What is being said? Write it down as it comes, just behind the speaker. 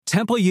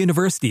Temple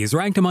University is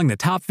ranked among the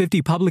top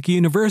 50 public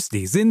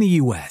universities in the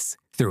U.S.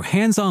 Through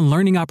hands-on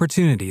learning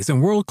opportunities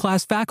and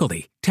world-class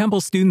faculty,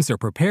 Temple students are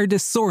prepared to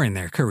soar in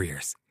their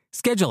careers.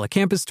 Schedule a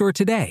campus tour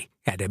today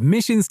at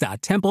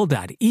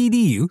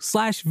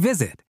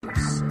admissions.temple.edu/visit.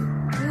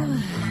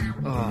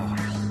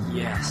 Oh,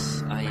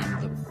 yes, I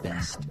am the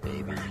best,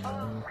 baby.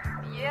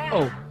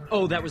 Yeah.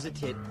 Oh, that was a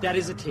tit. That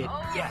is a tit.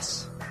 Oh.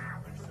 Yes.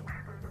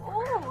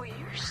 Oh,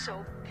 you're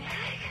so big.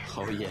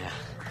 Oh, yeah.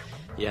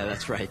 Yeah,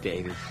 that's right,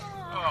 baby.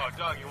 Oh,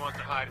 Doggy wants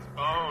to hide his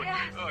bone.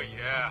 Yes. Oh,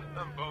 yeah.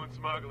 I'm bone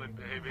smuggling,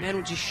 baby. Man,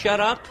 would you shut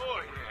up?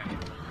 Oh, yeah.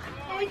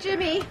 Hey,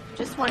 Jimmy.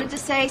 Just wanted to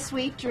say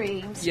sweet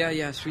dreams.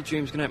 Yeah, sweet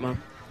dreams. Good night,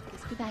 Mom.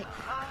 Yes, good night.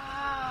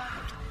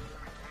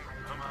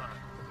 Come on.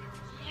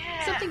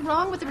 Yeah. Something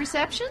wrong with the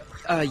reception?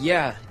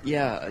 Yeah.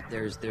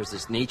 There's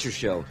this nature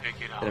show Pick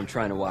it up. that I'm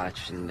trying to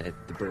watch, and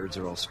the birds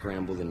are all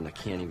scrambled, and I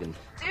can't even...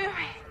 Do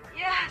me.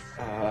 Yes.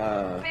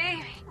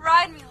 Baby,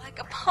 Ride me like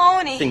a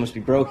pony. thing must be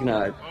broken.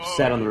 I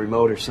sat on the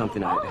remote or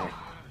something.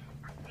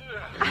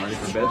 Ready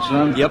for bed,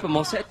 son? Yep, I'm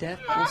all set, Dad.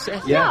 All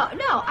set.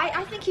 No.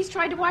 I think he's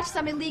trying to watch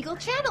some illegal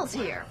channels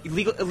here.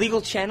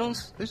 Illegal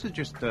channels? This is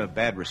just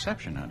bad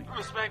reception, honey. I'm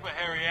gonna smack my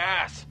hairy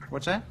ass.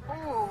 What's that?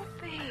 Oh,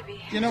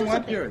 baby. You know what?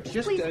 something. Here,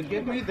 just Please.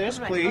 give me this,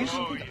 please.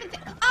 Oh, yeah.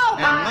 Oh,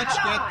 And my let's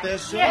God. get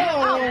this. Yeah.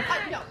 Oh.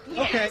 No.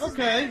 Yes.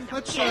 Okay.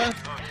 Let's.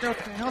 What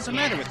the hell's the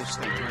matter with this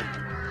thing?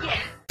 Yeah.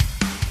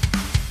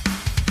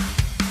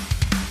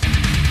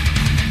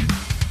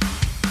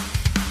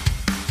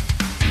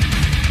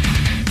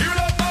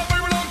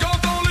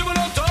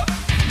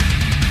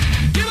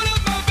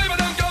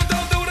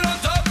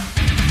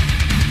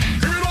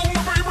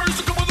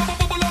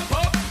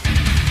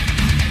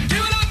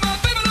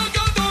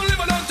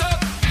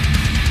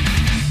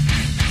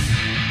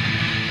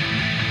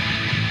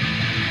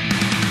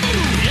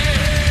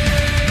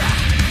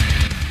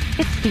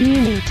 It's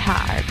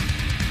Unitard.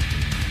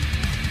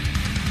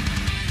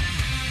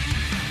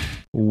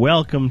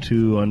 Welcome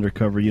to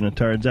Undercover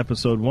Unitards,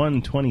 episode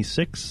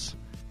 126.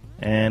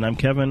 And I'm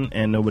Kevin,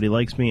 and nobody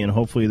likes me, and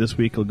hopefully this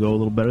week will go a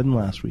little better than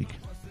last week.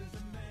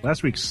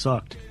 Last week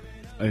sucked.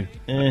 Eh.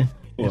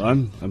 Well,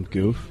 I'm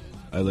Goof.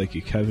 I like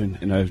you, Kevin,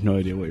 and I have no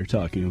idea what you're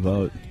talking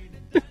about.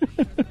 I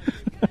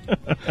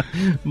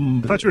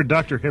thought you were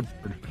Dr.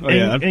 Hibbard. Oh,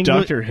 yeah, I'm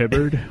Dr.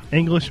 Hibbard.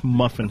 English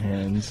muffin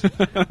hands.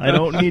 I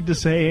don't need to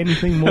say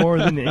anything more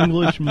than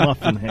English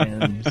muffin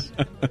hands.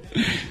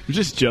 I'm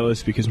just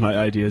jealous because my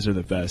ideas are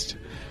the best.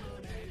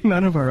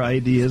 None of our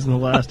ideas in the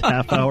last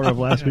half hour of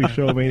last week's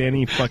show made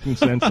any fucking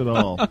sense at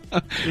all.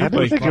 I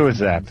don't think it was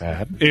that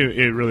bad.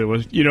 It really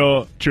was. You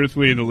know,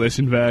 truthfully, in the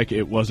listen back,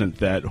 it wasn't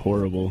that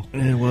horrible.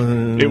 It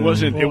wasn't. It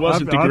wasn't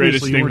the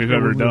greatest obviously you thing weren't we've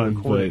ever totally done,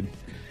 recording.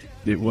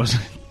 but it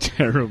wasn't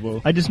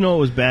terrible. I just know it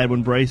was bad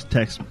when Bryce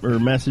texted or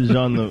messaged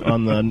on the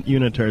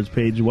Unitards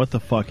page, "What the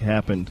fuck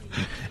happened?"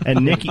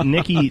 And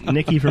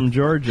Nikki from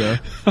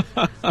Georgia,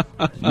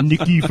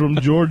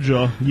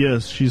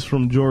 yes, she's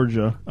from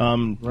Georgia.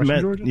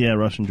 Georgia? Yeah,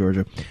 Russian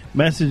Georgia.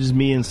 Messages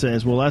me and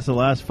says, "Well, that's the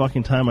last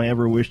fucking time I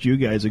ever wished you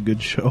guys a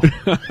good show."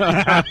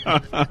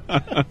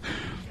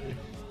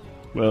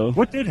 Well,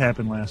 What did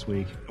happen last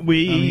week?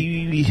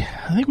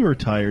 I think we were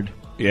tired.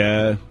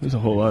 yeah, there's a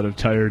whole lot of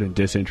tired and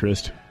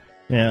disinterest.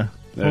 Yeah,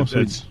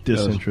 mostly that's-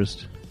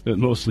 disinterest.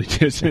 Mostly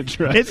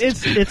disinterest.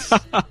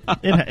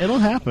 It'll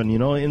happen, you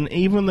know. And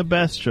even the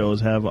best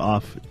shows have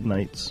off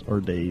nights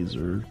or days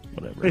or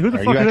whatever. Hey, who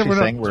the Are fuck you is actually everyone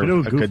saying up we're to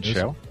a good Goofus?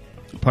 show?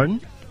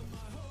 Pardon?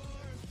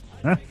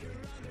 Huh?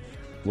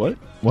 What?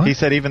 What? He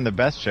said even the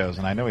best shows,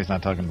 and I know he's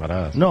not talking about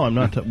us. No, I'm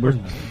not. We're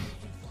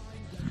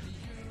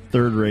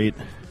third rate.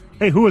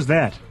 Hey, who was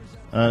that?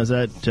 Is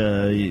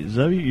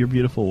that your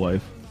beautiful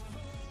wife?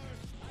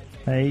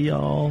 Hey,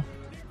 y'all.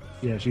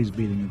 Yeah, she's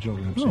beating the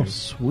children Oh, upstairs.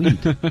 sweet.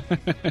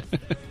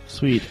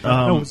 Sweet.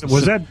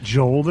 Was that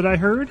Joel that I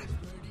heard?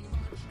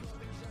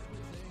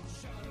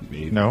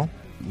 Maybe. No?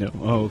 No.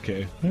 Oh,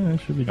 okay. Yeah, that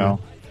should be No.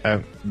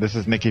 This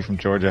is Nikki from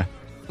Georgia.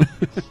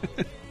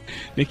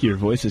 Nikki, your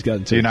voice has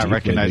gotten so Do you not deep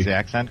recognize lately. the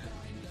accent?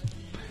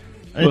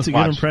 It's a good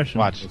Watch, impression.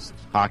 Watch.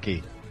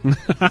 Hockey.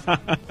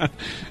 At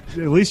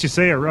least you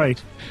say it right.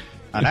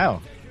 I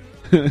know.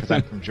 Because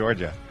I'm from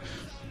Georgia.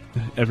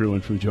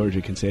 Everyone from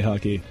Georgia can say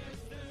hockey.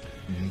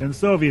 In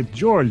Soviet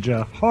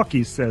Georgia,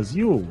 hockey says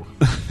you.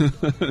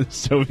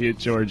 Soviet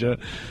Georgia.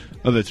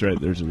 Oh, that's right.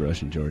 There's a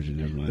Russian Georgia.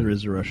 Never mind. There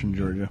is a Russian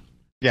Georgia.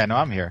 Yeah, no,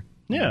 I'm here.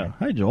 Yeah.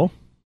 Hi, Joel.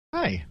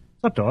 Hi.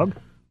 What's up,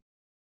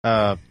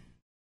 dog?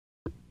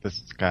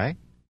 This guy.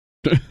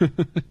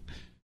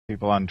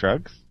 People on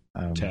drugs.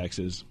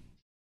 Taxes.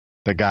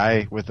 The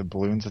guy with the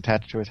balloons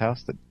attached to his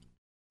house that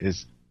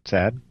is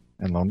sad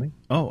and lonely.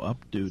 Oh, up,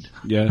 dude.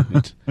 Yeah.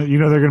 It's, You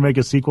know they're going to make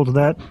a sequel to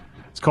that?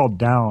 It's called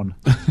Down.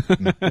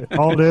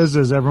 All it is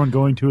everyone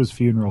going to his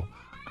funeral.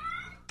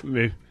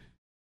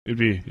 it'd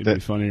be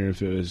funnier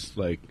if it was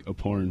like a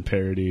porn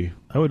parody.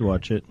 I would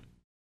watch it.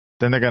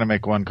 Then they're going to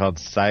make one called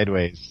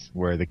Sideways,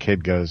 where the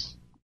kid goes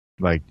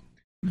like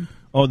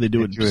Oh, they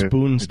do it Into a-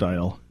 spoon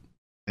style.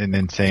 an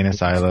insane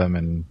asylum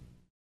and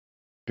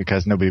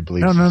because nobody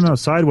believes. No.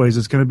 Sideways.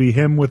 It's going to be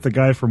him with the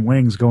guy from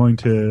Wings going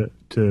to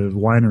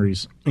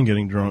wineries and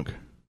getting drunk.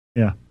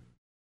 Yeah,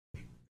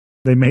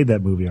 they made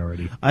that movie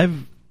already. I've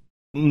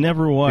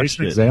never watched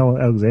it.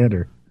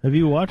 Alexander. Have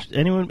you watched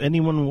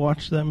anyone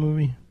watched that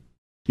movie?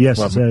 Yes,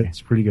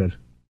 it's pretty good.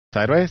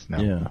 Sideways? No.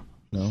 Yeah,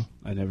 no,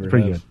 I never.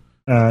 Pretty good.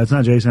 It's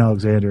not Jason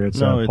Alexander. It's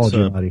Paul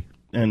Giamatti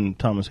and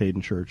Thomas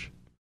Hayden Church,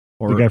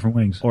 or the guy from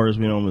Wings, or as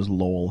we know him as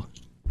Lowell.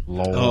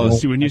 Oh,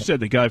 see, when you said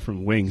the guy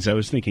from Wings, I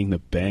was thinking the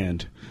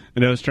band,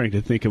 and I was trying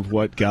to think of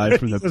what guy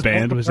from the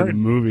band was in the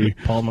movie.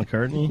 Paul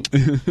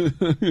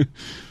McCartney.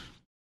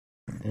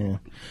 Yeah.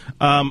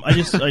 I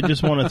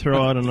just want to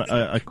throw out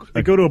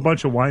I go to a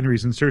bunch of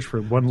wineries and search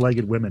for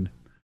one-legged women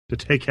to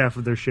take half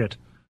of their shit.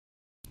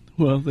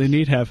 Well, they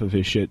need half of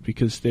his shit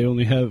because they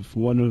only have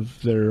one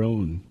of their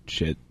own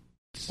shit.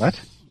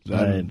 What?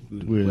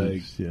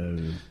 Legs. Yeah.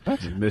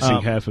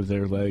 Missing half of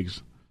their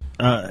legs.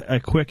 A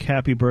quick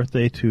happy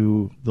birthday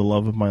to the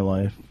love of my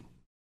life.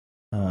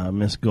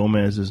 Miss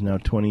Gomez is now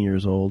 20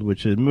 years old,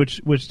 which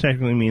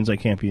technically means I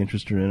can't be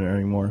interested in her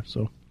anymore.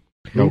 So,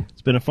 nope.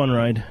 It's been a fun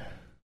ride.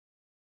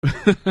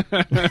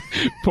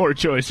 Poor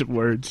choice of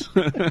words.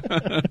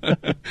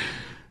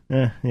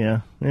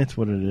 Yeah, it's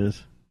what it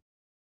is.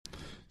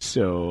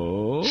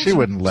 So she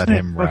wouldn't let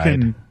him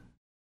ride.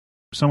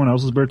 Someone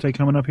else's birthday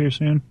coming up here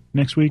soon,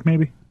 next week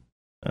maybe.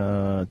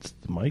 It's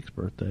Mike's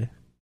birthday.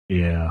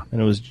 Yeah,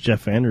 and it was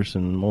Jeff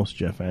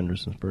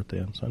Anderson's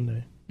birthday on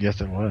Sunday. Yes,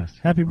 it was.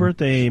 Happy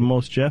birthday,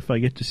 Most Jeff! I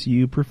get to see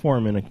you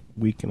perform in a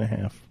week and a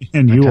half,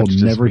 and you will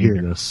never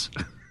hear this.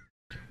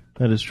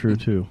 That is true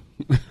too.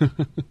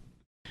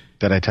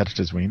 That I touched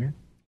his wiener?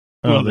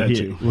 Oh, that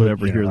he would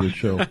ever hear the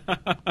show.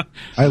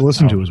 I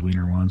listened to his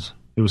wiener once.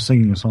 It was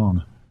singing a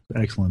song.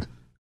 Excellent.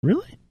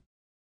 Really?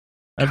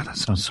 God, that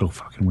sounds so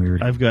fucking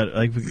weird. I've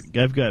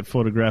got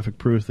photographic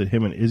proof that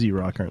him and Izzy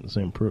Rock aren't the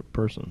same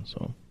person.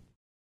 So.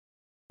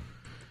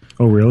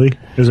 Oh, really?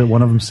 Is it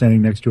one of them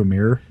standing next to a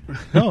mirror?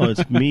 No,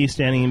 it's me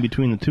standing in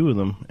between the two of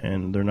them,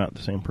 and they're not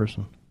the same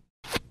person.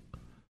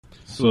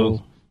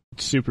 So,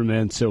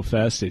 Superman's so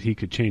fast that he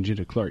could change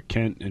into Clark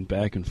Kent and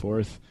back and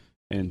forth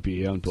and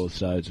be on both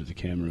sides of the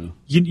camera.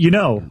 You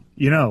know.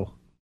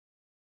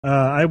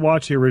 I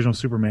watched the original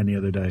Superman the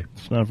other day.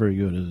 It's not very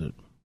good, is it?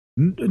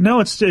 No,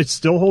 it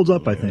still holds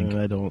up, I think.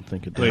 I don't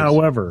think it does.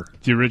 However...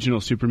 The original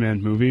Superman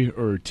movie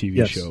or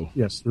TV show?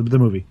 Yes, the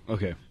movie.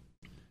 Okay.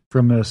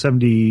 From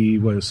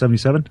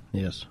 77?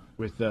 Yes.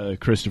 With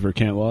Christopher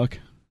Can't Walk?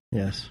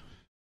 Yes.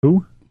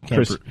 Who?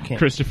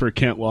 Christopher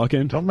Can't Walk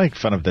in? Don't make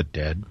fun of the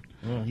dead.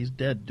 Well, he's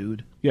dead,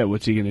 dude. Yeah,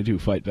 what's he going to do?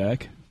 Fight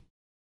back?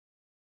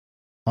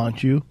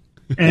 Haunt you?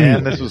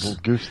 And this was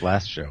Goof's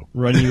last show.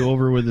 Run you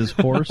over with his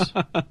horse?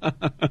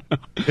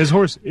 His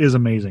horse is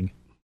amazing.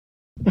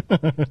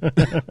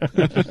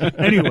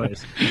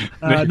 Anyways,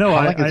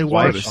 I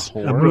watched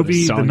a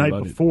movie the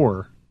night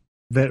before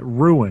that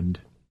ruined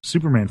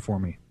Superman for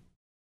me.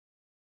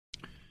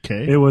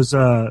 Okay. It was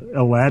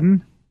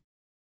Aladdin.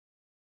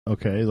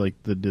 Okay,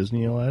 like the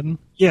Disney Aladdin?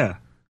 Yeah.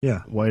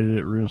 Why did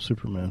it ruin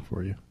Superman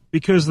for you?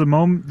 Because the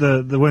moment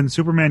when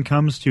Superman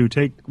comes to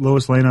take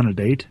Lois Lane on a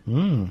date,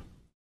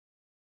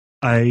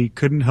 I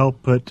couldn't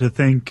help but to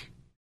think,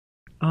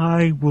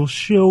 I will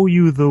show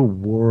you the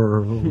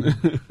world,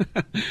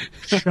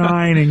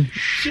 shining,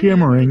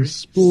 shimmering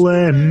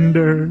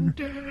splendor.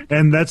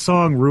 And that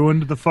song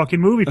ruined the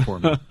fucking movie for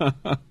me.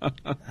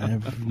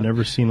 I've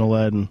never seen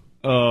Aladdin.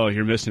 Oh,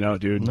 you're missing out,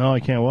 dude. No,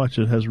 I can't watch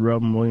it. It has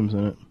Robin Williams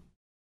in it.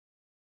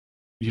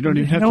 You don't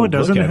even have to. No, it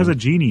doesn't. It has a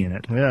genie in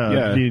it.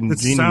 Yeah. It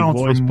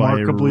sounds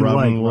remarkably like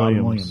Robin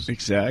Williams.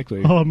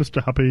 Exactly. Oh,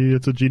 Mr. Happy,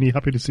 it's a genie.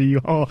 Happy to see you.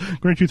 Oh,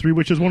 grant you 3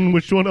 wishes. One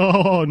wish, one.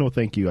 Oh, no,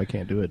 thank you. I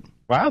can't do it.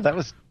 Wow, that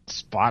was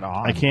spot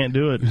on. I can't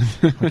do it.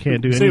 I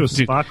can't do it. Say it was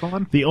spot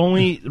on? The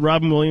only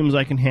Robin Williams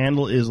I can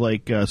handle is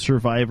like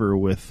Survivor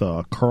with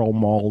Carl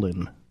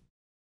Malden.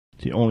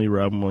 It's the only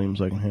Robin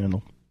Williams I can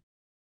handle.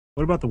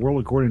 What about The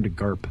World According to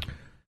Garp?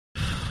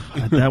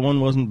 That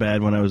one wasn't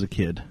bad when I was a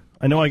kid.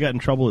 I know I got in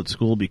trouble at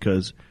school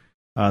because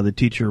the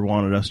teacher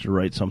wanted us to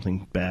write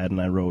something bad,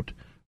 and I wrote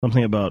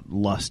something about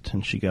lust,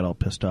 and she got all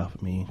pissed off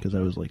at me because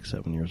I was like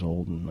 7 years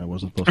old, and I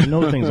wasn't supposed to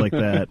know things like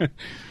that.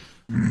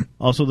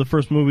 Also, the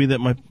first movie that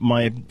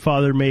my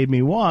father made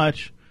me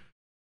watch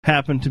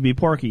happened to be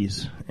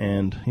Porky's,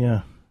 and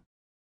yeah,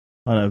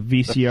 on a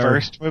VCR. The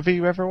first movie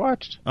you ever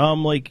watched?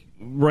 Like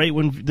right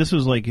when this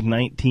was like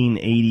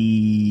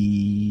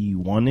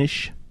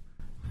 1981-ish.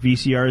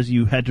 VCRs,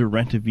 you had to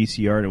rent a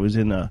VCR, and it was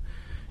in a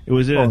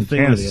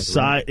thing the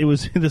size. It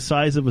was the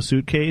size of a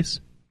suitcase.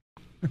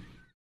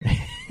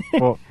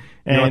 Well,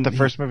 you know what the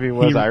first movie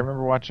was I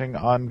remember watching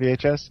on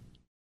VHS?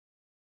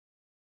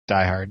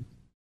 Die Hard.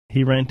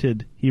 He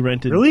rented.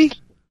 Really?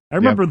 I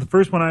remember the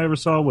first one I ever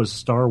saw was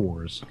Star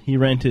Wars. He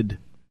rented.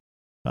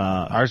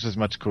 Ours was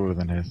much cooler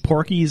than his.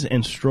 Porky's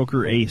and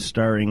Stroker Ace,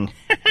 starring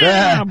Burt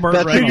Your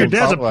Reynolds.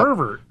 dad's a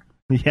pervert.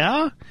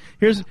 Yeah?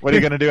 What are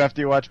you going to do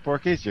after you watch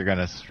Porky's? You're going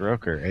to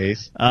stroke her,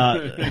 Ace.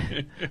 My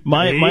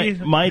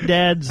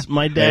dad.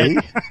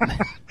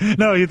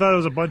 No, you thought it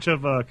was a bunch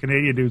of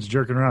Canadian dudes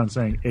jerking around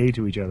saying A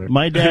to each other.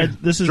 My dad.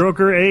 This is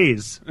stroker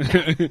A's.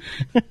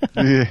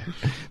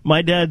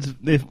 My dad's.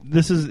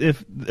 This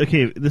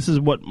is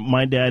what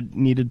my dad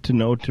needed to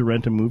know to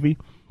rent a movie.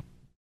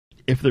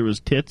 If there was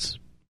tits,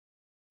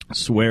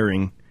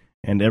 swearing,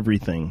 and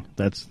everything,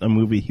 that's a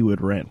movie he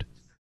would rent.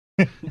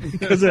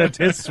 Because of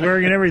tits,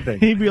 swearing, and everything.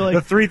 He'd be like,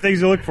 the three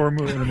things you look for in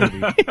a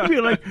movie. He'd be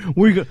like,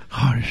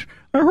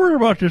 I heard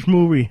about this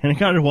movie, and I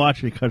got to watch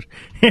it because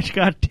it's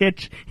got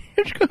tits,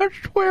 it's got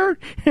swearing,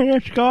 and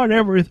it's got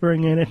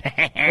everything in it.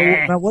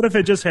 Now, what if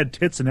it just had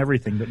tits and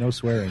everything, but no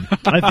swearing?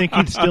 I think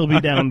he'd still be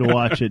down to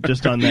watch it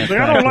just on that.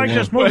 I don't like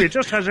this movie. It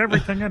just has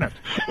everything in it.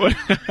 Well,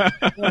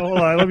 hold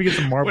on, let me get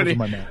some marbles in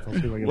my mouth.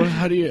 Well,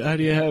 how do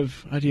you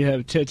have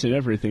tits and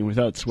everything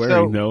without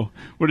swearing though?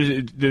 What is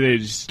it? Do they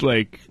just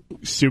like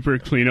super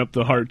clean up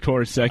the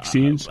hardcore sex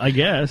scenes? I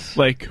guess.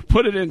 Like,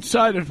 put it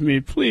inside of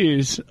me,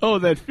 please. Oh,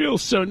 that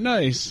feels so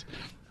nice.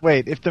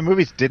 Wait, if the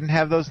movies didn't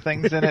have those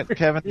things in it,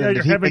 Kevin, yeah, then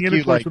you're did he having make you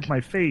intercourse like with my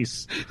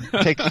face.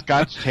 take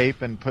Scotch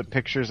tape and put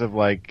pictures of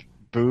like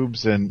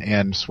boobs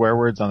and swear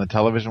words on the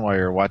television while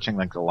you're watching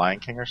like The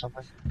Lion King or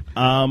something?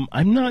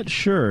 I'm not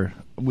sure.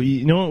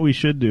 You know what we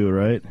should do,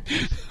 right?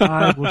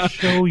 I will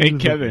show you. Hey,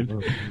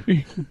 Kevin,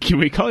 can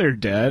we call your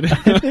dad?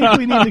 I think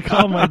we need to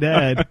call my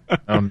dad.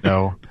 Oh,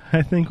 no.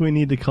 I think we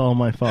need to call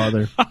my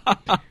father.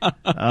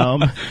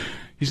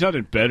 He's not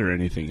in bed or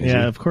anything, is he?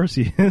 Yeah, of course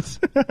he is.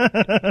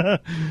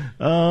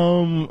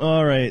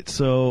 All right,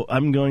 so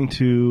I'm going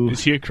to...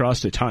 Is he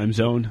across the time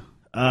zone?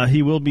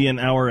 He will be an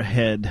hour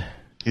ahead.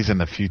 He's in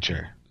the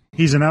future.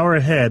 He's an hour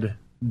ahead,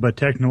 but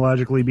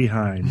technologically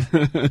behind.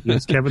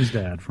 It's Kevin's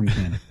dad from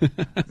Canada.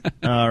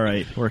 All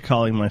right, we're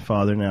calling my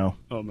father now.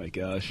 Oh, my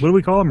gosh. What do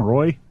we call him,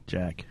 Roy?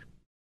 Jack.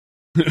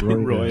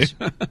 Roy.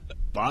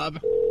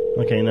 Bob?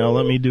 Okay, now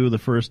let me do the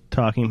first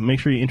talking. Make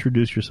sure you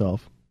introduce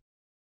yourself.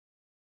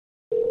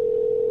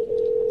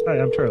 Hi,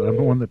 I'm Charlie. I'm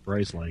the one that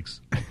Bryce likes.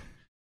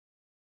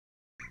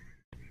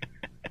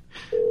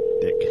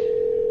 Dick.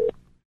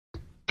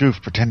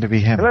 Goof, pretend to be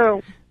him.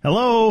 Hello.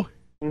 Hello.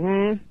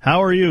 Mm-hmm.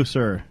 How are you,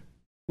 sir?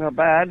 Not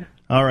bad.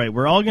 All right,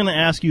 we're all going to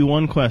ask you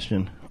one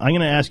question. I'm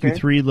going to ask you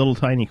three little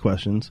tiny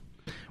questions.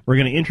 We're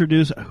going to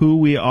introduce who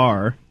we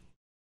are,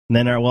 and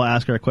then we'll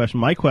ask our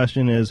question. My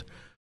question is,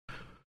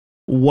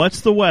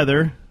 what's the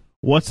weather,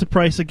 what's the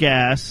price of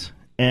gas,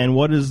 and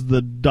what is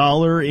the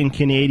dollar in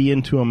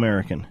Canadian to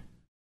American?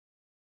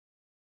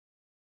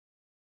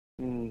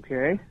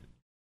 Okay.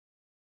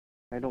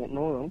 I don't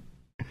know them.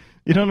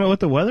 You don't know what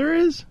the weather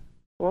is?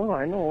 Well,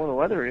 I know what the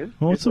weather is.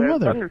 Well, what's the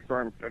weather?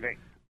 Thunderstorms today.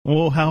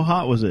 Well, how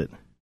hot was it?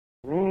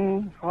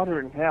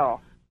 Hotter than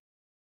hell.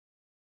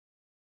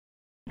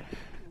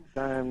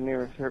 I'm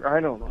near,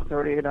 I don't know,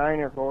 39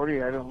 or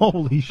 40, I don't know.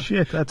 Holy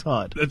shit, that's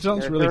hot. That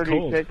sounds really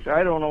 36, cold.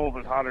 I don't know if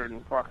it's hotter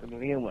than fucking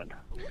New England.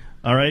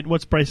 All right,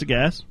 what's the price of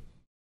gas?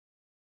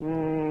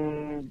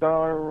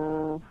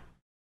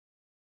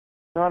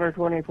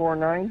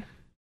 $24.9.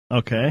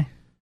 Okay.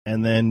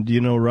 And then do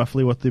you know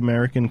roughly what the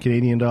American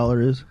Canadian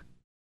dollar is?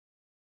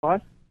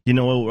 What? Do you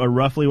know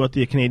roughly what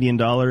the Canadian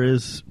dollar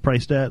is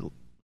priced at?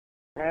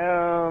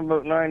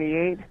 About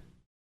 98.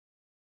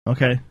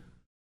 Okay.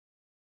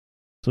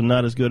 So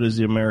not as good as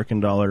the American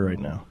dollar right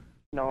now.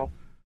 No.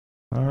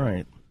 All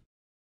right.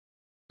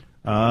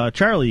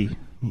 Charlie,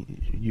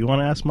 you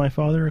want to ask my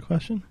father a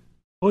question?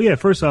 Oh, yeah.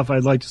 First off,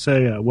 I'd like to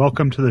say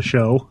welcome to the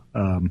show.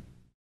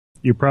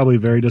 You're probably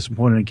very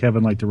disappointed in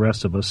Kevin like the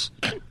rest of us.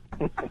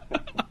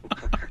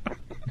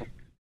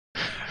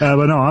 But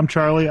no, I'm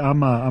Charlie.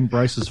 I'm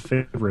Bryce's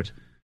favorite.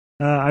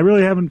 I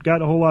really haven't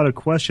got a whole lot of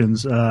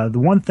questions. The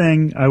one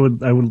thing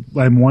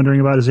I'm wondering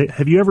about is,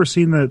 have you ever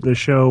seen the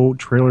show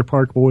Trailer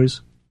Park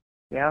Boys?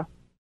 Yeah.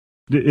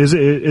 Is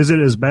it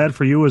as bad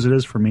for you as it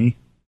is for me?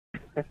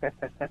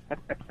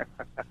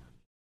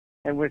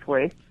 In which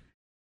way?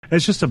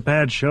 It's just a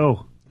bad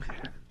show.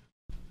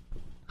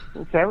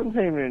 Kevin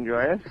seemed to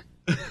enjoy it.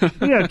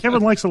 Yeah,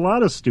 Kevin likes a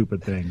lot of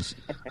stupid things.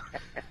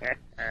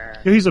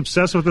 He's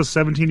obsessed with this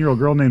 17-year-old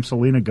girl named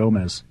Selena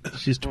Gomez.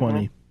 She's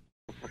 20.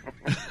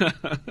 And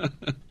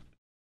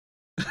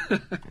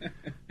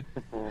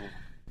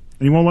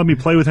he won't let me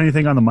play with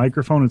anything on the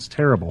microphone. It's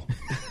terrible.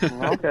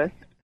 Okay.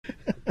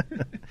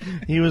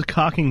 He was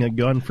cocking a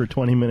gun for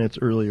 20 minutes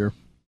earlier.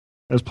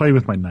 I was playing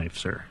with my knife,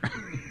 sir.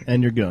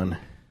 And your gun.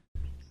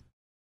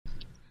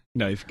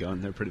 Knife,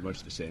 gun, they're pretty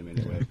much the same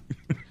anyway.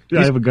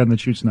 Yeah, I have a gun that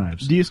shoots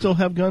knives. Do you still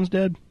have guns,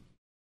 Dad?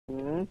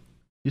 Mm-hmm.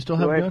 You still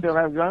have Do I guns? still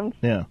have guns?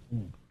 Yeah.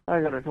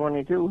 I got a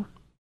 22.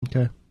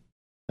 Okay.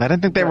 I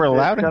didn't think they were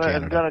allowed in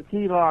Canada. It's got a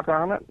key lock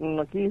on it, and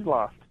the key's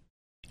lost.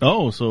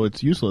 Oh, so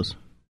it's useless.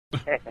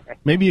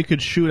 Maybe you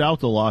could shoot out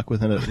the lock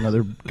with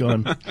another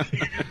gun. But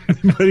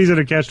he's in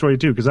a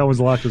catch-22 because that one's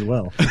locked as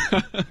well.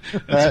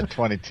 That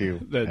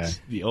 22. That's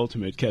the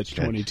ultimate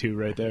catch-22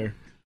 right there.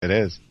 It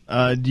is.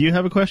 Do you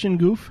have a question,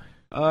 Goof?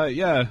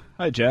 Yeah.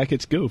 Hi, Jack.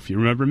 It's Goof. You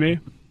remember me?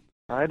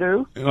 I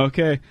do.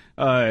 Okay.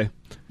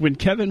 When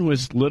Kevin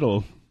was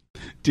little,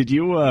 did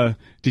you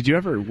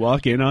ever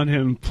walk in on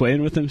him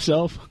playing with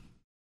himself?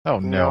 Oh,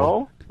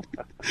 no.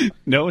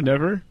 No,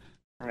 never?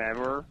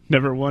 Never.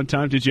 Never one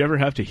time? Did you ever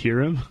have to hear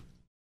him?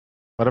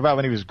 What about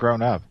when he was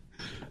grown up?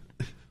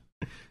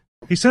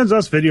 He sends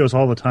us videos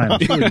all the time.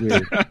 It's really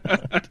weird.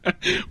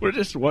 We're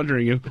just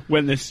wondering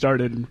when this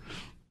started.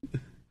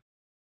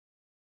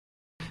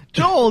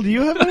 Joel, do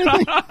you have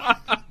anything?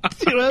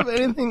 Do you have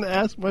anything to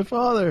ask my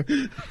father?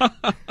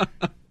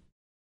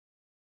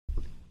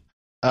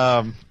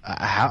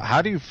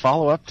 How do you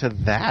follow up to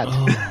that?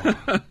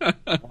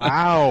 Oh.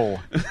 Wow.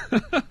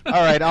 All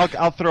right,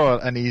 I'll throw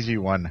an easy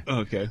one.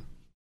 Okay.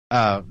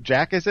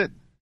 Jack, is it?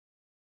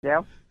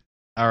 Yeah.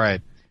 All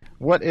right.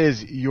 What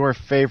is your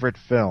favorite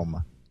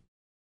film?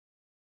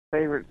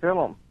 Favorite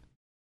film?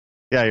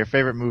 Yeah, your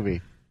favorite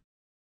movie.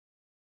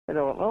 I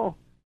don't know.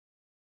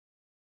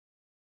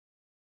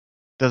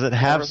 Does it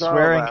have Never thought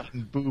swearing of that.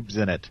 and boobs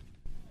in it?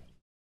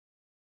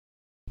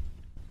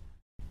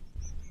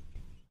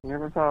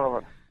 Never thought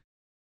of it.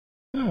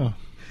 Oh.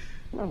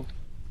 No.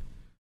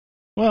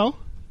 Well,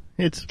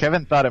 it's...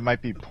 Kevin thought it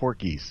might be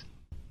Porky's.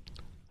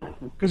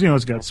 Because,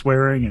 it's got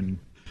swearing and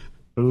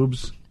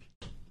boobs.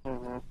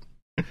 All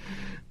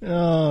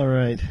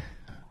right.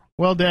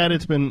 Well, Dad,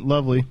 it's been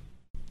lovely.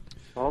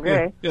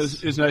 Okay. Yeah,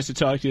 it was nice to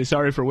talk to you.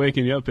 Sorry for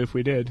waking you up if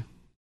we did.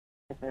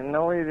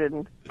 No, you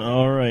didn't.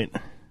 All right.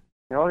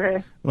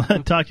 Okay.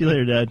 Talk to you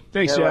later, Dad.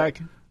 Thanks, Yeah,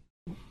 Jack.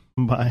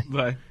 Bye.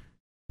 Bye.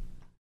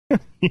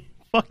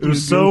 Fuck It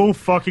was so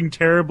fucking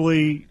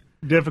terribly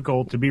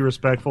difficult to be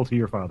respectful to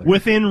your father.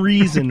 Within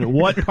reason.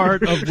 What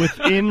part of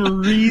within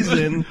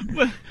reason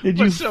did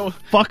you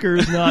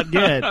fuckers not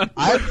get?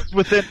 I was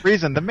within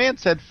reason. The man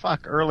said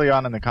fuck early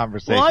on in the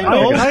conversation. Well, I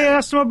know. I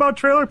asked him about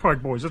Trailer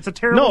Park Boys. It's a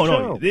terrible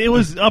show. No. It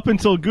was up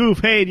until Goof.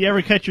 Hey, do you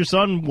ever catch your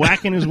son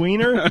whacking his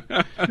wiener?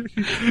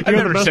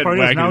 The best part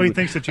is now he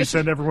thinks that you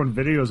send everyone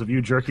videos of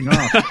you jerking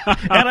off.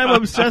 And I'm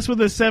obsessed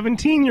with a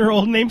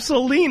 17-year-old named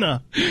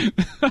Selena.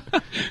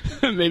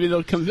 Maybe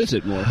they'll come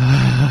visit more.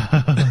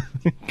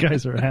 You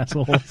guys are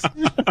assholes. I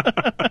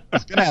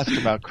was going to ask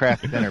about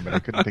craft dinner, but I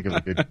couldn't think of a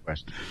good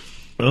question.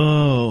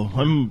 Oh,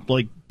 I'm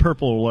like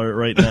purple alert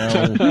right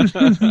now.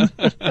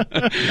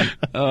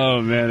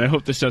 Oh, man. I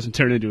hope this doesn't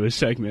turn into a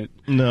segment.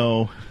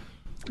 No.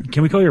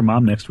 Can we call your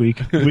mom next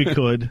week? We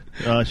could.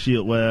 Yeah, she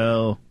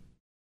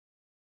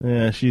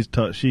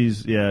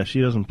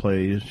doesn't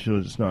play.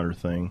 It's not her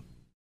thing.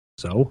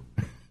 So?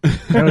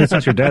 No, it's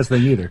not your dad's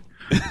thing either.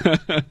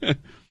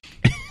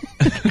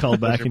 Call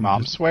back. Does your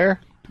mom swear?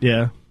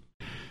 Yeah.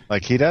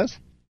 Like he does?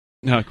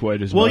 Not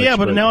quite as well, much. yeah,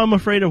 but now I'm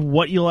afraid of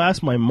what you'll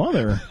ask my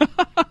mother.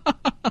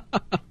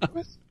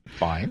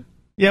 Fine.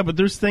 Yeah, but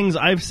there's things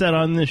I've said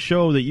on this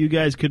show that you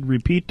guys could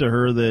repeat to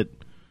her that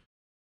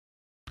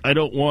I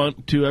don't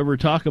want to ever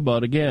talk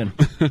about again.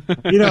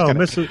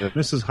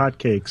 Mrs.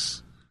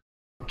 Hotcakes,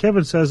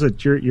 Kevin says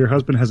that your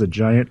husband has a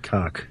giant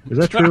cock. Is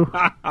that true?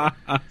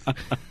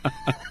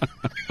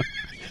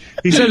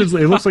 He said it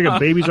looks like a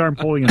baby's arm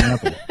pulling an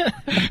apple.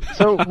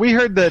 So we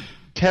heard that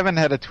Kevin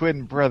had a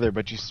twin brother,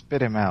 but you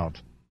spit him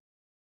out.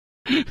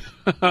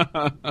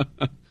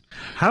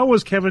 How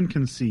was Kevin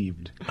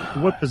conceived?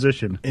 What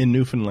position? In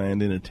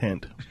Newfoundland, in a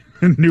tent.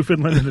 In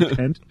Newfoundland, in a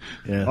tent?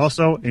 Yeah.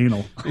 Also,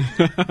 anal.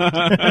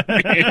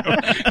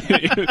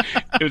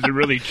 It was a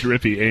really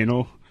drippy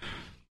anal.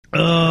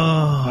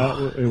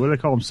 What do they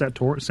call him?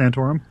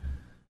 Santorum?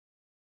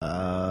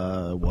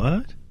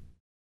 What?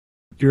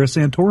 You're a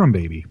Santorum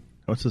baby.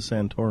 What's a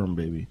Santorum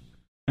baby?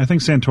 I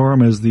think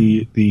Santorum is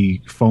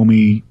the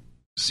foamy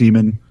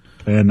semen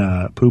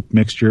and poop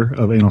mixture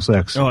of anal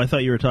sex. Oh, I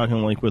thought you were talking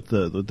like with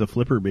the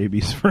flipper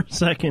babies for a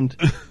second.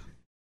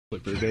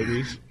 Flipper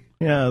babies?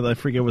 Yeah, I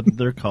forget what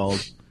they're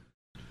called.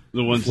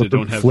 The ones that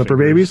don't have flipper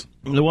fingers.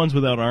 babies? The ones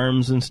without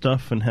arms and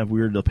stuff and have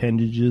weird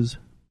appendages.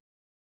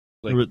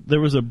 There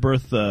was a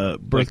birth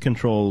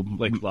control,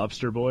 like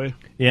Lobster Boy.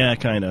 Yeah,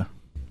 kind of.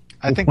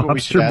 I think what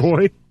we should ask,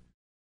 Boy.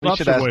 We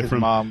should ask his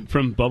mom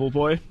from Bubble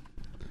Boy,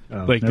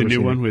 like the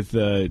new one with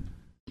or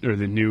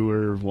the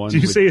newer one.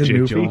 Did you with say a Jake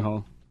newfie?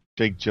 Gyllenhaal.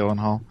 Jake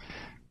Gyllenhaal.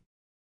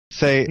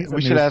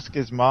 We should ask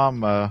his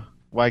mom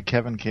why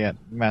Kevin can't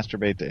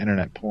masturbate to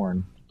internet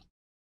porn.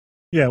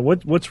 Yeah,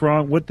 what's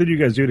wrong? What did you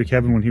guys do to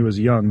Kevin when he was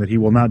young that he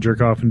will not jerk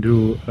off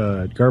into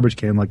a garbage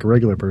can like a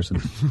regular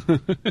person?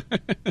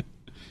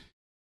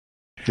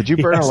 Did you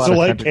burn a lot of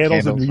scented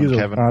candles and when use a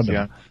Kevin was condom?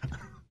 young?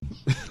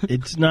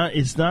 It's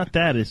not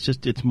that. It's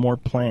just it's more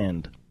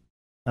planned.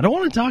 I don't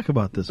want to talk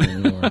about this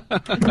anymore.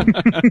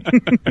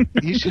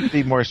 You should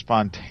be more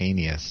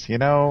spontaneous.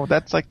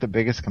 That's like the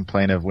biggest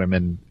complaint of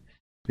women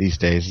these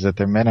days is that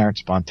their men aren't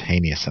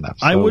spontaneous enough.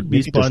 So I would be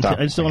you need to spontaneous. stop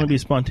I just don't want to be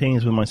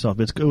spontaneous with myself.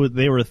 They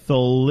were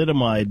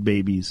thalidomide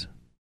babies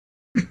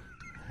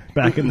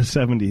back in the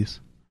 70s.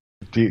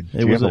 It's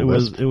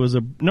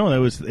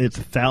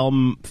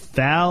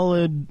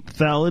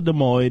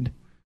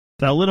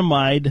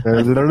thalidomide.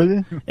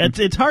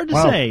 It's hard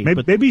to say.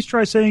 Maybe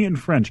try saying it in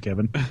French,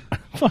 Kevin.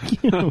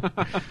 Fuck you.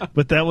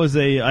 But that was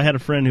I had a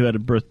friend who had a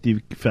birth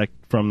defect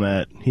from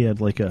that. He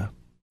had like a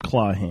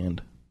claw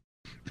hand.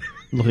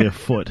 Look like a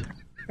foot.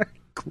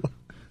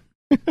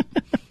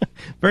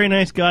 Very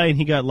nice guy, and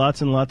he got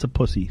lots and lots of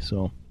pussy,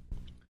 so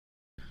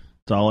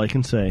that's all I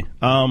can say.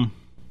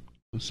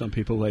 Some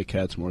people like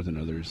cats more than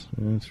others.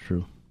 That's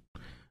true.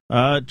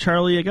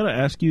 Charlie, I gotta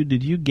ask you,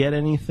 did you get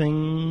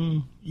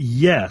anything?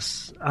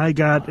 Yes, I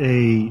got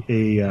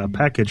a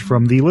package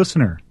from the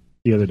listener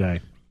the other day.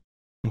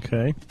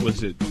 Okay.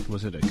 Was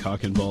it a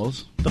cock and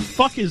balls? The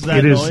fuck is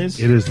that noise?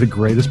 It is the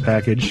greatest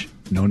package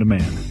known to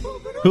man.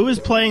 Who is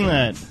playing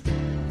that?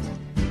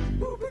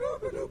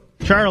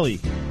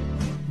 Charlie.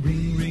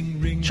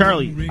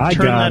 Charlie,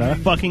 turn that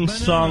fucking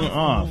song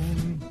off.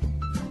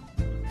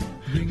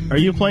 Are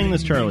you playing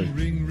this, Charlie?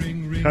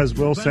 Because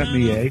Will sent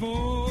me a...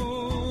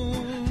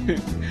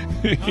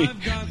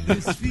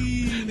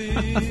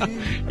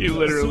 You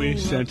literally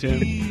sent him.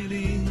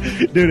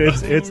 Dude,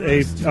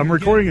 I'm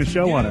recording a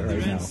show on it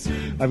right now.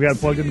 I've got it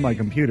plugged into my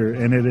computer,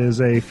 and it is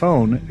a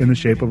phone in the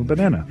shape of a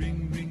banana.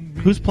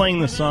 Who's playing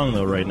this song,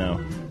 though, right now?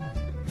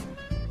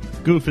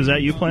 Goof, is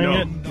that you playing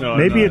it? No,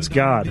 maybe it's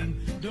God.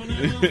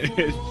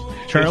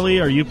 Charlie,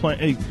 are you playing?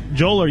 Hey,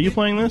 Joel, are you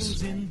playing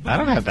this? I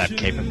don't have that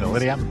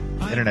capability. I'm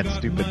internet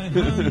stupid.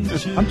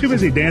 I'm too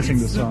busy dancing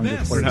the song to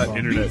play We're the not song.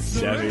 internet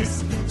savvy.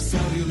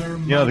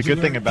 You know, the good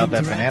thing about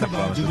that banana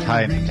phone is it's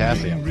high in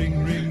potassium.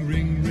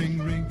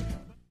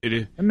 It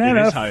is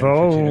Banana high in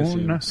phone.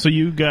 potassium. So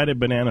you got a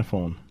banana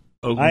phone.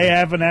 Oh, I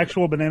have an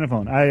actual banana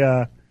phone.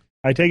 I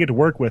take it to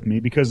work with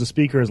me because the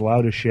speaker is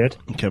loud as shit.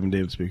 Kevin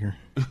David speaker.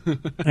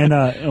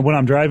 And when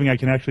I'm driving, I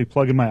can actually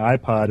plug in my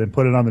iPod and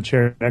put it on the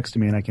chair next to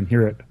me, and I can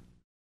hear it.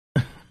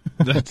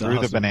 That's Through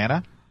awesome. the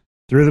banana?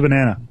 Through the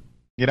banana.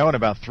 You know, in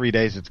about 3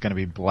 days, it's going to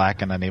be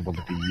black and unable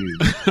to be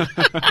used.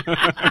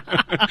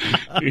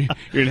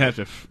 You're gonna have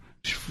to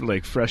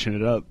freshen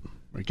it up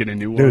or get a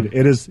new one. Dude,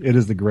 it is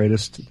the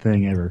greatest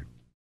thing ever.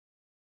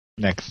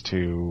 Next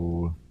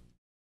to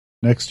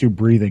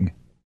breathing.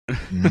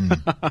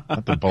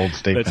 That's a bold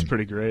statement. That's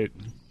pretty great.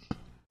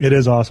 It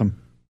is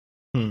awesome.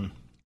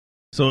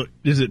 So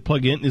does it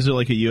plug in? Is it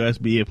like a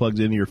USB? It plugs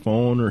into your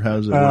phone, or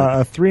how's it work?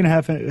 A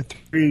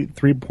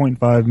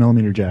 3.5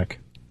 millimeter jack.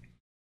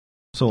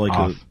 So like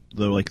Off.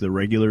 the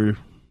regular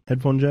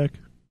headphone jack?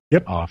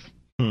 Yep. Off.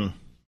 On.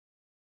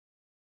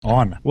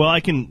 Well, I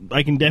can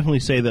definitely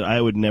say that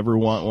I would never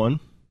want one.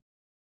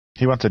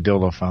 He wants a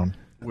dildo phone.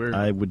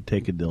 I would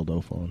take a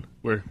dildo phone.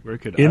 Where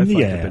could In I the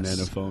find ass. a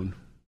banana phone?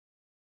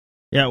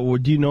 Yeah, well,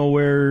 do you know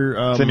where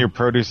It's in your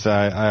produce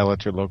aisle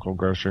at your local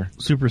grocer.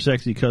 Super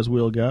Sexy Cuz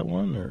Will got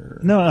one?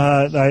 Or No,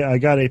 I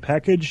got a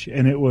package,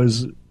 and it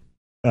was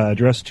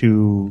addressed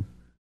to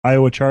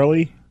Iowa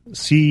Charlie,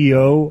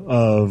 CEO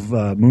of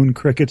Moon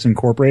Crickets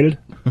Incorporated.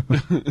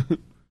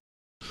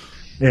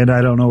 And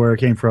I don't know where it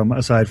came from,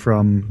 aside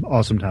from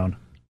Awesome Town.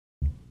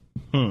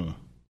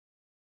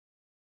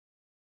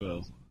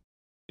 Well,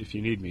 if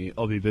you need me,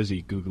 I'll be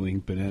busy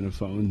Googling banana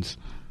phones.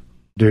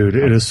 Dude,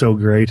 it is so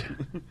great.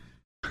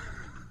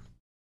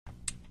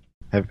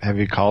 Have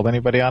you called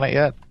anybody on it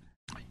yet?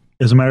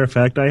 As a matter of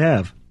fact, I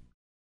have. I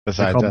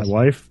Besides called us? my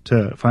wife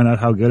to find out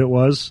how good it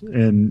was,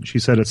 and she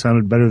said it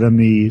sounded better than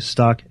the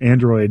stock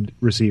Android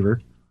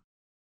receiver.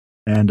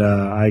 And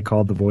I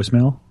called the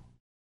voicemail,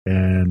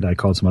 and I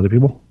called some other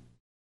people.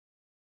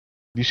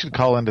 You should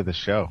call into the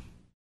show.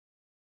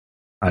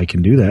 I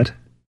can do that.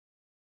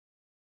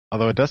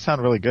 Although it does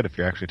sound really good if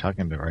you're actually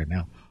talking to it right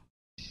now.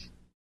 It's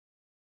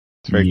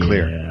very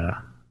clear. Yeah.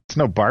 It's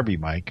no Barbie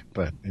mic,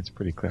 but it's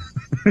pretty clear.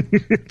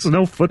 It's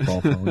no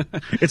football phone.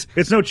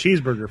 It's no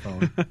cheeseburger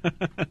phone.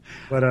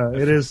 But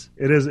it is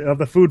of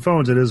the food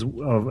phones. It is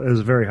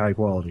very high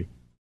quality.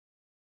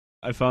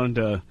 I found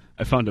a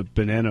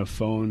banana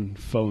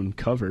phone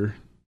cover.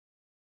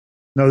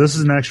 No, this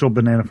is an actual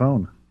banana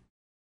phone.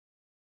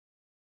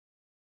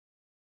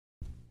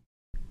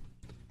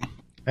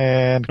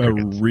 And a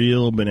crickets.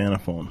 real banana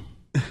phone.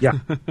 Yeah.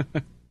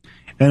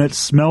 And it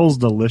smells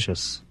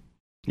delicious.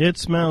 It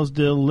smells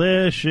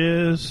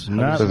delicious.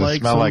 Not does it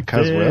like smell some like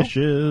Cuz Will?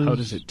 fishes. How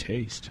does it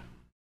taste?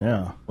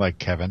 Yeah. Like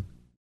Kevin.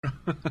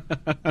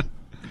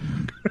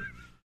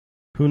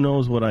 Who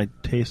knows what I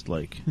taste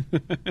like?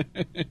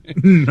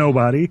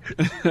 Nobody.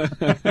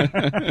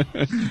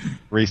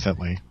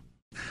 Recently.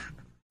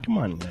 Come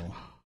on, Neil.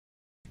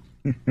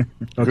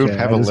 Okay,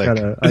 have I a just lick.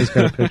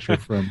 got a picture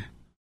from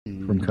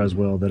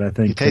Cuswell that I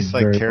think He tastes could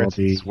like very carrots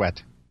well be, and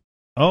sweat.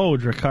 Oh,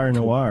 Drakkar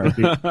Noir.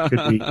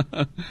 could be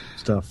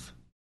stuff.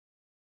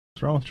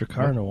 What's wrong with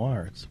Drakkar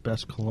Noir? It's the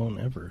best cologne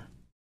ever.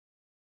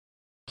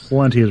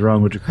 Plenty is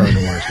wrong with your car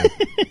noir.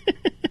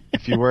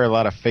 If you wear a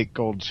lot of fake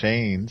gold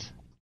chains.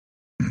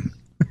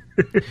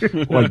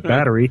 Like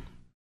battery.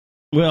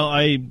 Well,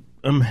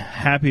 I'm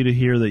happy to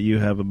hear that you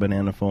have a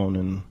banana phone,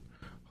 and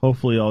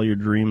hopefully all your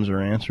dreams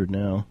are answered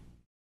now.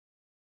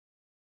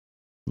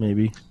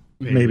 Maybe.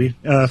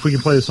 If we can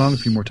play the song a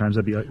few more times,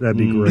 that'd be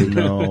great.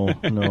 No,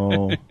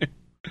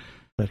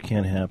 that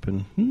can't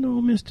happen.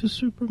 No, Mr.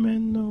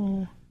 Superman,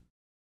 no.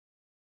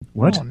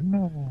 What? Oh,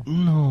 no.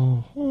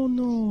 No. Oh,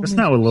 no. That's Mr.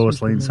 not what Lois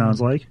Superman. Lane sounds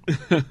like.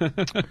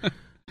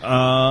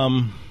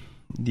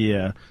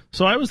 Yeah.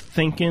 So I was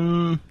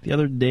thinking the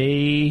other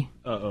day.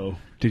 Uh-oh.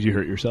 Did you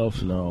hurt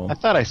yourself? No. I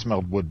thought I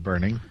smelled wood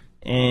burning.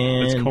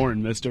 And It's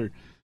corn, mister.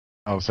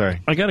 Oh,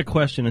 sorry. I got a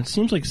question. It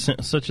seems like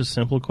such a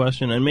simple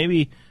question, and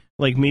maybe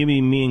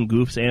me and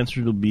Goof's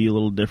answer will be a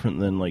little different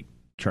than like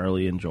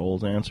Charlie and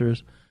Joel's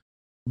answers.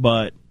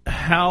 But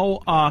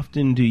how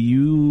often do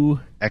you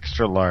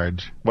Extra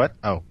large. What?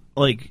 Oh.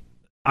 like?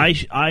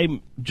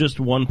 I'm just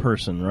one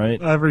person, right?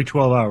 Every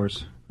 12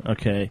 hours.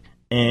 Okay,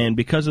 and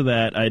because of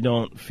that, I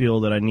don't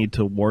feel that I need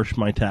to wash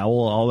my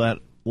towel all that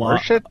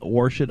Wash it?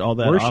 all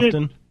that Wash it?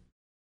 often.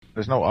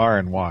 There's no R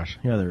in wash.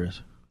 Yeah, there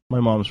is. My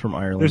mom's from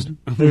Ireland.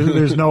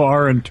 There's no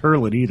R in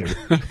turlet either.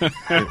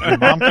 Your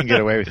mom can get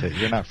away with it.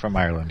 You're not from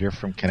Ireland. You're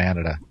from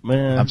Canada.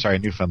 Man. I'm sorry,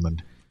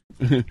 Newfoundland.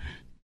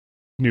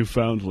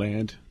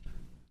 Newfoundland.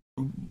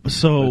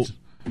 So,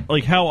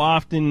 like, how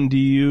often do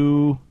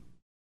you,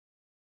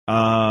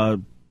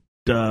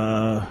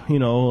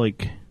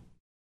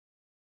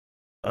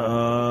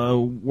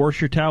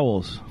 wash your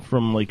towels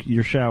from, like,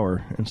 your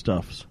shower and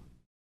stuff?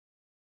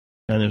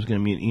 And there's going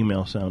to be an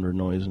email sound or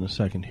noise in a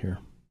second here.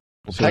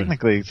 Well,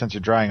 technically, since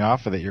you're drying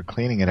off with it, you're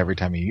cleaning it every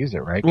time you use it,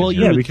 right? Well,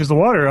 Yeah, because the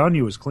water on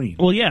you is clean.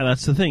 Well, yeah,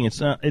 that's the thing.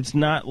 It's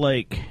not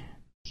like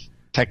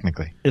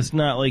Technically. it's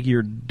not like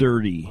you're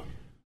dirty.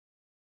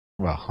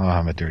 Well,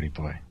 I'm a dirty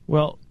boy.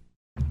 Well,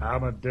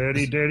 I'm a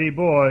dirty, dirty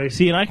boy.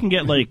 see, and I can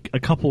get like a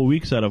couple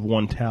weeks out of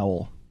one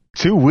towel.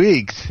 2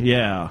 weeks?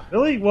 Yeah.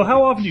 Really? Well,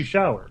 how often do you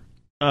shower?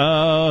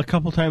 A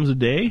couple times a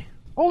day.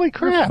 Holy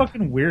You're a crap.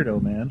 fucking weirdo,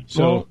 man.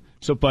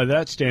 So by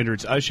that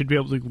standards, I should be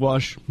able to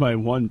wash my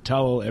one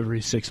towel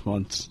every 6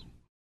 months.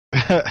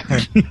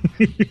 It's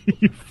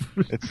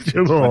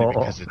funny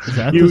because it's... Is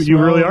that You the smell?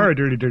 really are a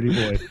dirty, dirty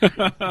boy.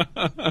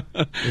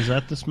 Is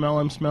that the smell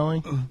I'm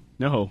smelling?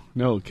 No,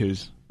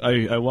 because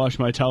I wash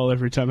my towel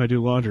every time I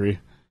do laundry.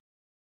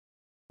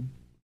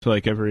 So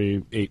like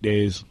every 8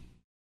 days.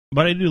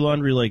 But I do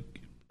laundry like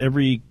a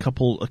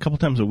couple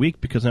times a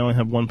week because I only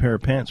have one pair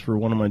of pants for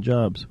one of my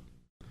jobs.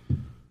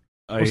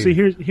 Well, see,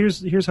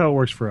 here's how it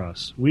works for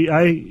us.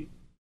 I'm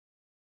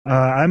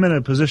in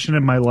a position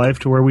in my life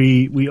to where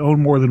we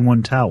own more than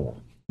one towel.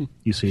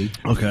 You see,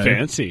 Okay.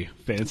 Fancy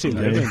Okay,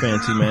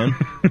 fancy man.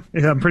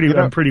 yeah, I'm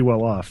pretty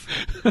well off.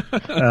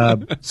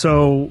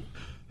 So,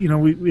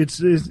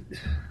 it's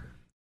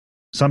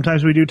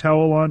sometimes we do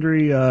towel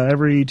laundry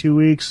every 2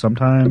 weeks.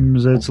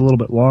 Sometimes it's a little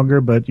bit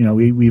longer, but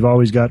we've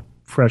always got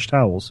fresh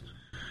towels.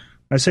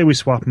 I say we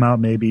swap them out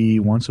maybe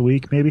once a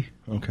week, maybe.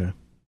 Okay.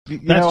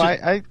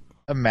 I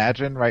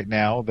imagine right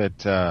now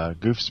that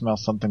Goof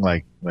smells something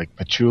like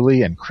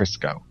patchouli and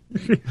Crisco.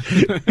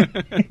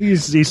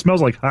 He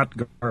smells like hot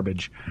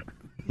garbage.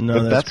 No,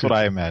 But that's what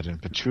I imagine,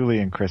 patchouli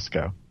and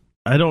Crisco.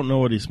 I don't know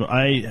what he smells.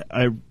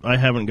 I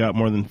haven't got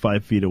more than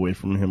 5 feet away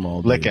from him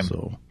all day. Lick him.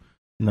 So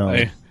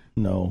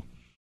no.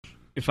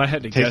 If I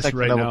had to Tastes guess like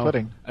right vanilla now,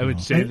 pudding. I would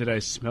say that I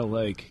smell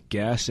like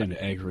gas and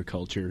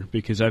agriculture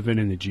because I've been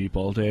in the Jeep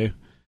all day.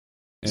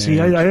 See,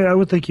 And- I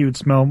would think you would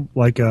smell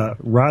like a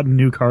rotten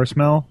new car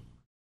smell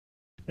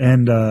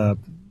and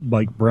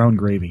like brown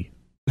gravy.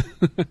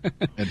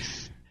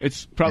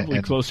 It's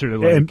probably closer to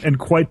like and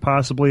quite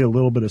possibly a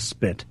little bit of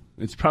spit.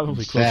 it's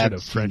probably closer Sad to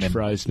French semen.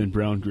 fries than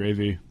brown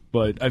gravy.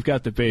 But I've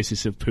got the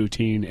basis of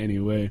poutine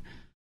anyway.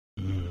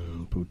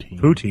 Poutine.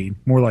 Poutine,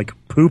 more like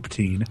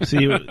poop-tine.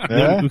 See, we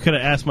could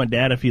have asked my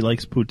dad if he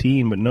likes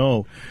poutine, but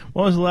no.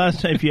 When was the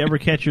last time if you ever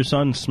catch your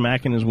son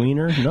smacking his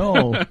wiener?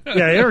 No.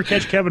 Yeah, you ever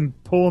catch Kevin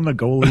pulling the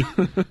goalie?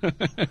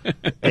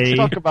 Let's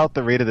talk about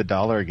the rate of the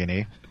dollar again,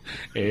 eh?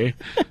 Eh?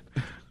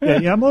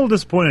 Yeah, I'm a little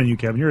disappointed in you,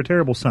 Kevin. You're a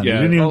terrible son. Yeah,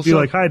 You didn't even be also-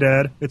 like, "Hi,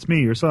 Dad, it's me,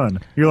 your son."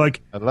 You're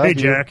like, I love "Hey, you."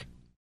 Jack,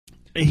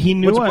 He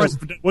knew what's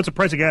the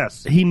price of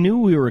gas?" he knew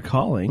we were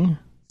calling.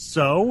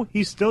 So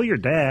he's still your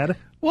dad.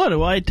 What?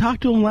 Well, I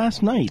talked to him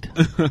last night.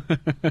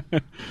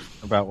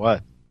 About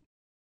what?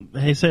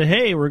 He said,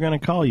 "Hey, we're gonna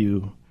call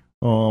you."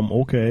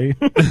 Okay.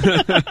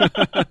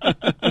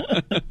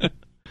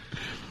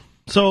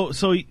 So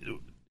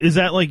is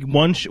that like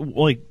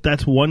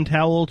that's one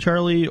towel,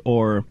 Charlie,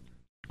 or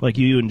like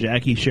you and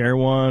Jackie share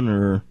one,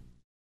 or?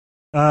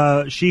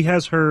 She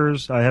has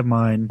hers. I have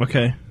mine.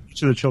 Okay.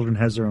 Each of the children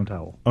has their own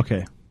towel.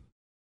 Okay.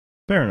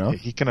 Fair enough.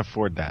 He can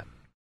afford that.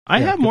 I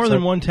Yeah, have more it's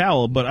than like- one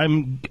towel, but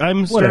I'm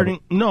Whatever. starting.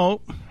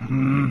 No.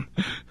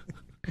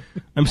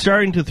 I'm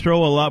starting to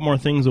throw a lot more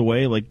things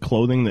away, like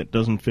clothing that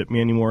doesn't fit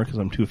me anymore because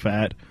I'm too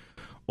fat,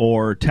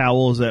 or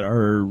towels that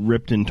are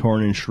ripped and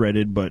torn and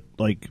shredded, but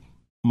like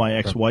my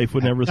ex-wife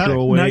would never throw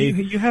away. Now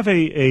you have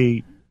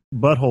a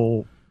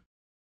butthole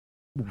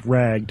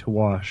rag to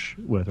wash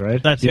with,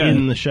 right? That's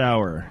in the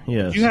shower.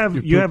 Yes. You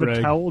have Your a poop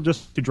rag. towel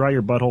just to dry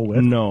your butthole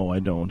with? No, I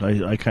don't.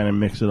 I kind of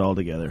mix it all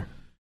together.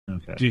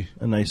 Okay.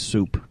 A nice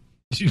soup.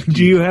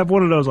 Do you have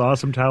one of those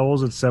awesome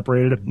towels that's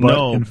separated? Butt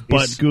No, and face?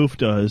 but Goof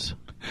does.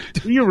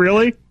 Do you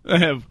really? I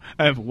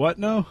have what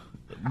now?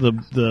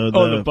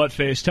 The butt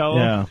face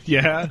towel.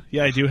 Yeah.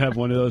 I do have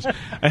one of those.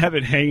 I have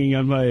it hanging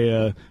on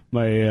my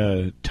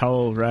my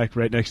towel rack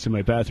right next to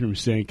my bathroom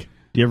sink.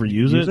 Do you ever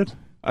use it?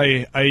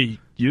 I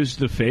use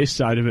the face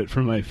side of it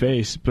for my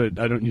face, but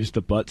I don't use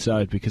the butt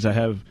side because I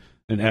have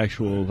an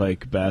actual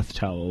bath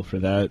towel for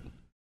that.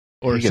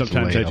 Or He gets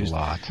sometimes laid I just a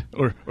lot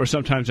or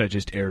sometimes I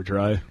just air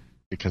dry.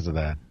 because of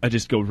that. I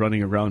just go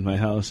running around my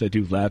house. I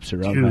do laps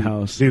around my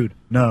house. Dude,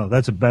 no,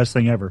 that's the best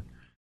thing ever.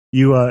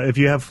 You if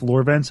you have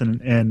floor vents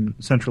and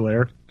central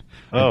air,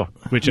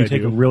 which you I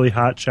take do. a really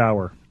hot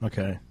shower.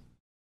 Okay.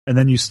 And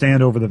then you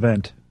stand over the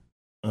vent.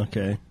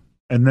 Okay.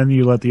 And then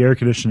you let the air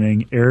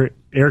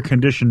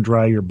condition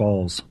dry your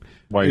balls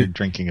while you're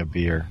drinking a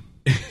beer.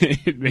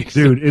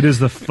 Dude, it is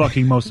the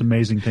fucking most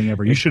amazing thing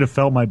ever. You should have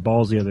felt my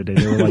balls the other day.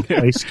 They were like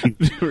ice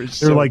cubes. They were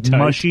They were like tight.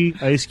 mushy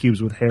ice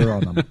cubes with hair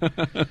on them.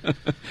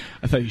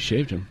 I thought you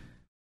shaved him.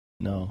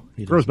 No.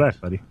 He Grows doesn't.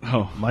 back, buddy.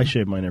 Oh, I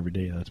shave mine every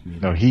day. That's me.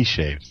 No, he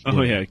shaves.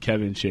 Oh yeah,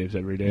 Kevin shaves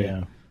every day.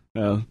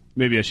 Yeah.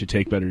 Maybe I should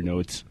take better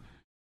notes.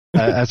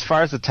 As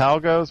far as the towel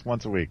goes,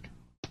 once a week.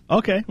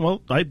 Okay.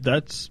 Well,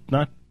 that's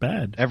not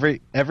bad.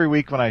 Every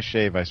week when I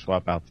shave, I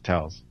swap out the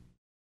towels.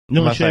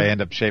 No, Unless shave- I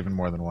end up shaving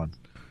more than once.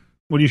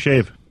 What do you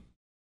shave?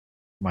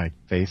 My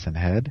face and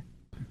head.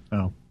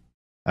 Oh.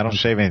 I don't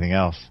shave anything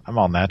else. I'm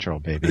all natural,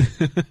 baby.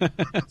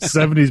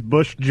 70s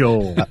Bush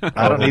Joel.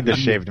 I don't need to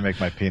shave to make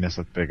my penis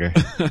look bigger.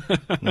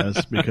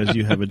 That's because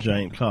you have a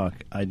giant cock.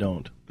 I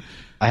don't.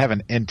 I have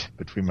an int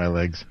between my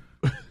legs.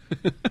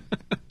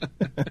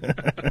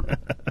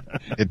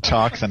 It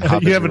talks and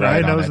hops You have an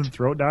eye, right on nose, it. and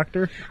throat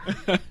doctor?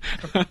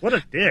 What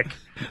a dick.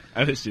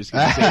 I was just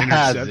going to say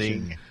interception.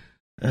 Zing.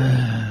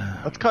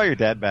 Let's call your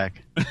dad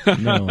back.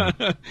 No.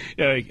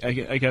 Yeah,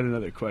 I got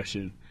another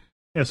question.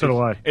 Yeah, so do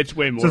I. It's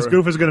way more. Since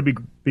Goof is going to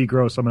be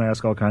gross, I'm going to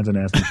ask all kinds of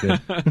nasty shit.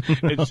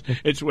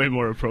 it's way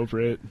more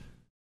appropriate.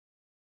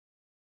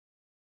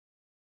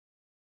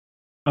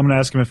 I'm going to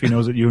ask him if he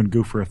knows that you and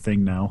Goof are a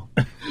thing now.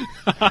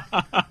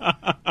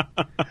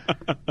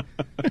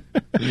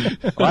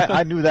 Well,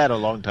 I knew that a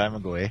long time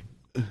ago, eh?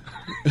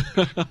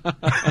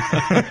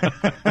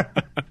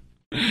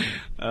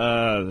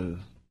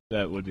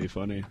 That would be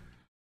funny.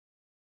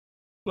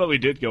 Well, we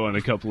did go on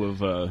a couple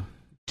of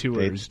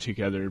tours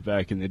together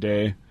back in the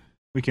day.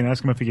 We can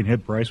ask him if he can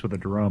hit Bryce with a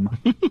drum.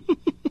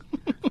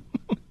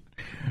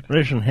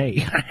 Listen,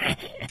 hey.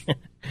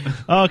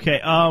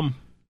 Okay.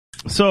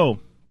 So.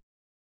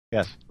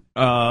 Yes.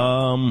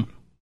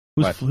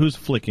 Who's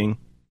flicking?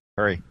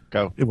 Hurry,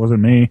 go. It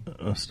wasn't me.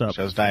 Stop.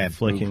 Show's dying.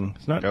 Flicking. Move.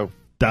 It's not Go.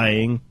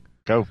 dying.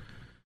 Go. You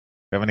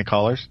have any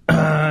callers?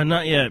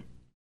 Not yet.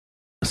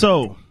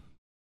 So,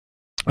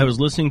 I was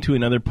listening to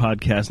another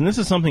podcast, and this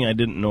is something I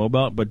didn't know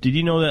about, but did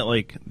you know that,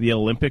 like, the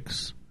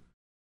Olympics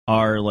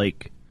are,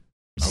 like,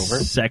 Over?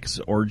 sex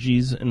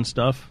orgies and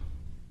stuff?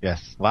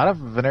 Yes. A lot of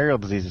venereal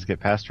diseases get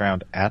passed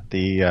around at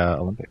the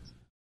Olympics.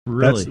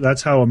 Really?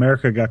 That's how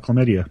America got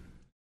chlamydia.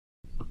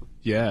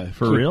 Yeah.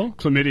 For real?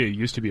 Chlamydia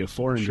used to be a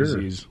foreign Sure.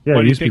 disease. Yeah,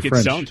 Why it do you used to think be it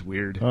French. sounds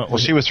weird? Well,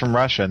 she was from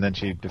Russia, and then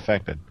she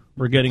defected.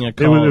 We're getting a It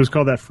call. was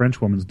called that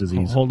French woman's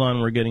disease. Hold on,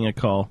 we're getting a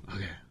call.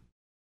 Okay.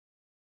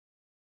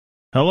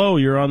 Hello,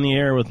 you're on the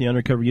air with the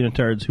Undercover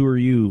Unitards. Who are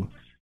you?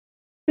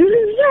 This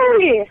is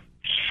Zoe.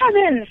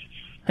 Kevin.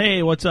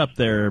 Hey, what's up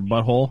there,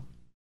 butthole?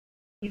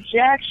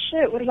 Jack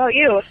shit. What about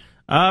you?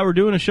 We're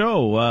doing a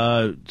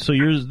show.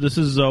 This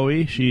is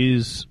Zoe.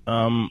 She's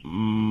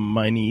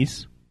my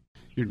niece.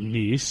 Your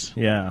niece?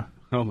 Yeah.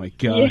 Oh my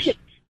gosh. Yeah,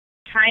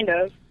 kind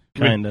of.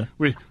 Kinda.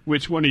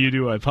 Which one of you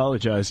do I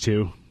apologize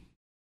to?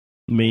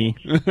 Me.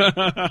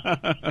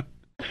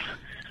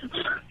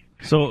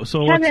 So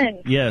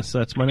Kevin. Yes,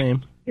 that's my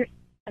name.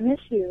 I miss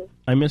you.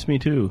 I miss me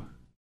too.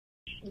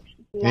 You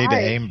need to Why?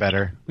 aim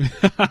better.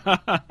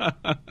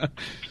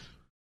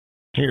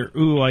 Here,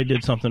 I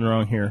did something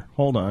wrong here.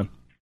 Hold on.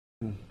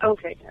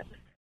 Okay, Kevin.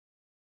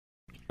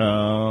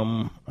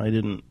 I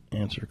didn't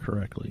answer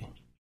correctly.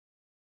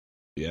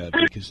 Yeah,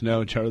 because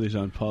now Charlie's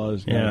on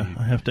pause. Yeah,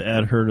 I have to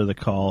add her to the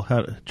call.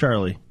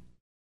 Charlie.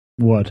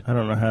 What? I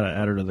don't know how to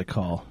add her to the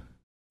call.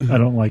 I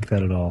don't like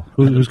that at all.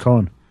 Who's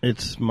calling?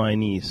 It's my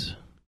niece.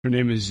 Her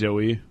name is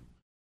Zoe,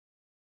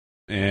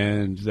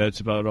 and that's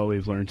about all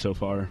we've learned so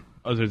far.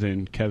 Other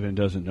than Kevin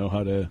doesn't know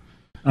how to.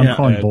 I'm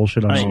calling add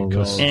bullshit on I all of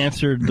this.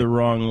 answered the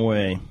wrong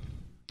way.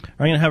 I'm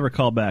going to have her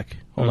call back.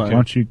 Hold Why on.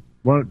 don't you?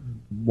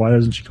 Why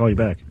doesn't she call you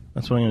back?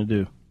 That's what I'm going to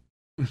do.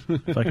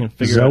 If I can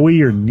figure Zoe, out.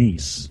 your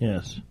niece.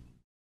 Yes.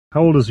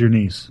 How old is your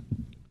niece?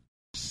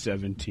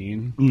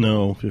 17.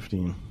 No,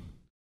 15.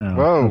 Oh,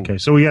 Whoa. Okay,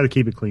 so we got to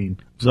keep it clean.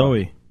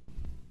 Zoe.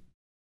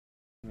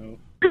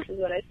 This is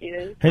what I see.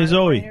 This is Hey, my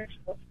Zoe. pointer.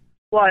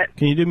 What?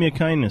 Can you do me a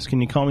kindness?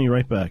 Can you call me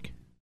right back?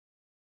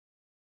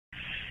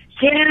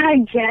 Yeah, I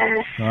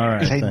guess. All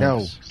right. Say no.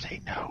 thanks.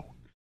 Say no.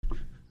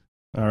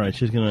 All right,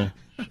 she's gonna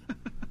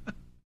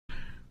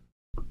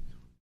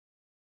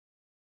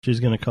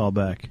call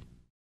back.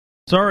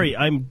 Sorry,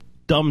 I'm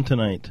dumb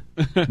tonight.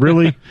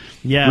 Really?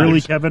 Yeah.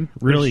 Really, Kevin?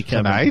 Really,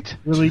 Kevin. Tonight?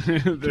 Really?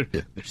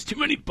 There's too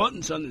many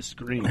buttons on the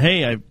screen.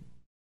 Hey, I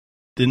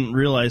didn't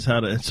realize how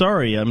to.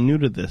 Sorry, I'm new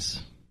to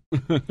this.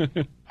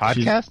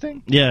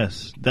 Podcasting?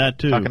 Yes, that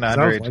too. Talking to Sounds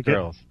underage like it.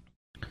 girls.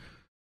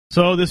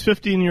 So this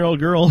 15-year-old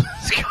girl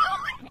is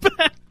calling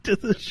back to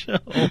the show.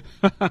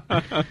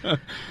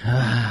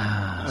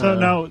 So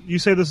now you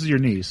say this is your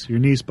niece. Your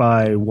niece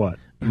by what?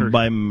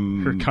 By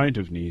her kind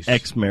of niece.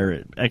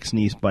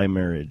 Ex-niece by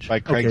marriage. By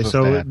Okay,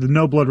 so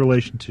no blood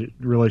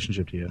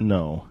relationship to you.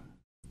 No.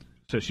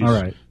 So she's all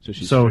right.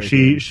 So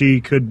she's she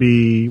could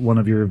be one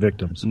of your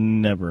victims.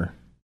 Never.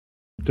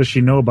 Does she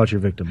know about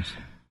your victims?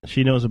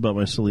 She knows about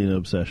my Selena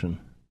obsession.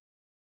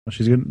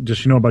 Does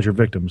she know about your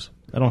victims?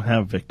 I don't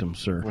have victims,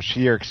 sir. Was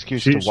she your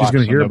excuse She's to watch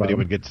gonna so hear nobody about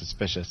would them. get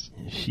suspicious?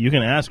 You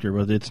can ask her,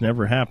 but it's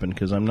never happened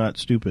because I'm not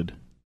stupid.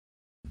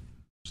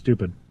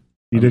 Stupid.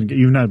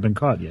 You've not been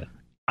caught yet.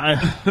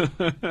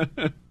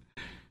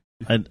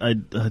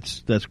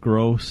 That's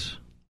gross,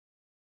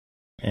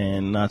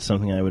 and not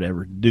something I would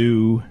ever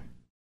do.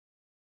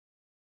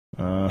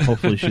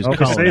 Hopefully she's always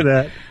calling. say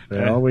that.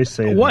 They always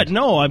say what? that.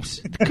 No,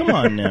 come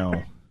on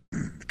now.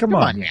 Come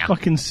on now.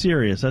 Fucking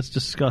serious. That's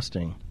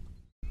disgusting.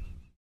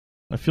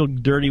 I feel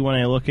dirty when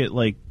I look at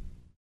like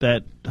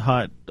that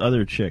hot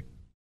other chick.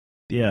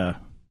 Yeah.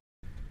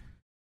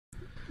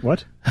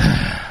 What?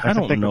 I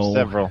don't think of know.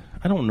 several.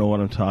 I don't know what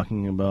I'm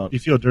talking about. You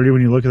feel dirty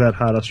when you look at that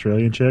hot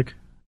Australian chick?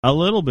 A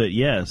little bit,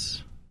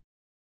 yes.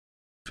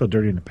 Feel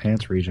dirty in the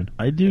pants region.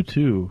 I do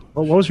too.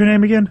 What was her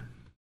name again?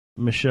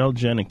 Michelle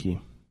Janicki.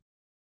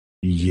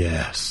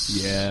 Yes.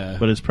 Yeah.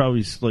 But it's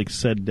probably like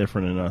said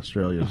different in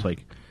Australia. It's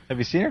like, Have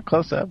you seen her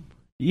close up?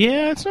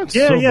 yeah, it's not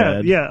so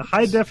bad. Yeah.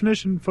 High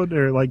definition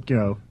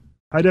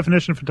high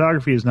definition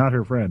photography is not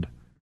her friend.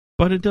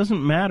 But it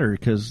doesn't matter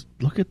because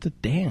look at the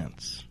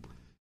dance.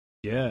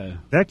 Yeah.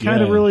 That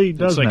kind of really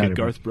does It's like matter. a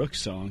Garth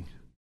Brooks song.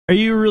 Are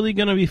you really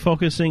going to be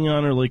focusing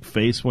on her like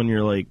face when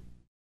you're like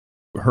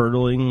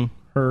hurdling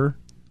her?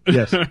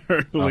 Yes.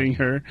 Hurling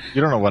her.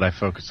 You don't know what I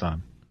focus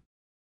on.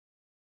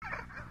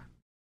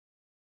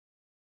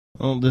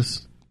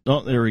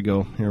 There we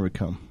go. Here we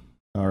come.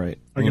 All right.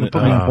 Are you going to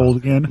put me on hold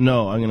again?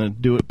 No, I'm going to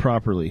do it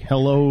properly.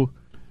 Hello,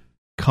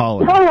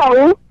 caller.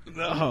 Hello.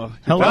 Oh,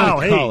 Hello, wow,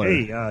 caller.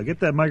 hey, get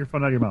that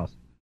microphone out of your mouth.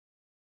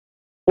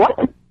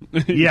 What?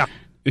 Yeah.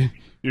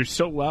 You're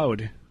so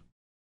loud.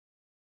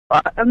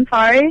 I'm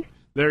sorry.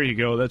 There you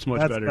go. That's much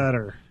That's better.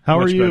 better. How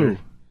Much are you? better.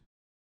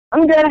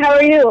 I'm good. How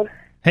are you?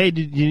 Hey,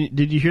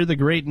 did you hear the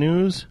great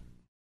news?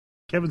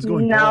 Kevin's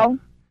going No. bald.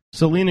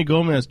 Selena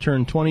Gomez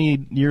turned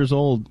 20 years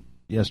old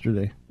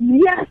yesterday.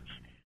 Yes.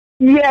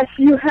 Yes,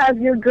 you have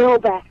your girl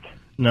back.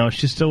 No,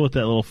 she's still with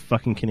that little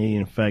fucking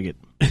Canadian faggot.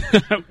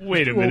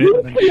 Wait a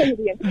You're minute.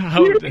 Canadian.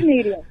 How You're d-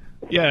 Canadian.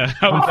 Yeah,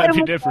 how would that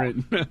be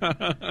different?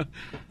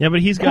 Yeah,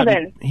 but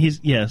Kevin.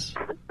 yes.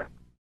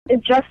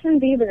 If Justin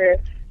Bieber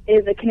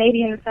is a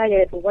Canadian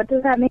faggot, what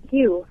does that make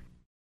you?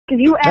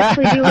 Because you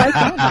actually do like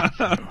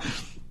him.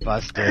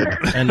 Busted.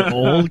 An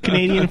old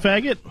Canadian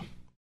faggot?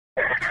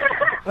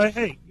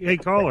 Hey,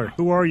 caller,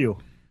 who are you?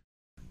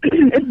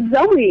 It's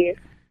Zoe.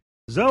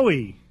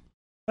 Zoe.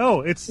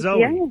 Oh, it's Zoe.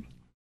 Yeah.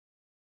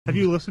 Have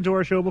you listened to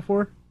our show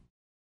before?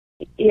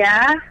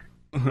 Yeah.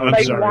 I'm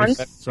Like sorry. once,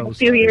 So a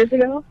few sorry. years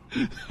ago.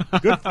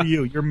 Good for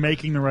you. You're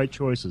making the right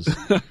choices.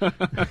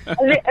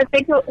 I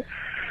think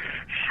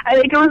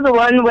it was the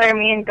one where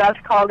me and Gus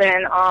called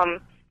in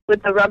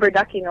with the rubber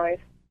ducky noise.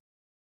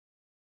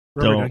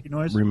 Rubber ducky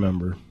noise?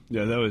 Remember.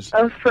 Yeah, that was...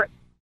 Of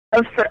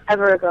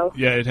forever ago.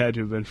 Yeah, it had to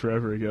have been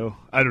forever ago.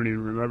 I don't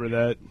even remember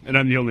that. And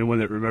I'm the only one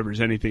that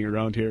remembers anything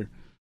around here.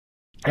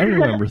 I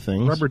remember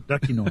things. Rubber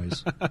ducky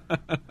noise.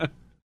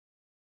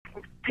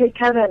 Hey,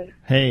 Kevin,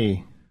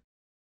 Hey,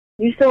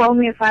 you still owe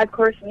me a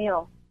 5-course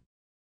meal.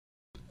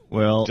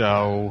 well,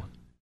 So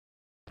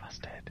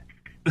busted.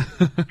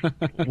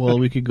 well,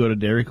 we could go to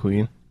Dairy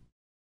Queen,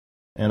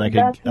 and I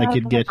That's could not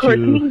a get 5-course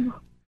you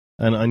meal.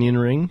 an onion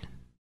ring,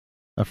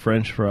 a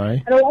French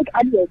fry, I don't like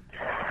onions.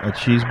 a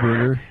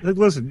cheeseburger. Look,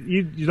 listen,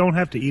 you don't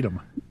have to eat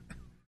them.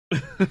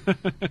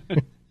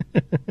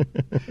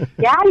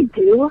 Yeah, I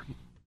do.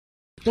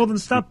 Well, then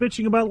stop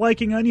bitching about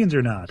liking onions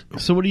or not.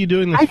 So what are you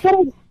doing I this? said,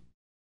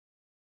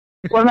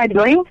 what am I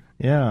doing?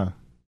 Yeah,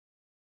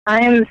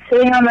 I am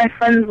sitting on my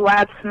friend's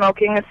lap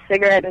smoking a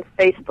cigarette and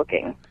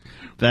Facebooking.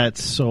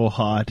 that's so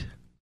hot.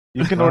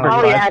 You can order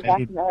Oh, five. yeah,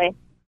 definitely.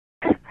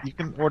 You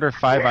can order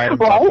 5 items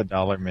What? off the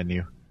dollar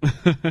menu.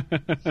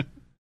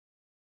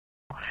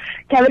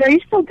 Kevin, are you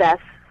still deaf?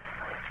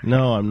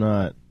 No, I'm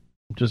not.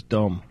 I'm just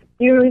dumb.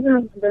 Do you even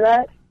remember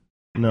that?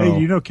 No. Hey,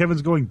 you know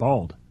Kevin's going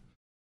bald.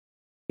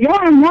 Yeah,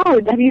 I know.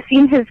 Have you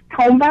seen his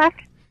comb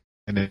back?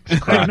 And it's I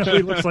crotch. know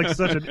he looks like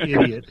such an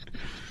idiot.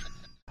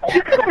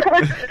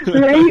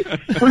 Right?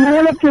 When I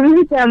went up to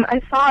meet them,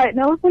 I saw it, and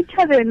I was like,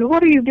 Kevin,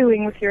 what are you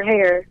doing with your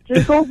hair?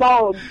 Just go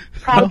bald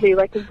proudly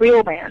like a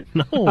real man.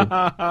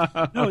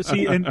 No. No,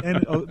 see, and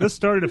this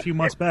started a few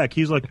months back.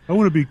 He's like, I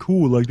want to be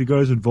cool like the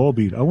guys in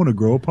Volbeat. I want to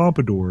grow a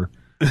pompadour.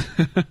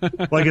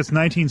 Like it's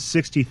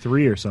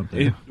 1963 or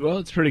something. Well,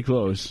 it's pretty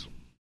close.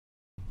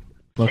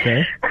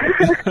 Okay.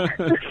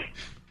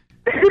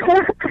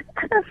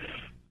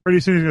 Pretty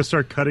soon he's going to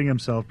start cutting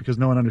himself because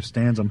no one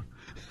understands him.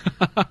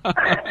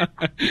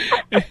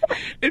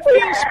 It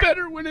feels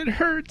better when it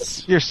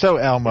hurts. You're so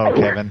Elmo,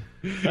 Kevin.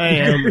 I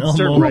am Start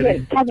Elmo.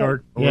 writing Kevin.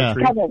 dark Yeah.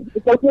 poetry. Kevin,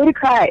 it's okay to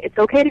cry. It's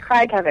okay to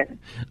cry, Kevin.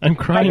 I'm My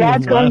crying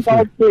dad's with going laughter.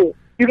 bald too.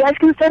 You guys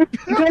can start.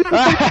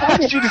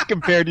 She just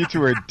compared you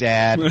to her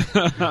dad.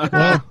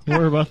 Well,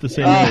 we're about the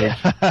same age.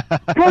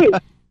 Hey,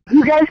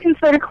 you guys can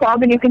start a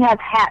club and you can have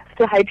hats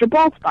to hide your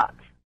bald spots.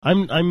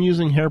 I'm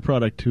using hair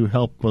product to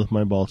help with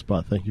my bald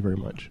spot. Thank you very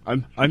much.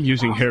 I'm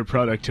using hair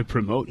product to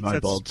promote my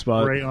bald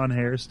spot. Spray on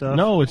hair stuff?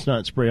 No, it's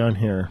not spray on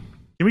hair.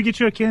 Can we get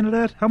you a can of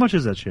that? How much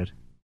is that shit?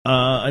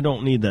 I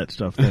don't need that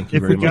stuff. Thank you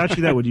If very we much. got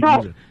you that, would you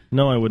use it?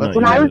 No, I would not.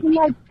 When use I was it. in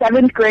like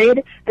 7th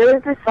grade, there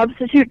was this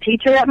substitute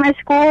teacher at my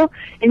school,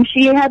 and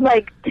she had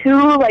like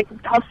 2 like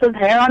tufts of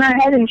hair on her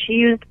head, and she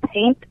used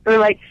paint or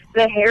like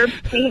the hair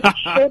paint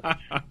shit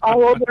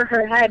all over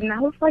her head, and I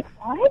was like,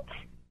 what?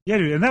 Yeah,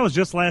 dude, and that was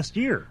just last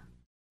year.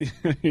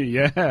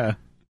 Yeah.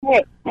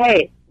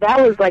 Hey, that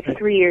was like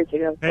 3 years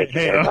ago.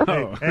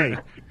 Hey.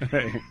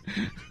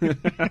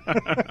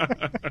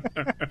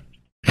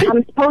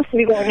 I'm supposed to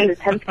be going into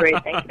 10th grade.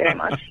 Thank you very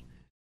much.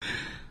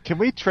 Can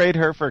we trade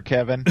her for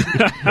Kevin?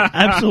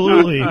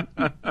 Absolutely.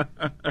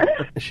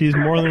 She's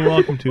more than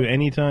welcome to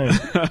any time.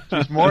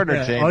 She's more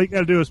entertaining. All you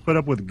gotta do is put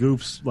up with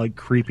Goof's like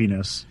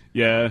creepiness.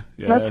 Yeah.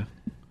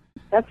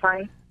 That's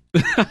fine.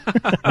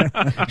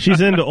 She's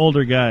into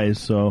older guys,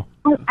 so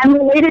I'm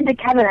related to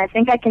Kevin. I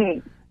think I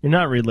can you're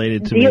not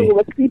related to deal me.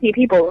 with creepy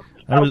people.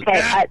 I was-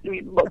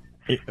 Look,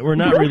 We're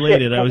not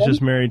related. I was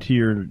just married to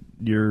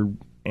your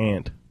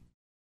aunt.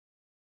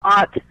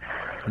 aunt.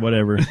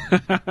 Whatever. You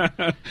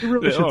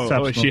really should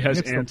stop she smoking. has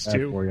It's so ants bad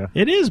too. for you.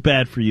 It is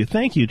bad for you.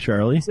 Thank you,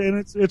 Charlie.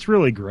 And it's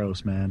really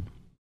gross, man.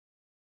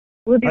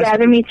 Would you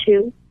rather me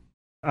chew?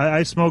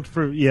 I smoked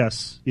for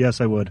yes,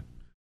 I would,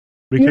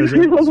 because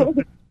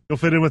you'll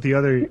fit in with the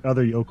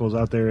other yokels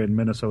out there in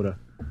Minnesota.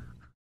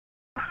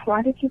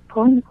 Why did you keep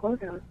pulling the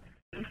cord out?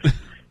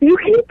 You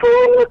keep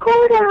pulling the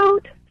cord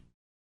out.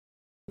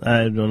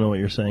 I don't know what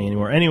you're saying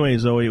anymore. Anyway,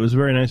 Zoe, it was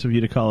very nice of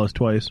you to call us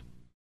twice.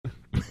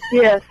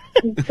 Yes,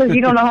 because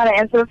you don't know how to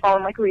answer the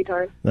phone like a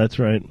retard. That's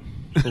right.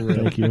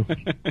 Thank you.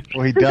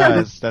 Well, he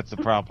does. That's the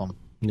problem.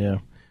 Yeah.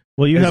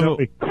 Well, you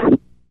Hey,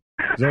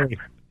 have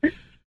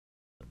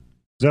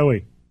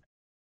Zoe.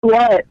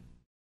 What?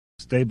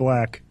 Stay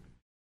black.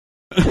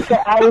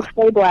 I will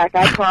stay black,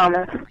 I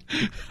promise.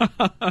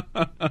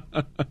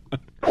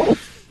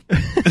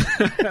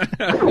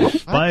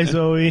 Bye,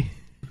 Zoe.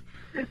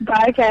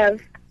 Bye,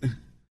 Kev.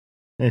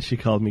 And she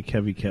called me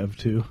Kevy Kev,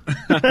 too.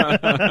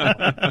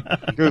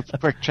 Goof,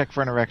 quick, check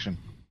for an erection.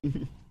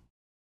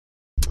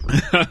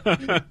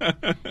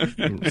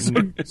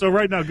 So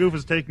right now, Goof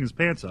is taking his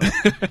pants off.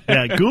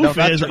 Yeah, Goof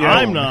No, is. not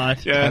I'm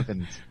not. Yeah.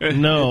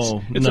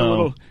 No, it's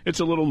no. it's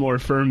a little more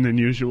firm than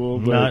usual.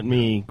 But... Not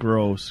me.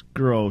 Gross.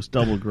 Gross.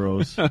 Double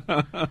gross. I'm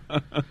going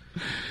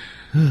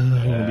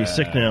to be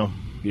sick now.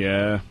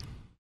 Yeah.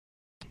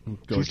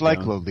 She's like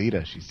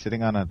Lolita. She's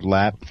sitting on a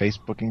lap,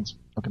 Facebooking,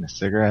 smoking a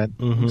cigarette.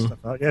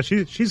 Mm-hmm. Yeah,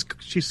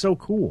 she's so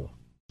cool.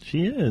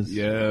 She is.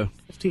 Yeah.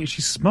 15.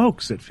 She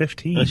smokes at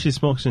 15. She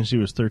smoked since she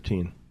was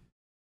 13.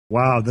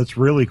 Wow, that's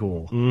really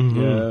cool.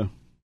 Mm-hmm. Yeah.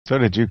 So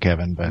did you,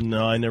 Kevin. But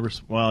No, I never.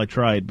 Well, I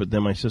tried, but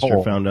then my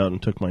sister found out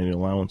and took my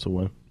allowance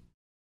away.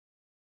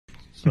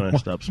 So I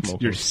stopped smoking.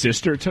 Your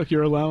sister took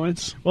your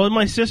allowance? Well,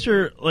 my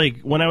sister,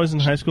 like, when I was in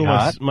high school,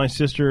 my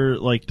sister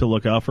liked to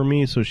look out for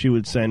me, so she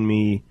would send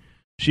me,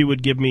 she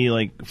would give me,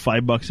 like,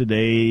 $5 a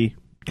day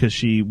because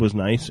she was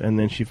nice, and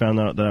then she found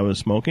out that I was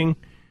smoking,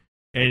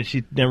 and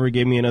she never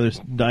gave me another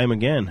dime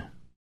again.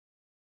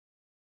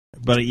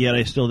 But yet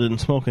I still didn't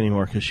smoke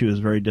anymore because she was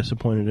very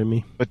disappointed in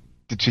me. But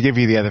did she give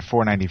you the other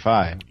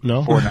 $4.95?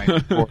 No.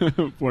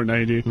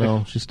 $4.90.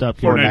 No, she stopped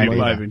giving me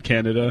money. $4.95 in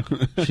Canada.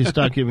 She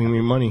stopped giving me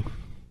money.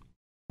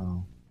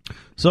 Oh.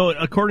 So,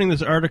 according to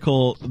this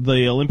article,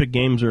 the Olympic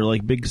Games are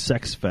like big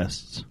sex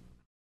fests.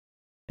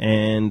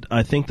 And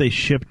I think they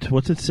shipped,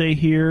 what's it say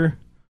here?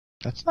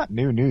 That's not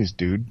new news,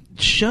 dude.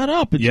 Shut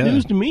up, it's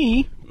news to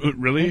me.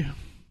 Really?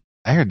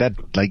 I heard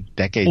that like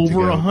decades ago.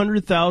 Over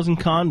 100,000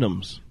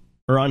 condoms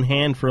are on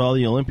hand for all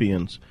the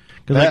Olympians.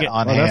 That's a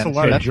lot.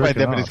 That's why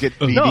them just get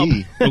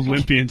VD.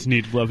 Olympians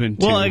need loving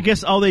too. Well, I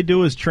guess all they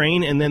do is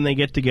train, and then they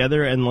get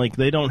together, and like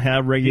they don't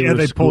have regular. Yeah,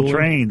 they pull schooling.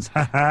 trains.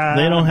 They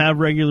don't have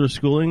regular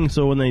schooling,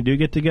 so when they do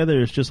get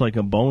together, it's just like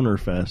a boner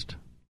fest.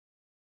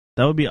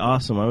 That would be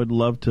awesome. I would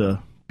love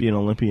to be an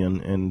Olympian,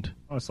 and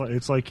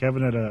It's like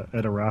Kevin at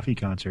a Rafi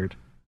concert.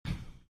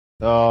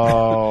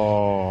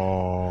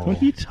 Oh,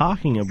 what are you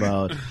talking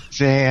about?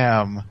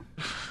 Damn,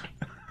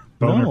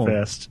 boner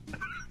fest.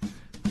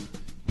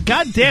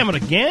 God damn it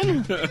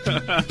again!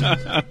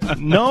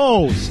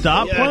 No,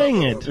 stop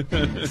playing it.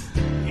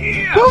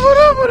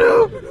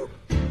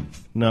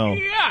 No.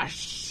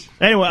 Yes.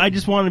 Anyway, I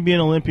just want to be an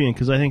Olympian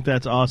because I think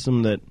that's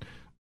awesome that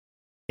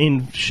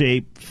in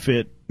shape,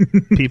 fit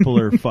people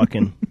are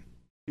fucking.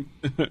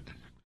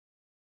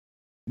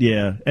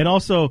 Yeah, and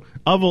also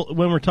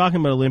when we're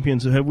talking about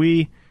Olympians, have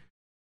we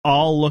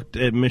all looked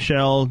at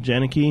Michelle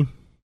Janicki?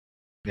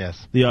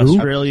 Yes, the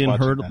Australian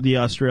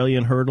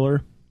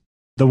hurdler.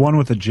 The one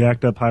with the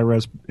jacked up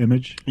high-res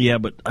image? Yeah,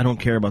 but I don't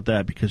care about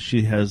that because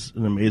she has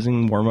an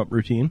amazing warm-up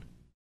routine.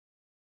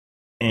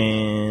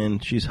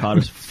 And she's hot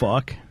as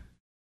fuck.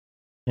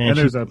 And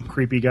there's a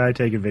creepy guy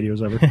taking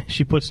videos of her.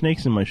 She put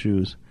snakes in my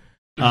shoes.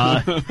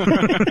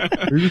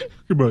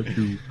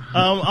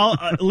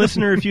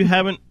 Listener, if you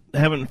haven't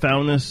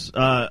found this,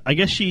 I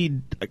guess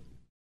she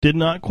did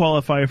not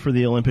qualify for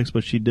the Olympics,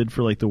 but she did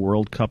for like the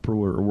World Cup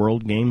or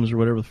World Games or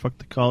whatever the fuck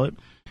they call it.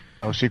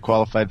 Oh, she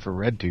qualified for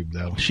RedTube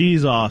though.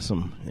 She's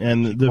awesome,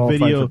 and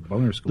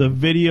the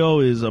video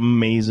is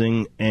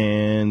amazing,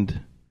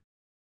 and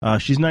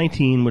she's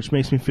 19, which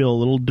makes me feel a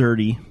little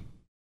dirty.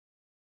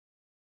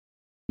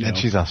 And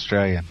she's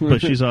Australian,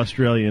 but she's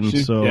Australian,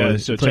 so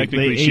so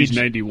technically she's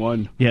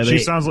 91. Yeah, she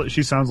sounds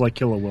like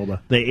Killa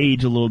Wilba. They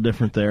age a little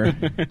different there.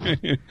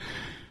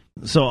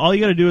 So all you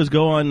got to do is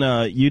go on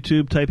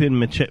YouTube, type in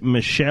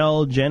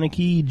Michelle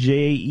Jenneke,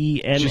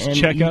 Jenneke.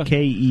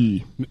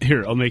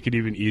 Here, I'll make it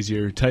even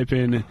easier. Type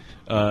in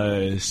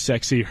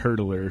sexy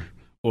hurdler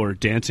or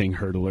dancing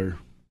hurdler.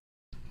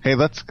 Hey,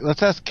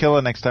 let's ask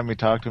Killa next time we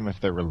talk to him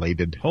if they're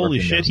related. Holy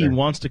shit, he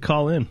wants to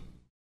call in.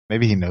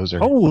 Maybe he knows her.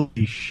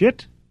 Holy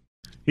shit.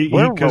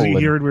 Because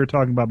he heard we were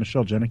talking about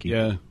Michelle Jenneke.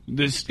 Yeah,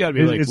 this got to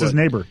be like it's his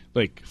neighbor.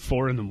 Like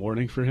 4 in the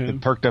morning for him. It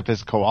perked up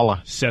his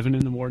koala. 7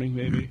 in the morning,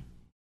 maybe.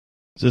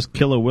 Is this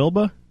Killa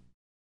Wilba?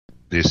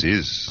 This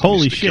is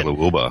Holy Mr. shit. Killa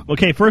Wilba.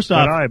 Okay, first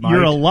off,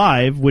 you're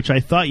alive, which I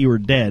thought you were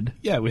dead.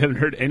 Yeah, we haven't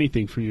heard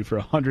anything from you for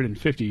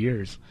 150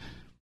 years.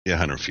 Yeah,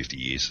 150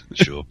 years,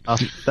 sure.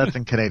 That's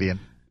in Canadian.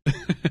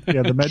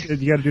 Yeah, you got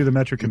to do the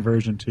metric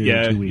conversion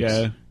to 2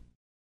 weeks.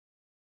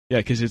 Yeah,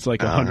 because it's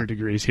like 100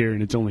 degrees here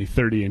and it's only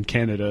 30 in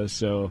Canada,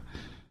 so...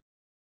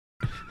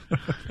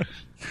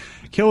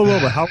 Killa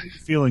Wilba, how are you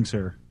feeling,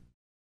 sir?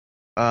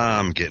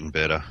 I'm getting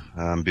better.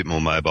 I'm a bit more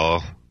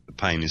mobile. The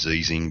pain is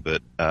easing,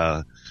 but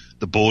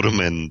the boredom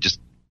and just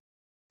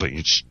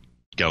going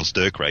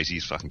stir crazy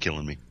is fucking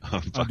killing me.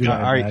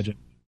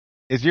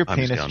 Is your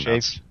penis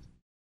chafed?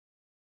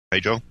 Hey,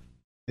 Joel?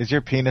 Is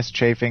your penis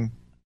chafing?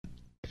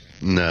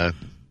 No.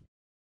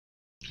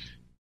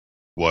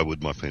 Why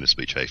would my penis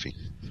be chafing?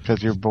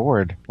 Because you're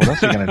bored. What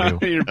else are you going to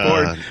do? You're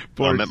bored.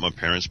 I'm at my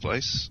parents'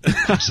 place.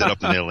 I'm set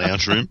up in their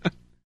lounge room.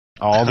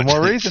 All the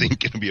more reason. I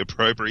think it'll be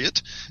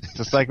appropriate.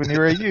 Just like when you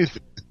were a youth.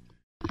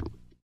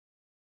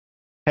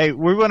 Hey,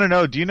 we want to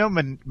know, do you know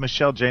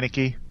Michelle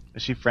Jenneke?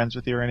 Is she friends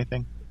with you or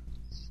anything?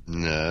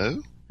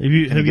 No. Have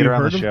you her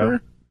on heard the of show?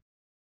 her?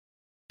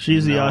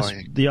 She's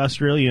the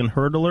Australian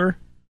hurdler.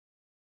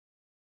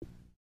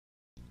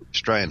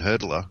 Australian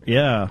hurdler?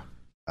 Yeah.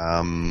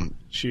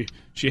 She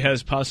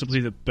has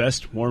possibly the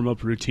best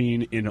warm-up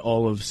routine in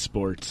all of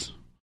sports.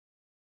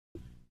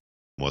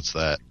 What's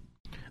that?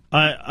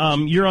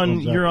 You're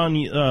on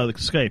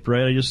Skype,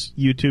 right? I just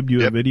YouTubed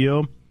you a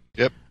video.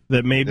 Yep.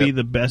 That may be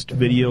the best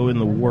video in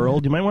the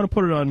world. You might want to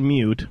put it on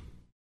mute.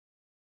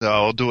 No,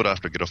 I'll do it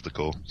after I get off the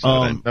call.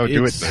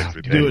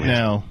 Do it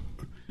now.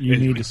 You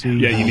need to see.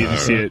 Yeah, you need to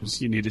see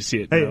it. You need to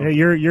see it. Hey,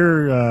 you're you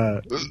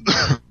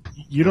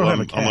don't have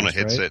a cast, I'm on a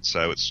headset, right?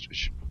 so it's.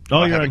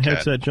 Oh, you're on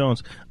headset,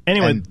 Jones.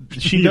 Anyway,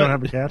 you don't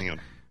have a cat. Hang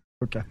on.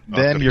 Okay.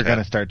 Then you're going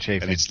to start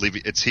chafing. And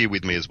it's here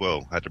with me as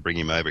well. I had to bring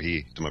him over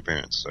here to my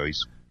parents, so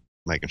he's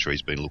making sure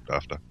he's been looked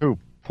after. Who?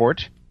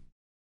 Porch?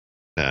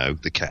 No,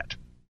 the cat.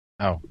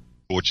 Oh.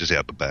 Porch is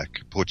out the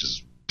back. Porch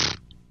is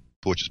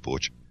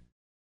porch.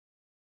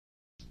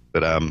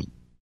 But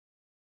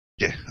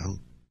yeah,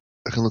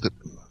 I can look at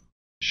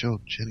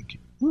Michelle Jenneke.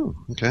 Oh,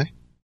 okay.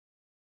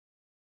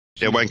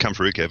 Yeah, it won't come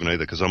through, Kevin, either,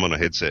 because I'm on a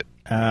headset.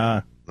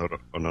 I'm not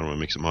on a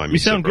mixer. My you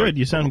mixer sound broke. good.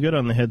 You sound good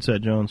on the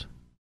headset, Jones.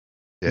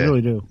 Yeah, you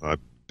really do. My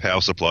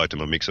power supply to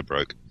my mixer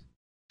broke.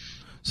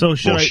 So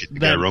should shit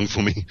go wrong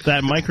for me.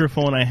 That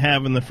microphone I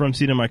have in the front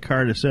seat of my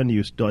car to send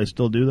you, do I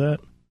still do that?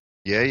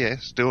 Yeah.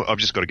 Still, I've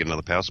just got to get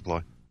another power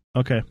supply.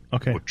 Okay.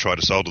 Or try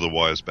to solder the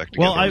wires back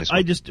together. Well,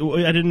 I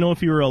didn't know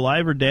if you were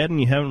alive or dead, and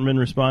you haven't been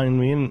responding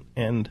to me.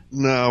 And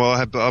no,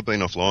 I've been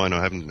offline.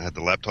 I haven't had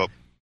the laptop.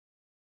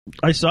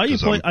 I saw you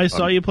play. I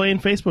saw you playing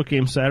Facebook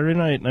games Saturday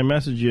night, and I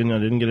messaged you, and I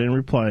didn't get any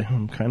reply.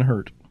 I'm kind of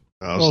hurt.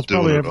 I was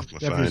doing it off my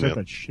phone. phone.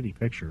 That shitty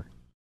picture.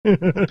 I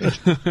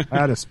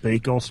had to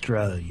speak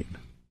Australian.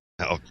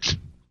 Oh,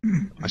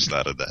 I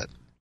started that.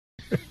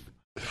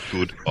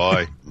 Good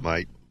eye,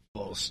 mate.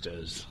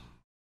 Bolsters.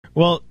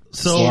 Well,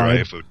 so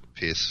Australia for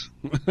piss.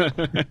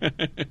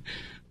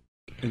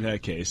 In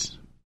that case,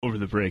 over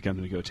the break, I'm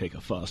going to go take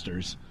a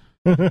Foster's.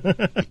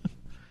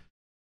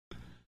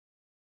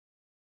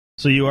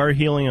 So you are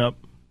healing up.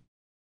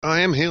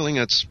 I am healing.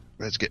 It's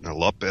getting a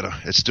lot better.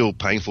 It's still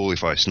painful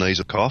if I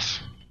sneeze or cough,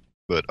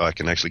 but I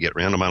can actually get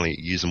around. I'm only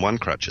using one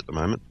crutch at the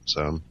moment,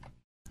 so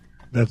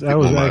I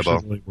was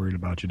actually really worried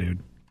about you, dude.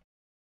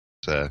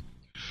 So,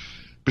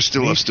 but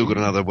still, I've still got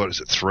another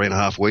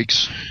 3.5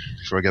 weeks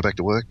before I go back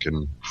to work,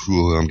 and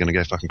I'm going to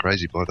go fucking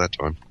crazy by that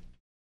time.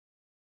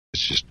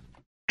 It's just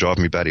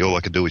driving me batty. All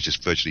I can do is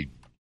just virtually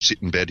sit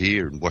in bed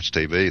here and watch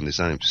TV, and there's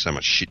only so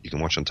much shit you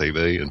can watch on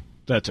TV. And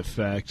that's a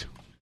fact.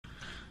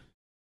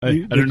 I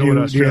don't know what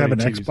Australian. Do you have an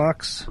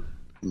Xbox?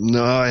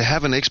 No, I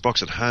have an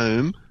Xbox at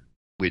home,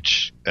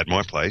 which at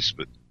my place,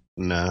 but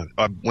no,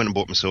 I went and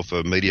bought myself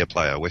a media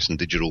player, Western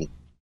Digital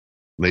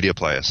media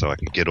player, so I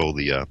can get all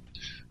the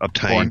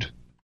obtained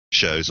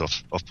shows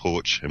off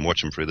porch and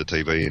watch them through the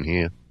TV in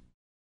here.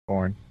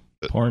 Porn.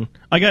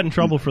 I got in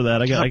trouble for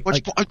that.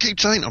 I keep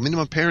saying I'm in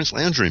my parents'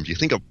 lounge room. Do you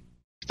think if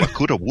I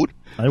could, I would?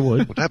 I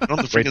would. What happened on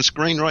the freaking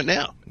screen right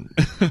now?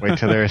 Wait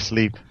till they're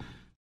asleep.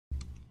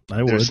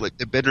 I would. Asleep.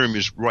 Their bedroom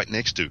is right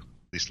next to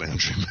this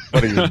lounge room.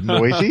 What are you,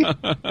 noisy?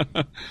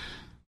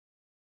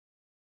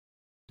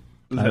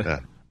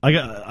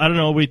 I don't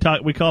know. We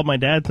called my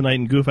dad tonight,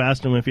 and Goof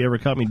asked him if he ever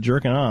caught me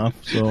jerking off.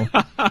 So.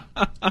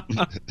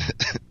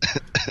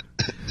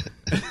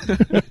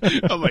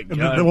 Oh my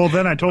god! Well,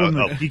 then I told him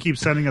that he keeps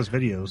sending us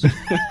videos.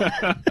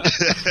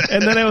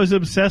 And then I was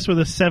obsessed with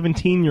a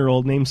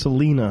 17-year-old named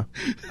Selena.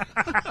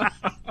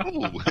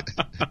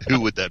 Who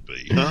would that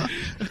be? Huh?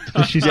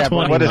 She's yeah,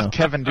 20 but what now. does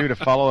Kevin do to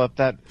follow up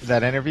that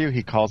interview?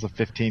 He calls a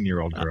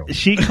 15-year-old girl.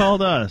 She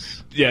called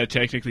us. Yeah,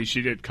 technically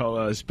she did call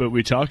us, but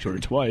we talked to her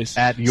twice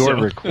At your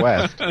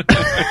request.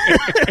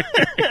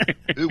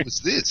 Who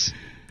was this?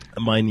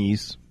 My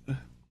niece.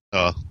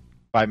 Oh.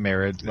 By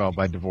marriage, well,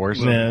 by divorce.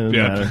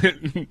 Yeah.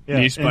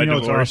 Niece by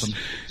divorce. Awesome.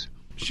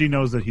 She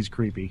knows that he's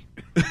creepy,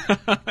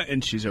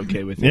 and she's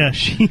okay with it. Yeah,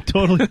 she's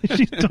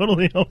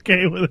totally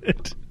okay with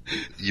it.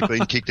 You've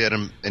been kicked out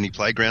of any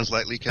playgrounds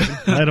lately, Kevin?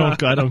 I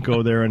don't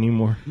go there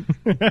anymore.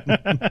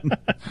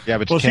 Yeah,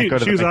 but you can't go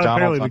to she was the McDonald's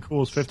apparently on the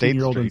coolest State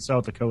 15-year-old in Street.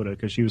 South Dakota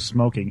because she was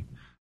smoking.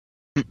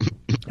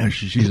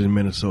 Actually, she's in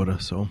Minnesota,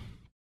 so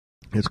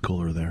it's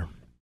cooler there.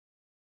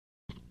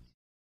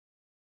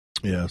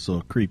 Yeah,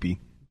 so creepy.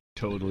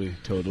 Totally.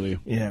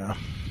 Yeah.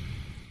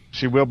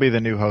 She will be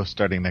the new host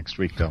starting next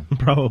week, though.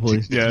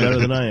 Probably. Yeah. Better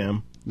than I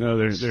am. No,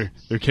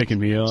 they're kicking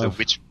me off. So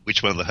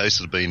which one of the hosts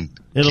has been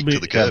It'll kicked be to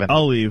the curb? Kevin.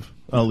 I'll leave.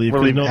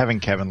 We're having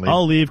Kevin leave.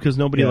 I'll leave because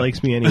nobody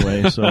likes me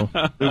anyway. So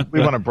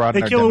we want to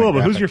broaden Hey, our Killer Wilbur,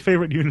 demographic. who's your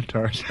favorite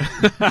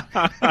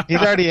unitard? He's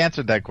already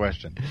answered that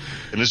question.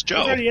 And it's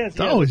Joel. it's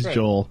always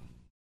Joel.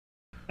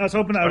 I was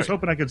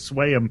hoping I could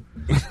sway him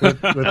with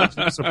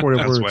supportive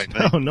Don't words. sway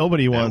me. No,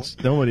 nobody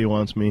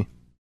wants me.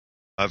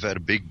 I've had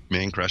a big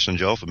man crush on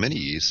Joel for many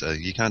years, so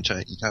you can't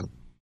change. You can't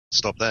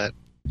stop that.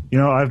 You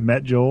know, I've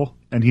met Joel,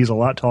 and he's a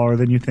lot taller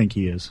than you think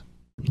he is.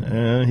 He's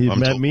I'm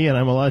met told- me, and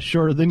I'm a lot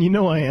shorter than you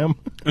know I am.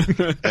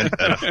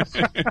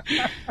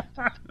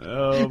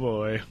 Oh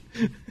boy.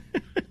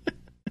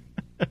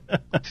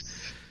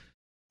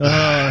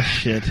 Oh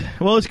shit.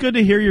 Well, it's good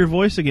to hear your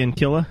voice again,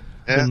 Killa.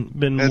 Yeah,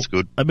 that's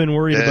good. I've been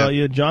worried Yeah. about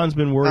you. John's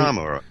been worried. I'm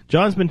all right.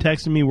 John's been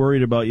texting me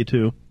worried about you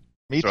too.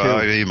 Me too. So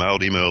I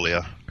emailed him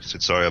earlier.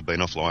 Said sorry, I've been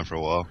offline for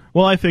a while.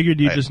 Well, I figured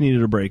you just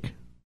needed a break.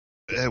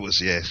 It was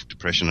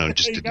depression. I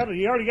just You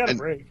didn't. already got a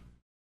break.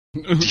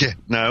 Yeah,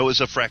 no, it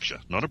was a fracture,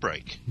 not a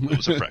break. It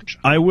was a fracture.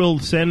 I will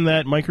send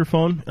that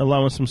microphone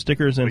along with some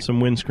stickers and some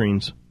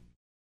windscreens.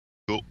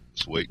 Cool,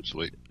 sweet.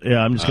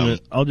 Yeah,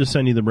 I'll just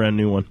send you the brand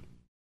new one.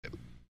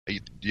 You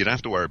don't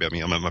have to worry about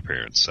me. I'm at my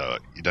parents, so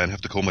you don't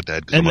have to call my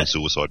dad because And I'm on that-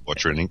 suicide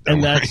watch or anything.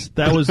 And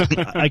Don't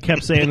worry. I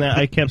kept saying that.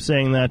 I kept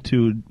saying that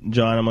to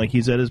John. I'm like,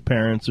 he's at his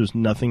parents. There's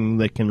nothing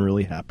that can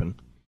really happen.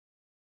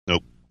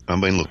 Nope,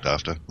 I'm being looked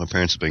after. My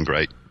parents have been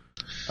great.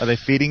 Are they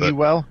feeding you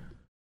well?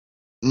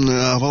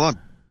 No, well,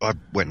 I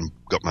went and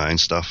got my own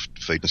stuff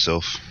to feed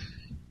myself.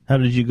 How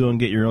did you go and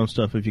get your own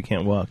stuff if you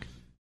can't walk?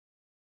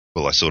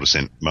 Well, I sort of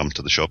sent Mum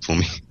to the shop for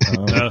me.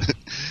 Oh.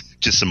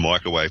 Just some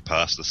microwave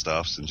pasta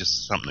stuffs and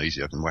just something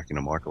easy I can whack in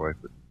a microwave.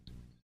 But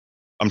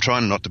I'm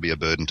trying not to be a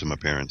burden to my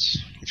parents,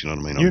 if you know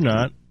what I mean.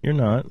 You're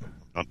not.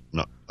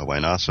 I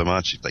won't ask so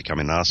much. If they come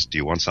and ask, do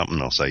you want something?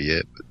 I'll say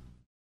yeah. But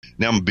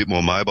now I'm a bit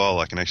more mobile.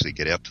 I can actually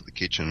get out to the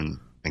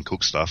kitchen and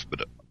cook stuff,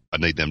 but I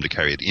need them to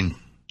carry it in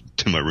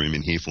to my room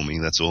in here for me.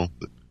 That's all.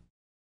 But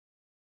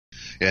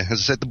yeah, as I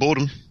said, the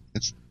boredom,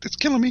 it's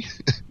killing me.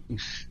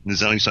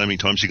 There's only so many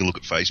times you can look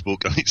at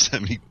Facebook. Only so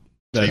many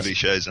TV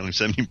shows. Only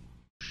so many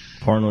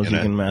Pornos you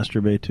can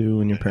masturbate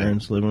to in your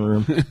parents' living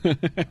room.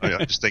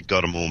 I just thank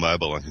God I'm more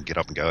mobile. I can get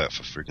up and go out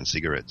for freaking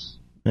cigarettes.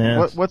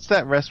 Yeah. What's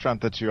that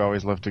restaurant that you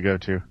always love to go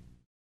to?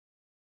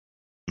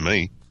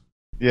 Me?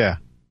 Yeah.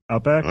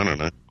 Outback? I don't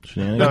know.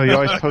 No, you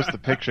always post the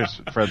pictures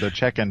for the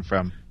check-in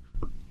from.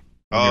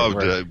 Oh,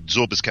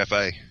 Zorba's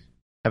Cafe.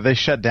 Have they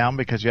shut down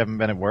because you haven't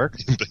been at work?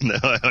 No,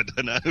 I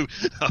don't know.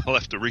 I'll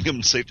have to ring them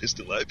and see if they're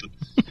still open.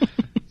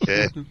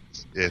 Yeah,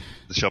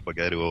 the shop I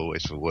go to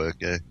always for work,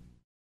 yeah.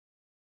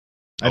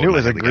 I knew it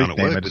was a they're going Greek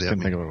to name, work I just without couldn't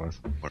me. think of what it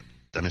was.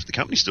 Don't know if the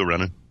company's still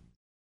running.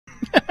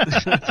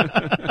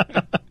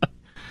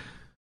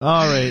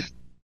 All right.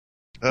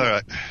 All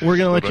right. We're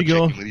going to let Thought you I'd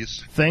go. check in with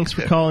yous. Thanks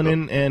for Yeah, calling cool.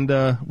 in, and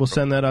we'll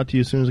send that out to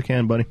you as soon as I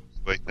can, buddy.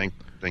 Sweet,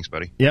 thanks,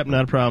 buddy. Yep,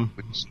 not a problem.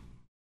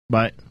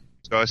 Bye.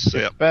 Guys,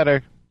 see ya.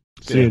 Better.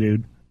 See you,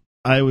 dude.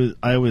 I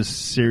was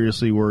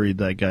seriously worried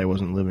that guy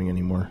wasn't living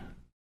anymore.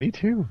 Me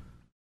too.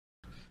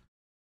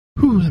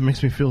 Whew, that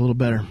makes me feel a little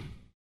better.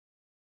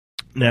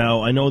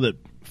 Now, I know that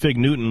Fig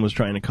Newton was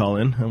trying to call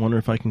in. I wonder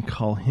if I can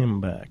call him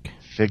back.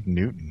 Fig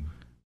Newton?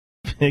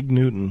 Fig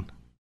Newton.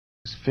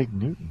 Who's Fig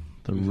Newton?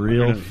 The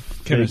real Kind of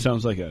Fig.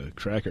 sounds like a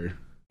cracker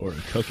or a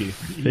cookie.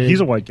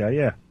 He's a white guy,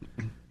 yeah.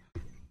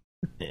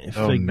 Fig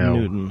Oh, no.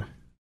 Newton.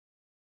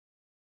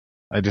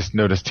 I just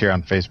noticed here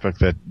on Facebook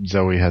that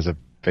Zoe has a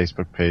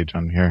Facebook page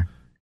on here.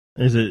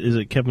 Is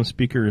it Kevin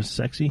Speaker is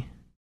sexy?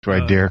 Do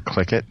I dare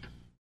click it?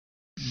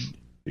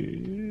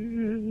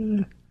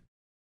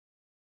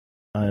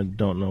 I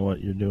don't know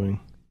what you're doing.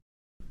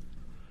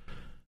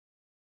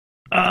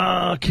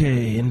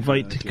 Okay,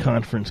 invite to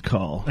conference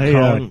call. Hey,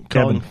 Kevin.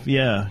 Kevin.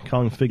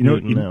 Calling Fig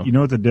Newton now. You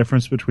know what the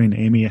difference between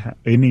Amy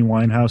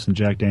Winehouse and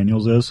Jack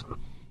Daniels is?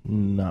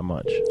 Not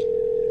much.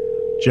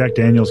 Jack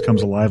Daniels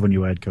comes alive when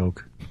you add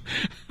Coke.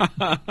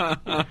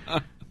 I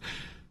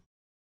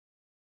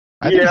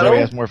think Zoe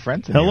has more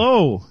friends than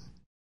Hello.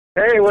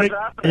 Hey, what's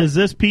up? Is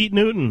this Pete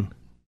Newton?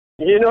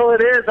 You know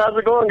it is. How's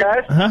it going,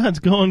 guys? It's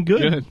going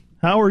good.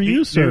 How are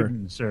you, sir?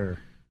 Newton, sir.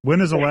 When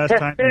is the last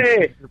time you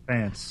shit your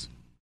pants?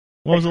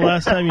 When was the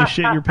last time you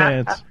shit your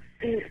pants?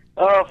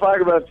 Oh, fuck,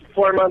 about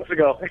 4 months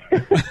ago.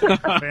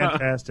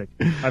 Fantastic.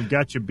 I've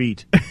got you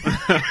beat.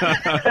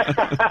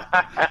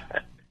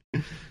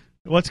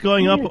 What's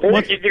going up?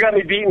 You got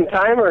me beat in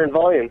time or in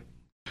volume?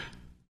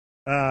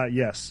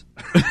 Yes.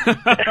 Wait,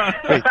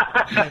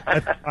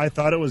 I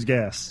thought it was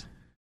gas.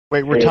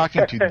 Wait, we're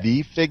talking to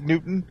the Fig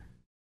Newton?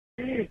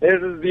 This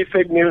is the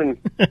Fig Newton.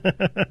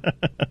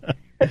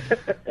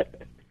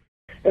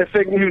 The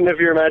Fig Newton of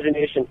your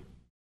imagination.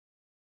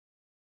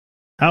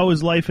 How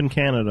is life in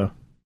Canada?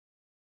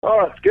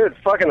 Oh, it's good.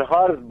 It's fucking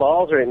hot as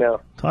balls right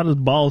now. It's hot as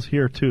balls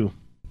here, too.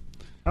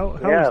 How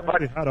Yeah,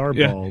 hot are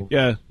balls?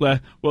 Yeah. Well,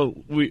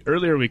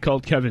 earlier we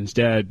called Kevin's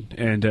dad,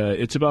 and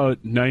it's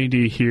about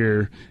 90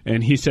 here,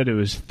 and he said it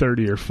was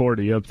 30 or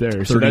 40 up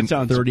there. So that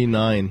sounds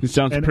 39. It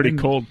sounds pretty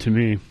cold to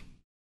me.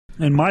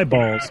 And my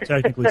balls,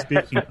 technically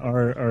speaking,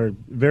 are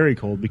very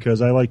cold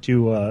because I like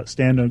to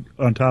stand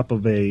on top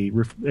of a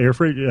air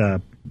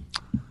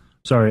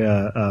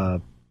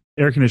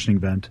conditioning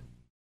vent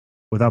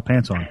without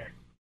pants on.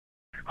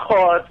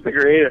 Oh, that's the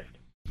greatest.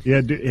 Yeah,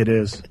 it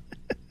is.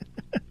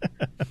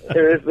 It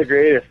is the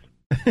greatest.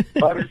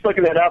 I'm just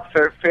looking it up.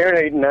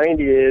 Fahrenheit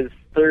 90 is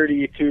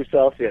 32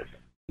 Celsius.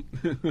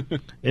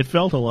 It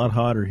felt a lot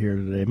hotter here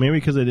today. Maybe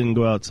because I didn't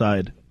go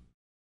outside.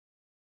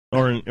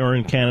 Or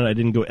in Canada, I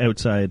didn't go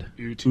outside.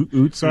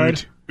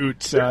 Outside?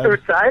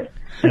 Outside?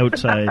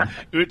 Outside.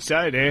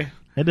 Outside, eh?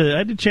 I had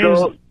to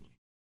change...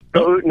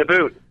 Go out and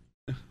about.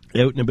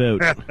 Out and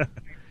about.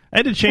 I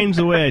had to change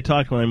the way I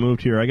talked when I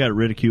moved here. I got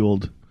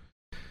ridiculed.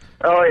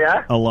 Oh,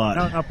 yeah? A lot.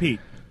 Now, Pete,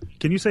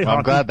 can you say I'm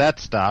hockey? glad that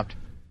stopped.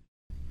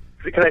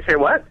 Can I say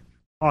what?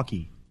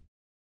 Hockey.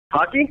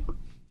 Hockey?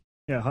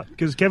 Yeah,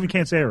 because Kevin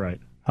can't say it right.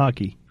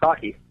 Hockey.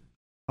 Hockey.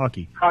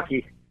 Hockey.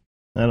 Hockey.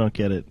 I don't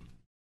get it.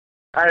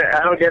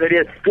 I don't get it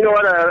either. You know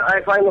what?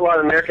 I find a lot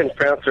of Americans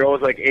pronounce their O's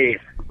like A's.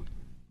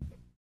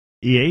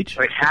 EH?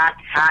 Like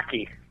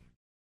hacky.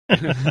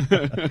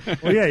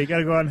 Well, yeah, you got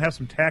to go out and have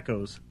some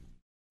tacos.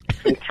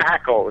 Some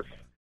tacos.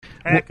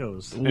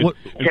 Tacos. What?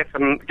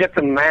 Get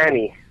some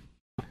manny.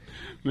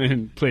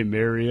 Man, play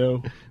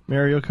Mario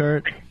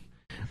Kart.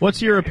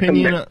 What's your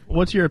opinion?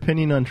 What's your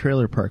opinion on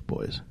Trailer Park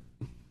Boys?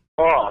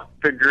 Oh,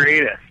 the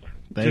greatest.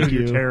 Thank Dude,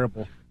 you. You're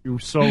terrible. You're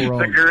so wrong.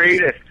 The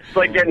greatest. It's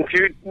like getting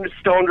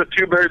stoned with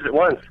two birds at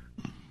once.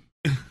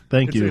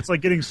 Thank you. It's like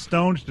getting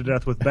stoned to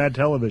death with bad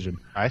television.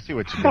 I see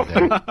what you did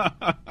there.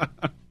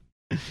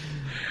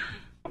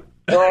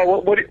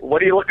 Oh,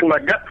 what are you looking my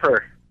gut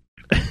for?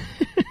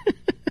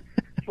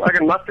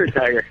 Fucking mustard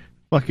tiger.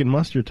 Fucking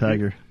mustard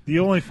tiger. The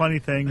only funny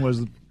thing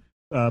was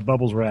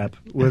Bubbles' rap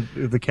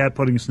with the cat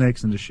putting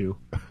snakes in the shoe.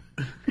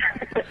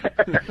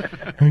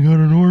 I got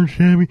an orange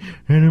tabby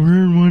and a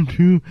red one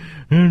too,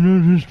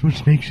 and I just put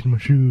snakes in my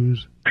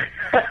shoes.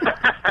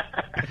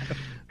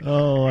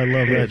 Oh, I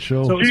love that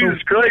show.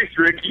 Jesus Christ,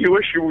 Ricky, you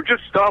wish you would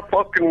just stop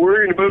fucking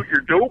worrying about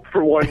your dope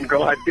for one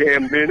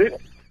goddamn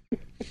minute.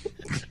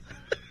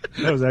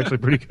 That was actually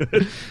pretty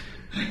good.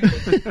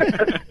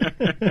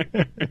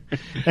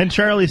 And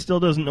Charlie still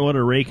doesn't know what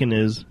a rakin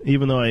is,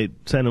 even though I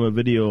sent him a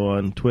video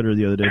on Twitter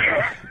the other day.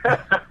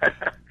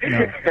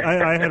 No,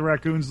 I had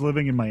raccoons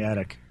living in my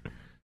attic,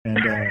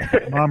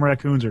 and mom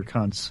raccoons are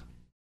cunts.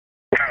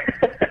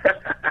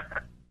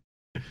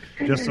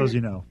 Just so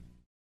you know.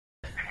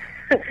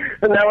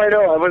 Now I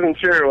know. I wasn't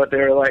sure what they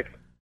were like.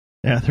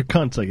 Yeah, they're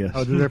cunts, I guess.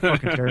 Oh, dude, they're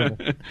fucking terrible.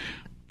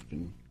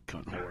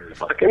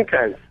 Fucking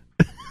cunts.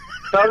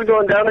 So how's it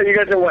going down there? You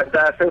guys in what,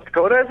 South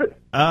Dakota, is it?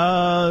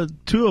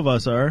 Two of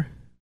us are.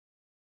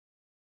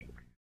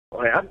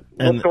 Oh, yeah?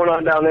 What's going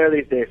on down there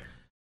these days?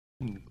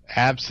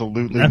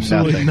 Absolutely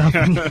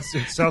nothing.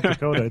 It's South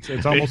Dakota.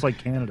 It's almost like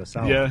Canada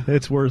South. Yeah.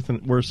 It's worse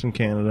than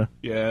Canada.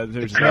 Yeah,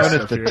 there's It's known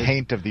as the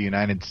taint of the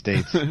United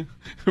States.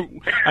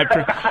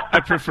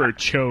 I prefer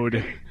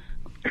chode.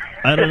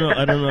 I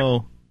don't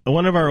know.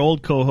 One of our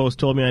old co-hosts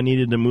told me I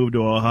needed to move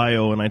to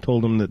Ohio, and I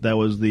told him that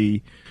was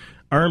the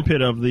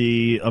armpit of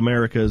the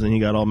Americas, and he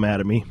got all mad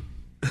at me.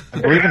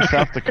 I believe in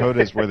South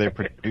Dakota is where they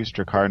produced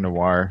Ricard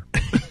Noir.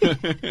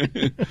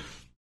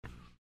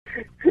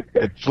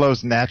 It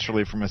flows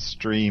naturally from a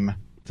stream.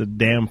 It's a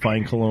damn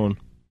fine cologne.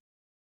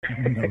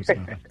 No, it's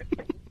not.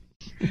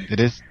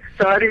 It is.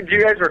 So how did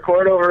you guys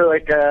record over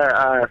like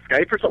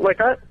Skype or something like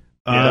that?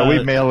 So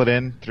we mail it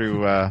in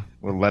through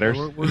with letters.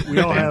 We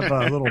all have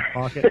little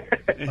pocket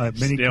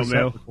mini Snail cassette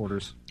mail.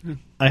 recorders.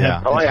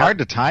 It's hard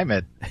to time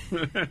it.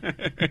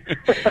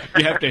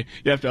 You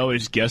have to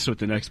always guess what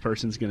the next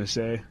person's going to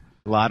say.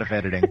 A lot of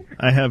editing.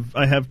 I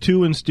have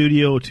 2 in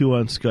studio, 2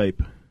 on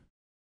Skype.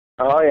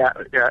 Oh,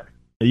 yeah.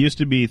 It used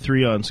to be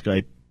 3 on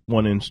Skype,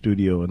 1 in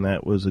studio, and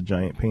that was a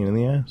giant pain in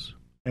the ass.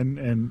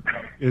 And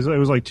it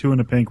was like 2 in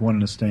a pink, 1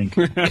 in a stink.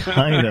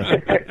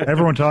 Kinda.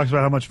 Everyone talks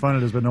about how much fun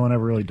it is, but no one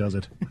ever really does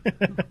it.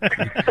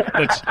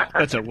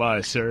 That's a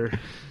lie, sir.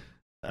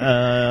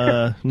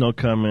 No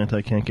comment.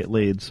 I can't get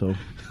laid, so.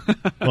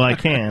 Well, I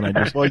can.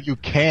 Well, you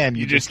can.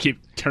 You just keep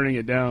turning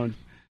it down.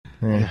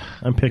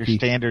 I'm picky. Your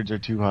standards are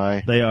too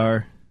high. They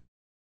are.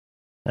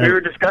 We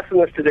were discussing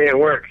this today at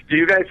work. Do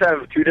you guys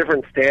have 2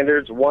 different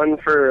standards, one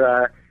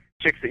for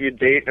chicks that you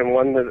date and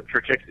one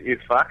for chicks that you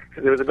fuck?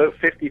 Because it was about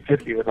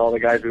 50-50 with all the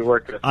guys we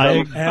worked with.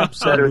 Some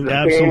said it was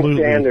the same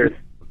standard.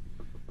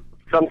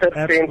 Some said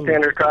the same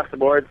standard across the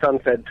board. Some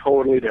said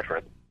totally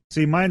different.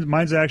 See,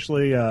 mine's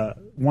actually 1/3,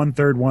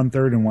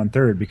 1/3, and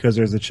 1/3 because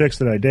there's the chicks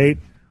that I date,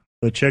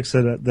 the chicks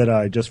that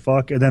I just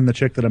fuck, and then the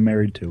chick that I'm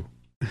married to.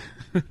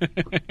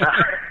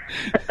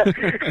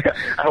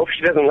 I hope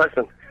she doesn't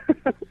listen.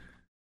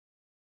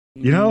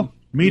 You know,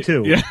 me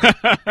too. Yeah.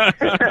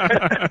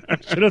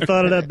 Should have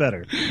thought of that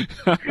better.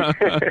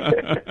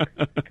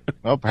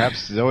 Well,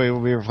 perhaps Zoe will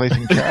be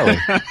replacing Charlie.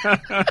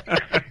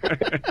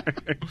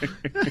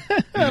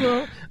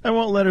 I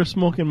won't let her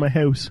smoke in my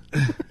house.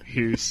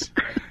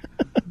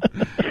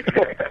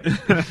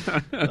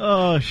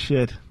 Oh,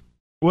 shit.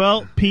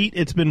 Well, Pete,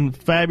 it's been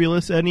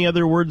fabulous. Any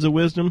other words of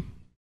wisdom?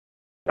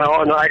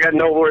 Oh, no, I got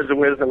no words of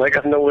wisdom. I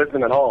got no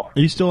wisdom at all.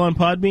 Are you still on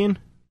Podbean?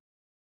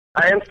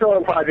 I am still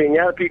on Podbean,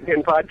 yeah, Pete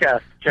and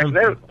Podcast. Check it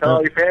out. Tell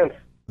all your fans.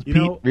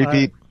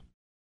 Repeat.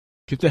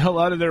 Get the hell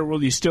out of there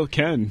while you still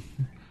can.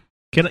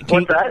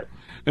 What's that?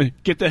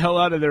 Get the hell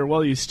out of there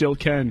while you still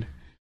can.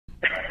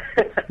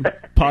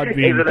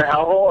 Podbean. Is it a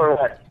hellhole or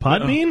what?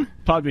 Podbean?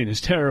 Podbean is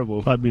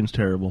terrible. Podbean's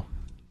terrible.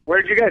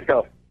 Where'd you guys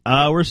go?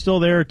 We're still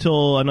there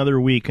till another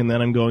week, and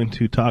then I'm going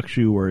to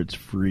TalkShoe where it's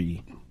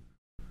free.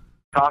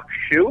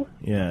 TalkShoe?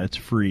 Yeah, it's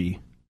free.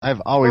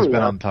 I've always been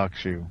on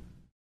TalkShoe.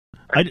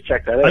 I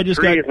check that out.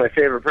 Free is my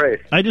favorite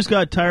place. I just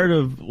got tired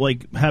of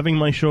having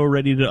my show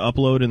ready to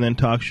upload and then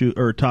TalkShoe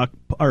or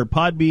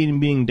Podbean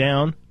being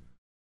down,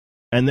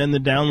 and then the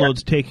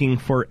downloads taking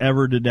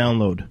forever to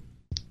download.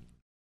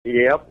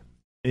 Yep.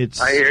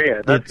 I hear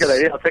you. That's a good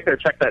idea. I'll take a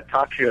check that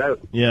TalkShoe out.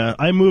 Yeah,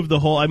 I moved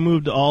all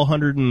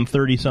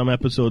 130 some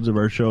episodes of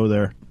our show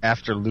there.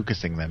 After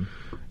Lucasing them.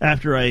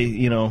 After I,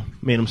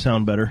 made them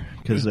sound better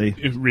because they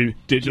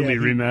digitally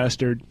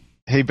remastered.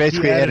 He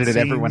basically edited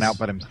everyone out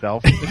but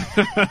himself. Was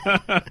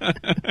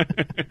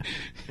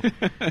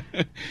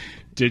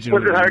it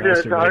hard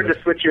to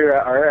switch your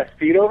RS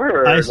feed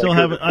over? Or I still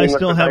haven't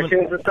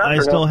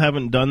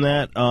done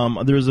that.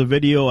 There's a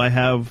video I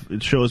have.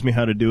 It shows me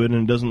how to do it,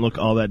 and it doesn't look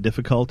all that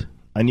difficult.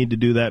 I need to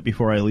do that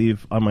before I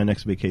leave on my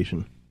next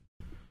vacation.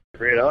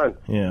 Right on.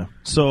 Yeah.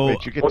 So,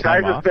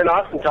 guys, it's been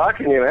awesome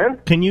talking to you, man.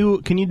 Can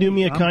you do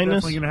me a kindness? I'm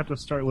definitely gonna have to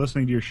start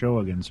listening to your show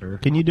again, sir.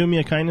 Can you do me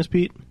a kindness,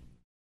 Pete?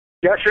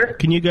 Yeah, sure.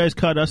 Can you guys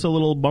cut us a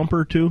little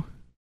bumper too?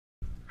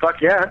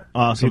 Fuck yeah.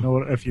 Awesome.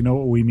 If you know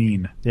what we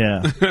mean.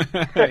 Yeah.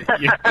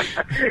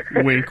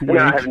 Wink, wink. No,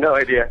 I have no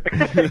idea.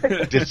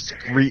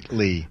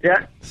 Discreetly.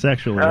 Yeah.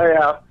 Sexually. Oh,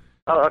 yeah.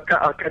 I'll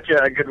cut you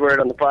a good word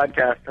on the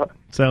podcast.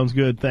 Sounds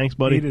good. Thanks,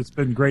 buddy. Pete, it's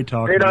been great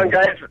talking. Right on,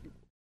 guys.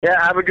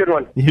 Yeah, have a good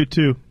one. You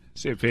too.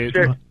 See you, Pete.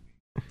 Sure.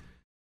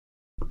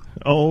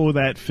 Oh,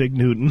 that Fig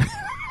Newton.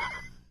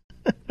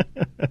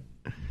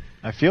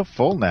 I feel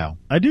full now.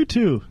 I do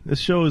too. This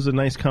show is a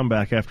nice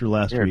comeback after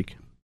last week.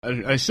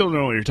 I still don't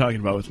know what you're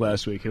talking about with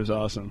last week. It was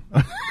awesome.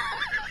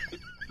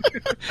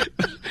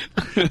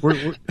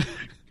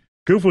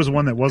 Goof was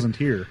one that wasn't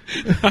here.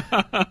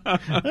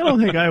 I don't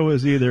think I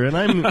was either, and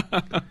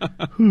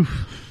I'm...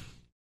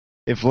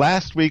 If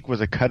last week was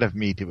a cut of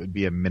meat, it would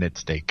be a minute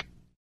steak.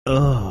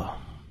 Oh,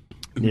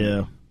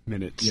 yeah.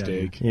 Minute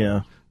steak.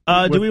 Yeah.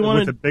 Do we want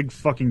with a big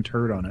fucking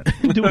turd on it?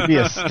 Do we be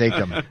a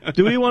steakum?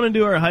 Do we want to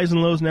do our highs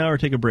and lows now, or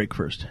take a break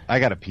first? I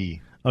gotta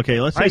pee.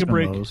 Okay, let's take a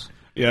break.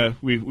 Yeah,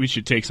 we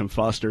should take some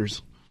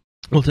Fosters.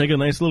 We'll take a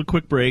nice little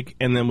quick break,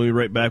 and then we'll be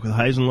right back with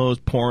highs and lows,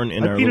 porn,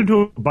 and I peed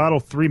into a bottle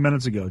 3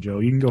 minutes ago, Joe.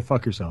 You can go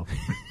fuck yourself.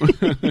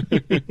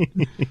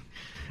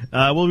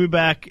 We'll be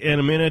back in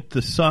a minute.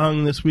 The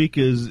song this week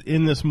is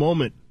In This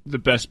Moment. The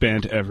best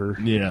band ever.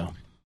 Yeah.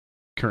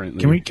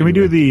 Currently. Can we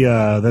do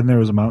the Then There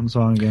Was a Mountain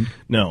song again?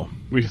 No.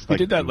 We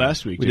did that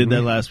last week. We did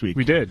that last week.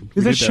 We did.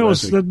 That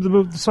shows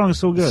the song is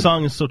so good. The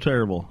song is so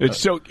terrible. It's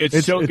so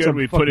good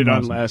we put it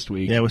on last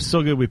week. Yeah, it was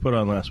so good we put it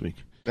on last week.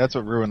 That's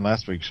what ruined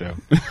last week's show.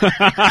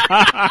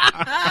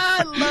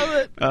 I love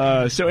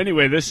it. So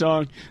anyway, the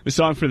song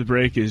for the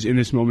break is In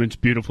This Moment,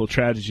 Beautiful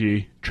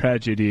Tragedy.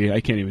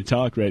 I can't even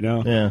talk right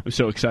now. Yeah. I'm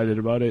so excited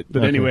about it.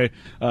 But anyway,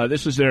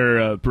 this was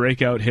their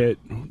breakout hit.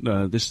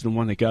 This is the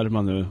one that got them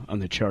on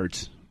the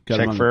charts.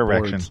 Check for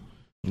erection.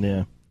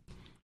 Yeah.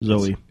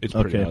 Zoe. It's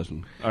pretty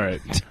awesome. All right.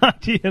 Talk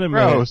to you in a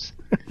minute. Gross.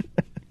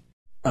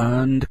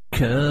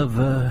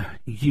 Undercover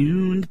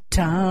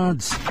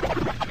Unitards.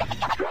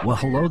 Well,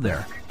 hello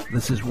there.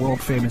 This is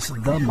world-famous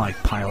The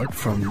Mike Pilot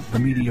from The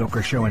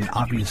Mediocre Show and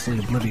Obviously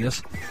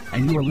Oblivious,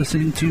 and you are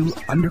listening to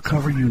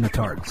Undercover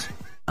Unitards.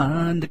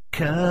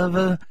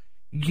 Undercover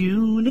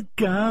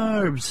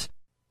Unigarbs.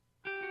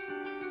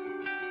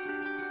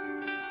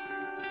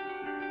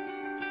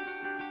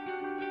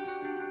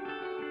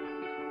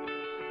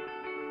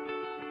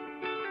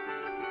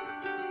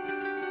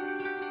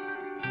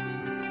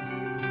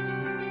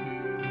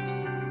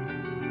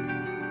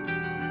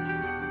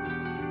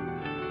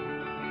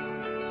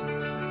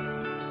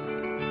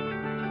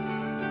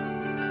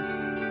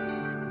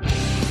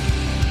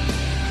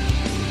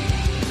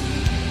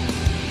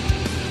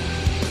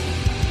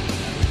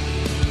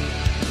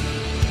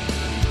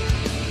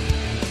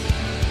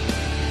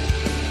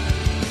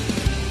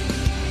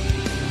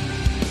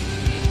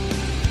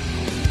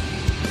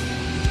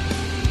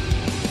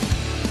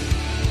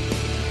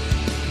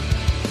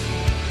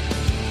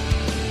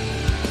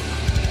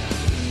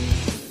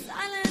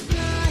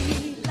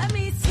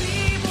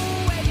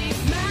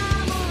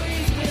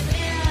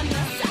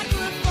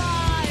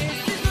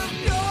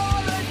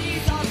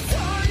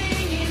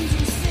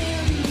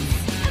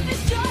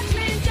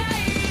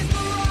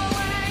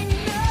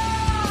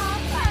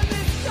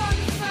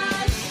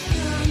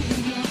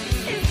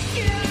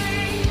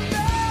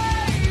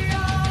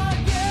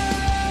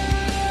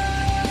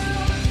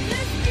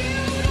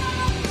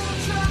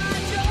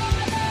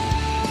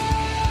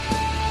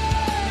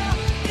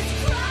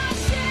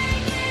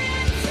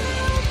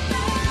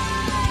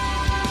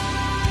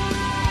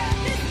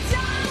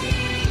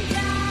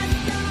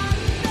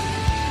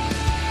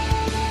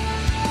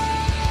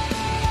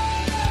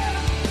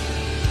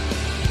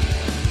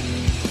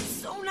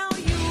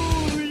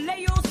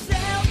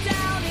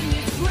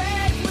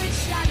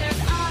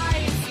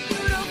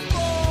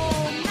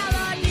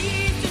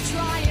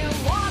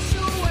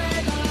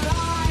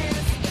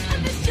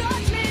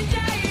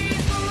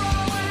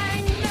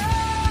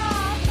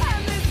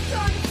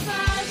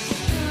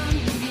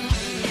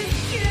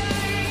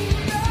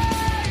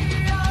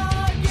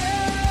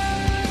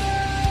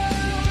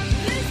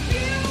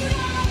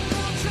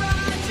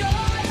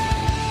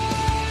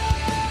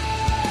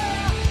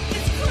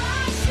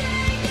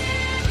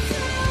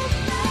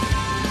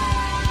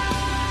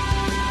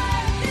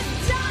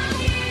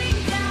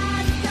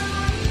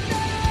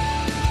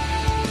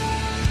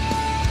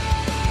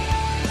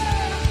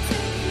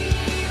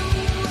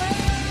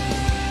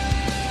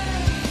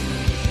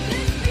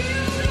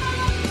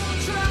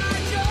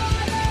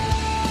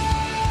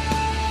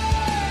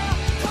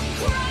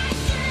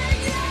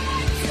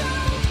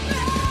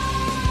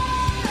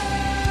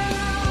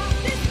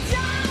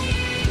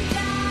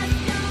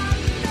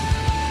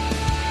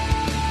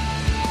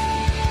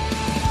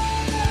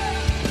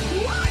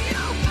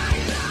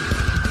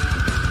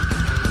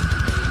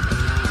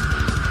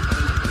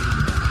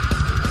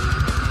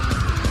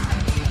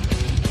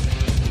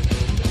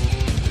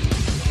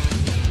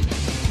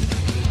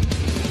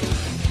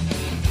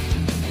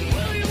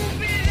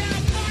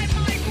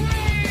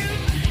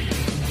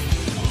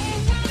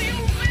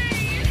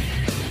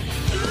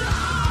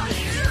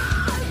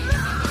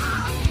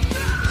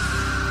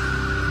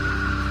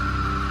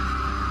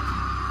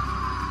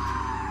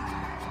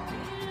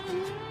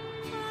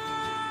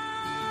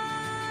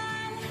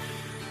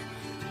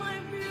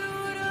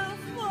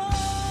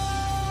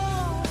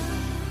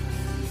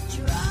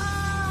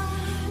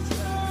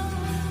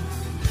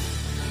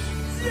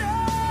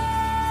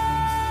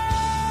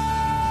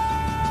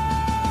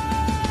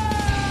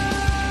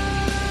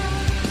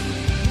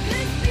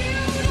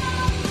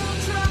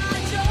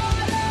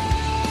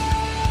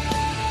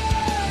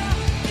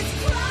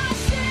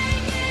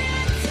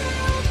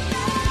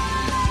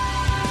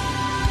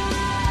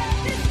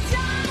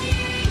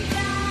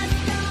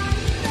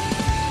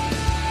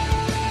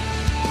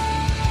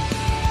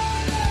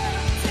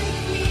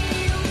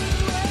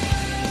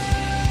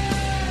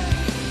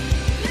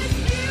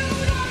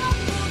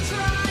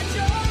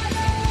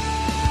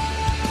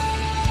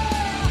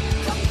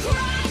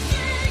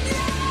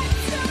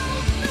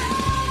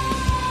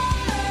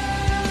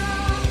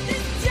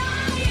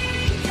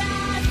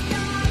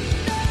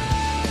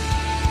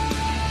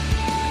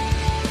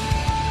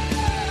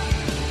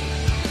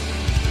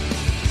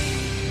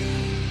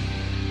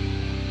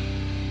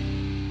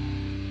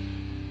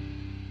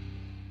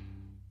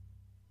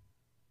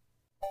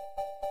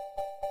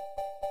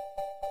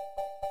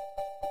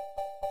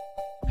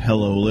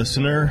 Hello,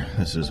 listener.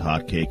 This is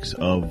Hotcakes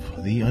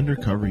of the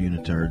Undercover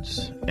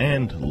Unitards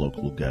and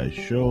Local Guys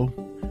Show.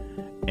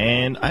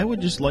 And I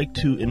would just like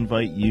to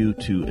invite you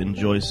to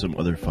enjoy some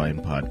other fine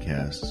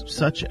podcasts,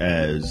 such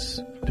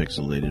as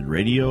Pixelated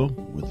Radio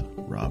with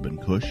Rob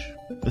and Cush,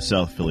 the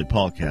South Philly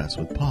Podcast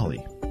with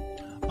Polly,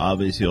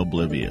 Obviously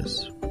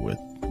Oblivious with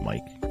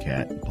Mike,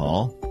 Cat, and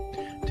Paul,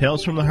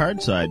 Tales from the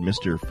Hard Side,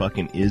 Mr.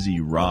 fucking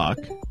Izzy Rock,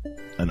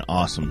 an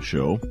awesome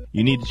show.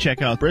 You need to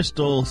check out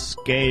Bristol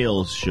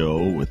Scales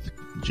Show with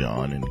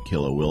John and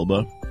Killa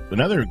Wilba.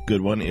 Another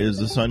good one is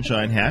the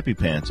Sunshine Happy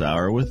Pants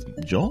Hour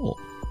with Joel.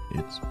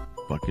 It's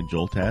fucking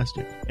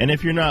Joltastic. And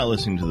if you're not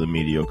listening to the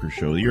Mediocre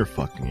Show, you're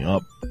fucking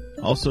up.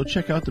 Also,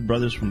 check out the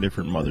Brothers from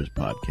Different Mothers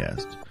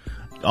podcast.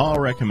 All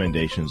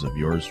recommendations of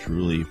yours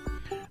truly,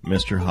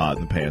 Mr. Hot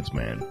in the Pants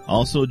Man.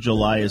 Also,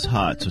 July is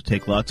hot, so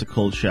take lots of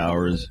cold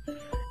showers.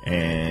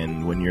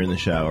 And when you're in the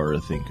shower,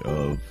 think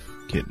of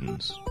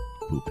kittens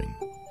pooping,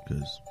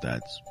 because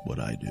that's what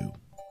I do.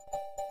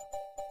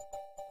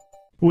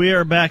 We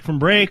are back from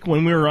break.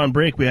 When we were on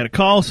break, we had a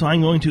call, so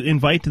I'm going to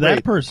invite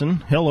that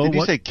person. Hello. Did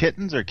you say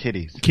kittens or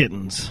kitties?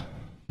 Kittens.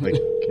 Like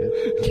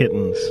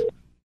Kittens.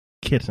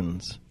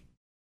 Kittens.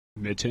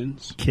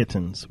 Mittens?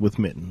 Kittens with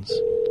mittens.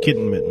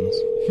 Kitten mittens.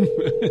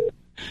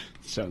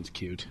 Sounds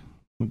cute.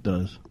 It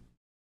does.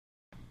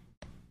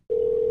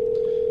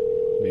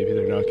 Maybe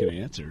they're not going to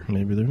answer.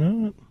 Maybe they're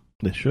not.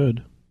 They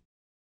should.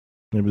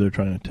 Maybe they're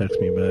trying to text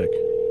me back.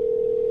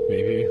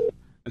 Maybe.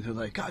 And they're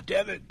like, God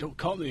damn it, don't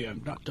call me.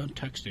 I'm not done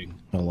texting.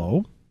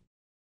 Hello?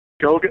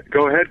 Go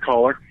ahead,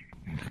 caller.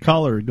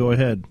 Caller, go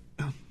ahead.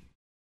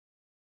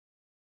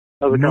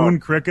 Moon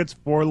crickets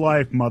for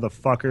life,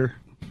 motherfucker.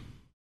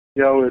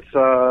 Yo, it's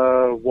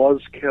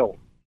was kill.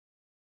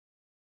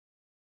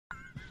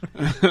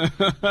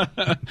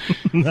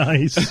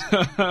 Nice.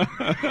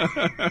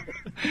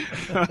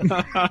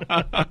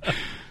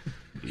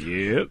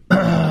 Yep.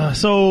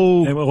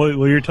 So,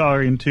 well, you're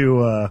talking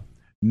to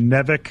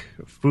Nevik,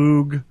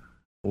 Foog,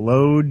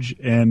 Loge,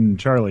 and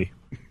Charlie.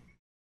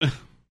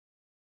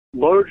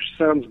 Loge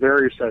sounds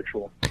very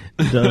sexual.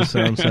 It does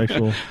sound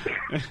sexual.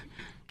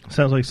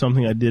 Sounds like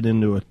something I did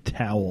into a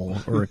towel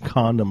or a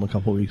condom a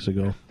couple weeks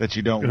ago. That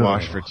you don't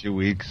wash for 2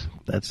 weeks.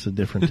 That's a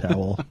different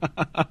towel.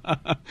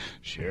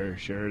 Sure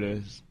it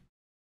is.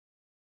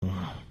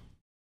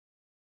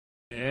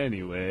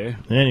 Anyway,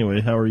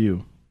 how are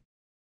you?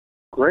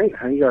 Great.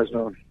 How you guys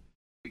doing?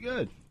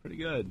 Pretty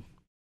good.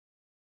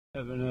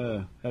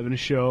 Having a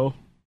show.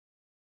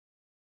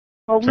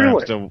 Oh, Sorry,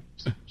 really? I'm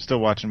still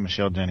watching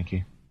Michelle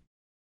Janicki.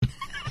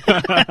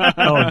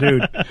 Oh,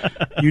 dude,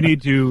 you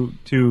need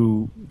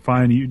to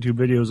find YouTube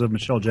videos of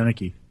Michelle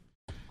Janicki.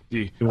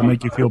 It will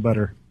make you feel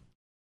better.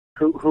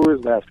 Who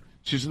is that?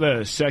 She's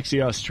the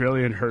sexy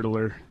Australian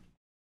hurdler.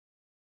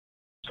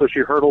 So she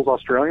hurdles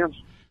Australians?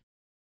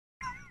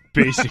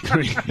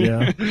 Basically.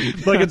 Yeah.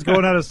 It's like it's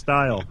going out of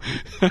style.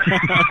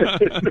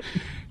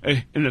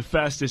 In the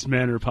fastest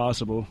manner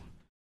possible.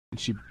 And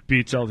she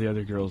beats all the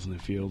other girls in the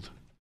field.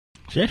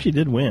 She actually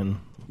did win.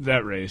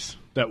 That race.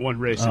 That one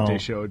race that they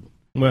showed.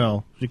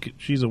 Well,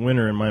 she's a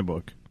winner in my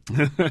book.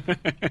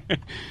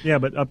 Yeah,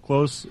 but up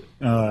close,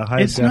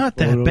 high it's not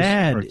that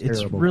bad. It's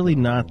terrible. really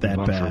not that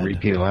For bad.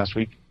 repeat last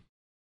week.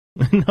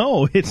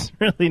 No, it's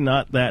really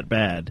not that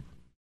bad.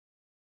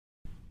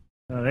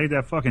 It ain't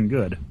that fucking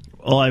good.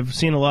 Well, I've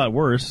seen a lot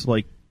worse.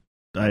 Like,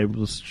 I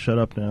was shut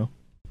up now.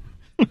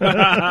 Spit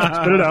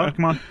it out.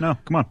 Come on. No,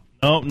 come on.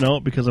 No,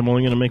 because I'm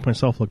only going to make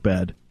myself look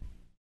bad.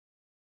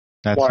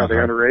 That's Why, are they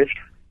underage?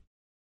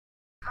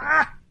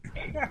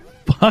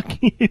 Fuck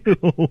you.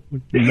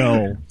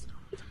 No.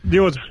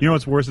 You know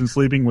what's worse than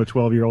sleeping with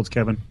 12-year-olds,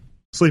 Kevin?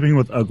 Sleeping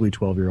with ugly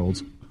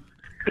 12-year-olds.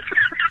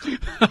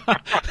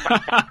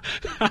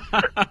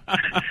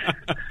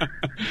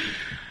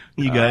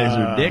 You guys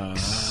are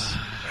dicks.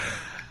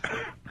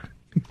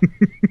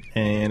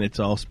 And it's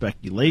all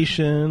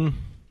speculation.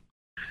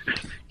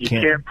 You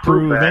can't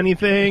prove that.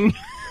 anything.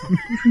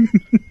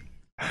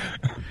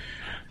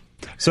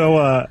 So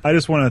I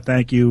just want to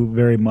thank you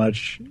very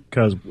much,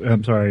 Kill,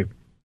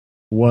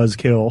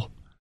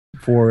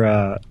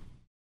 for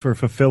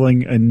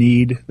fulfilling a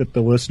need that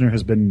the listener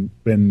has been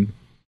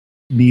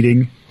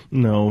needing.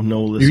 No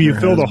listener. You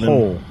filled a has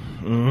hole.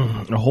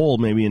 A hole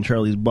maybe in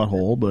Charlie's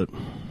butthole, but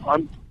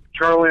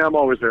Charlie, I'm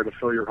always there to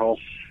fill your hole.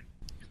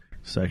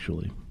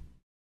 Sexually.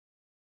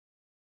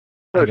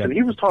 Listen,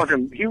 he was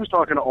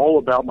talking all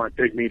about my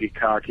big meaty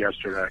cock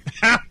yesterday.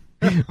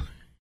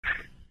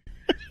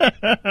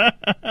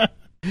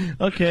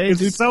 Okay,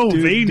 It's so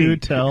veiny. Do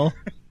tell.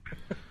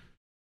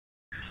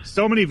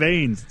 So many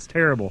veins. It's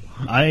terrible.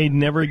 I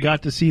never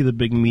got to see the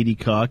big meaty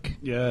cock.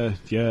 Yeah,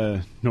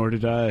 nor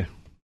did I.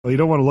 Well, you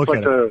don't want to look Like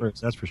at the- it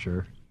first, that's for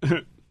sure.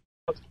 It's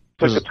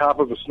like the top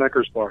of a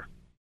Snickers bar.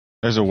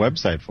 There's a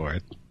website for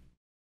it.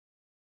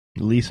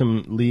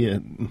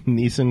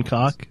 Neeson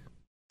cock?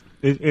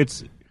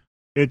 It's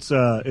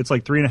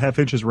like 3.5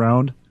 inches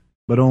round,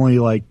 but only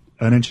like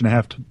 1.5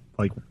 inches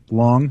like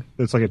long.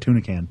 It's like a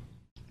tuna can.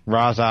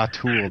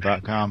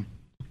 Razatool.com.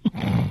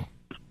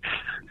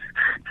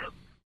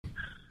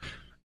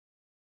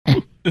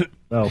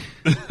 Oh.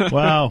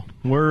 Wow,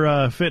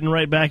 we're fitting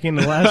right back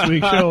into last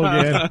week's show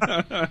again.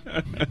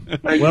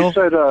 Hey,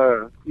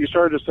 you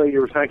started to say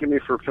you were thanking me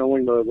for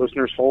filling the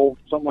listener's hole,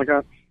 something like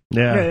that.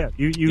 Yeah.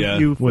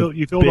 You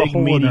filled a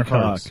hole in their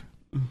hearts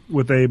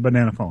with a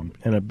banana phone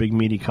and a big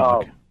meaty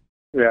cock.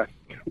 Yeah.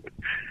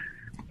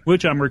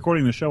 Which I'm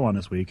recording the show on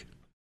this week.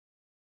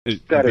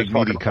 That is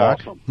fucking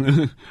awesome.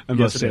 I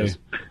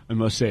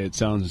must say, it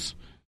sounds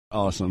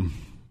awesome.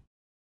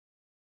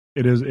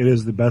 It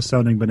is the best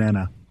sounding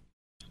banana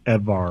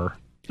ever.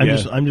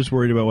 I'm just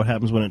worried about what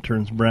happens when it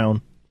turns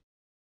brown.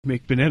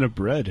 Make banana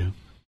bread.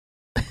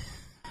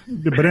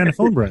 The banana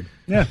phone bread.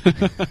 Yeah.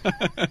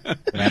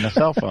 Banana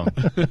cell phone.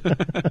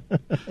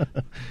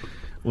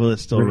 Will it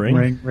still ring?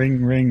 Ring,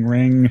 ring, ring,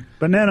 ring.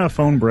 Banana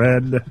phone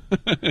bread.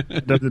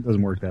 It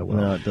doesn't work that well.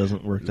 No, it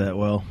doesn't work that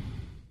well.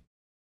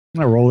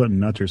 I roll it in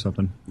nuts or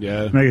something.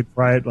 Yeah. Make it,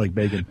 fry it like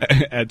bacon.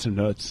 Add some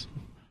nuts.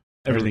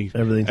 Everything's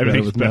better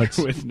better with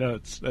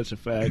nuts. That's a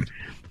fact.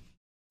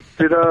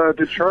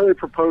 Did Charlie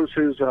propose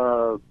his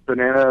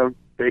banana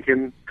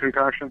bacon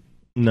concoction?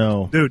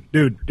 No.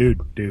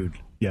 Dude.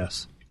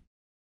 Yes.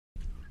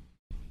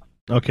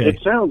 Okay. It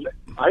sounds.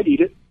 I'd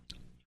eat it.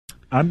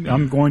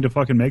 I'm going to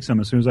fucking make some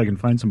as soon as I can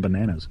find some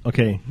bananas.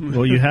 Okay.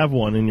 Well, you have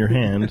one in your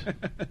hand.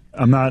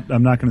 I'm not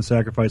going to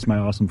sacrifice my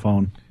awesome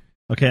phone.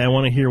 Okay, I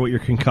want to hear what your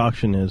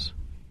concoction is.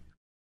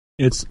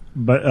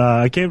 But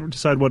I can't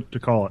decide what to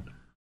call it.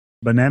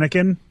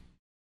 Bananakin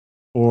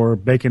or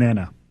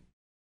baconana.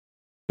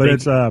 But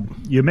it's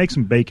you make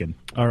some bacon.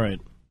 All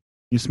right.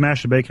 You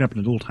smash the bacon up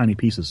into little tiny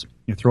pieces.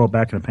 You throw it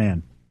back in a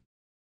pan.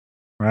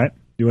 Right?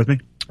 You with me?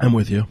 I'm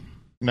with you.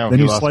 No. Then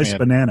you slice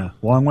banana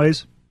long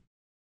ways,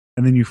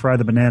 and then you fry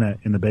the banana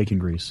in the bacon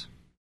grease,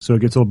 so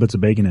it gets little bits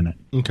of bacon in it.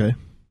 Okay.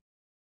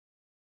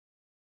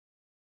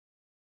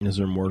 Is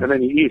there more? And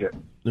then you eat it.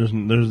 There's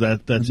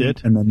that. That's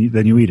it. And then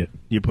you eat it.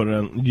 You put it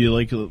on. You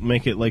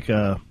make it like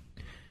a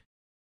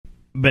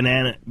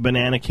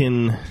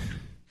bananakin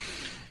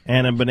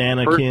and a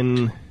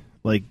bananakin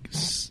like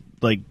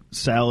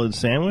salad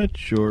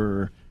sandwich,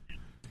 or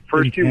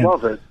first you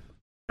love it,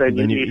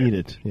 then you eat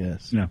it.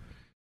 Yes. Yeah.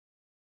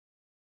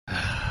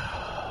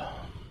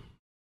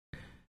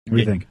 What do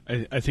you think?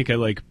 I think I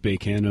like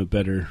bacana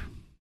better.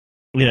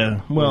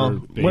 Yeah. Well,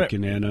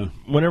 baconana.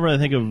 Whenever I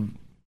think of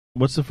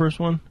what's the first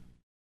one?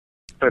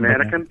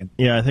 Bananakin?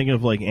 Yeah, I think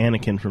of like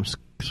Anakin from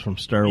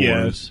Star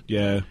Wars.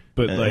 Yeah,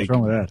 but like what's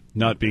wrong with that?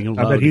 Not being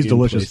allowed. I bet he's in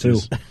delicious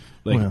places. too.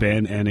 Like Well.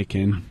 ban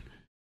Anakin.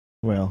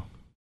 Well,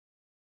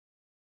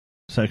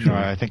 sexually. No,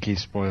 I think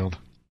he's spoiled.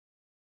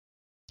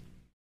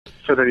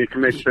 So that you can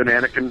make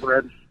bananakin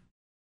bread?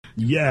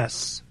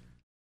 Yes.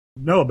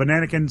 No, a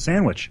bananakin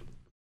sandwich.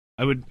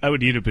 I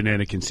would eat a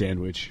bananakin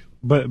sandwich.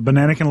 But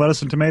bananakin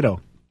lettuce and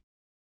tomato.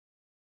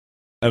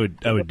 I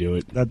would do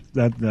it. That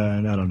I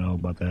don't know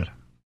about that.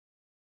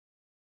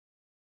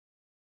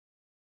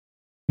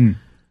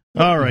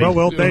 All right.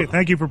 Well,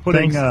 thank you for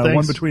putting Thanks.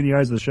 one between the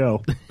eyes of the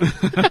show.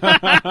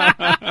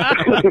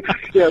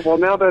 Yeah, well,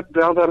 now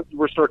that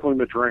we're circling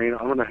the drain,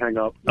 I'm going to hang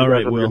up. You All guys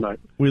right, have a Will. good night.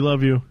 We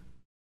love you.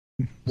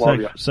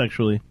 Love ya.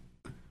 Sexually.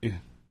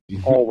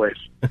 Always.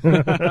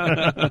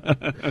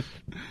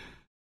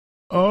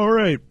 All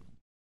right.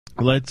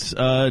 Let's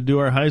do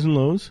our highs and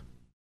lows.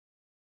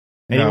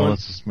 No,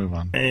 let's just move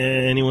on.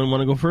 Anyone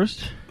want to go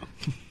first?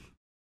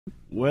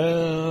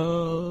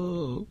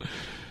 Well,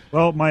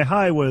 my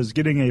high was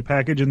getting a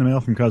package in the mail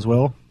from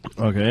Cuzwell.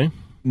 Okay.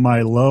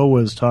 My low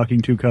was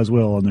talking to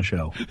Cuzwell on the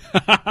show.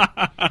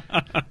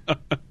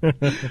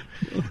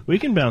 We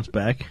can bounce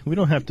back. We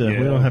don't have to. Yeah.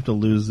 We don't have to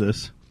lose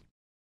this.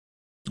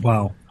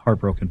 Wow,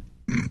 heartbroken.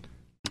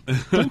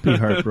 Don't be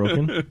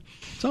heartbroken.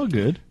 It's all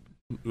good.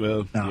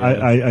 Well, No,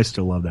 yeah. I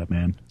still love that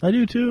man. I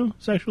do too.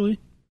 Sexually.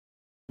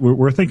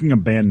 We're thinking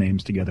of band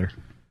names together.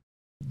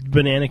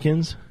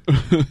 Bananakins.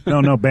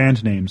 No,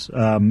 band names.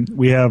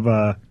 We have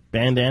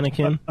Band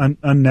Anakin.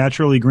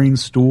 Unnaturally Green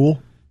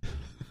Stool.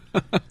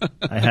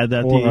 I had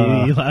that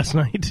last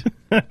night.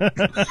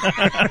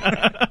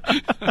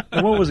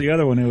 And what was the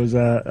other one? It was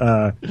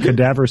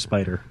Cadaver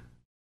Spider.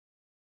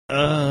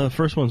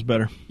 First one's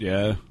better.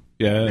 Yeah.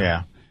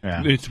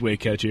 It's way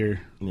catchier.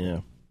 Yeah.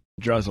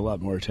 Draws a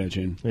lot more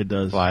attention. It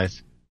does.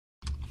 Flies.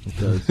 It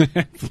does.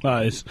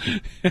 Flies.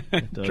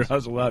 It does.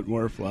 Draws a lot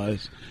more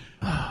flies.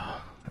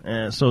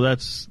 So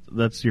that's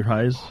your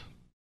highs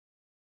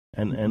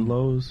and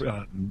lows.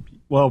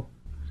 Well,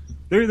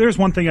 there's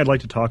one thing I'd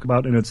like to talk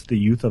about, and it's the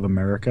youth of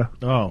America.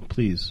 Oh,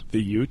 please.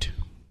 The Ute.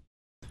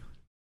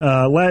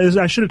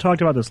 I should have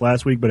talked about this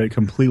last week, but it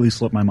completely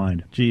slipped my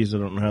mind. Jeez, I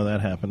don't know how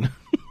that happened.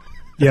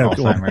 Yeah,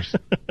 Alzheimer's.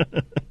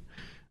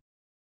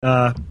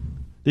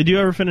 Did you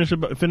ever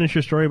finish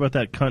your story about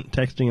that cunt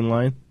texting in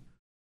line?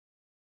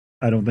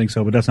 I don't think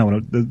so, but that's not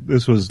what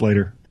this was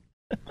later.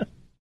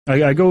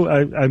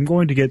 I'm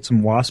going to get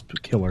some wasp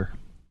killer,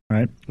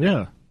 right?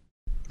 Yeah.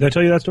 Did I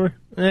tell you that story?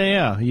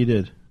 Yeah, you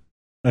did.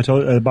 I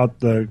told you about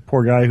the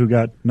poor guy who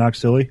got knocked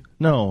silly?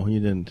 No, you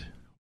didn't.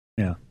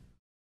 Yeah.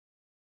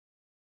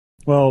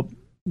 Well,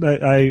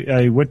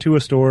 I went to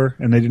a store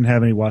and they didn't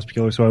have any wasp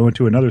killer, so I went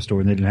to another store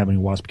and they didn't have any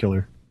wasp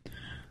killer.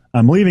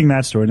 I'm leaving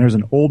that store and there's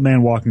an old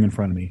man walking in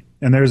front of me,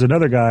 and there's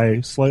another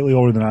guy slightly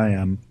older than I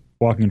am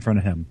walking in front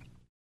of him.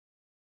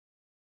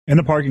 In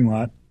the parking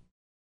lot,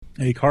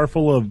 a car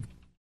full of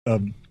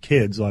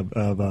kids,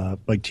 of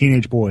like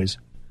teenage boys,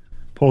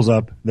 pulls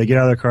up. They get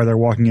out of their car. They're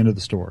walking into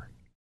the store.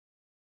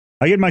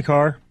 I get in my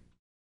car,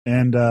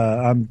 and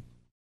I'm,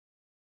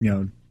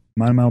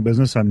 minding my own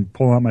business. I'm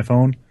pulling out my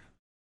phone.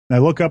 And I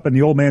look up, and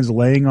the old man's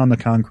laying on the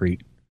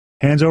concrete,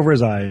 hands over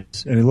his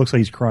eyes, and it looks like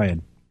he's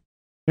crying.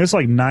 And it's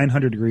like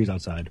 900 degrees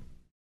outside.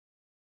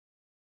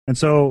 And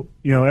so,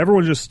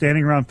 everyone's just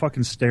standing around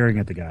fucking staring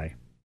at the guy.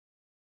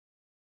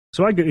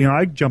 So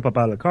I jump up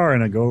out of the car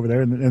and I go over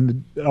there,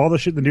 and all the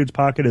shit in the dude's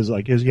pocket is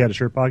like he had a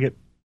shirt pocket.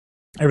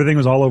 Everything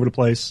was all over the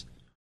place.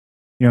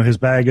 His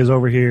bag is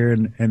over here,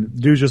 and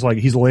the dude's just like,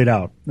 he's laid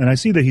out. And I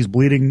see that he's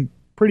bleeding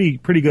pretty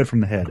good from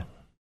the head.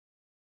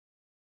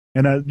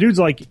 And the dude's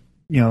like,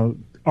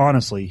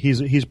 honestly,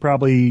 he's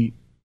probably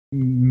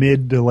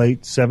mid to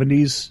late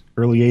 70s,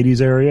 early 80s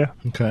area.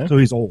 Okay. So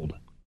he's old.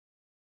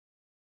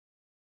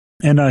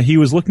 And he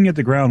was looking at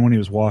the ground when he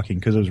was walking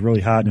because it was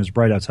really hot and it was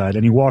bright outside.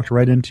 And he walked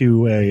right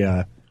into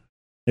a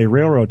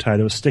railroad tie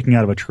that was sticking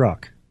out of a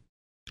truck.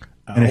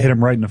 Ow. And it hit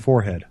him right in the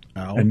forehead.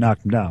 Ow. And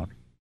knocked him down.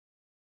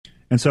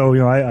 And so,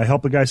 I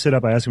help the guy sit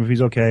up. I ask him if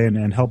he's okay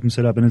and help him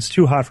sit up. And it's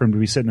too hot for him to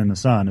be sitting in the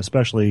sun,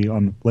 especially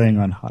laying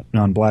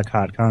on black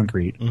hot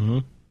concrete. Mm-hmm.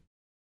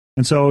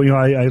 And so,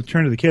 I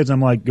turn to the kids.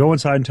 I'm like, go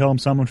inside and tell them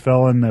someone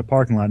fell in the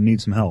parking lot and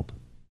needs some help.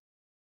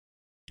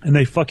 And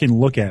they fucking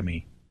look at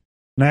me.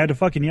 And I had to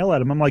fucking yell at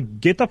them. I'm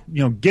like, get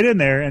in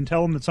there and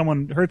tell them that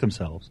someone hurt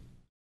themselves.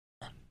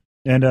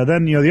 And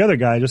then, the other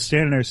guy just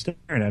standing there staring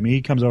at me.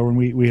 He comes over and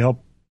we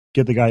help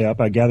get the guy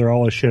up. I gather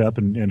all his shit up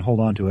and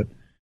hold on to it.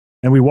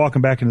 And we walk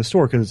him back in the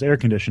store because it's air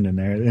conditioned in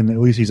there, and at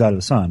least he's out of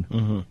the sun.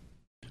 Mm-hmm.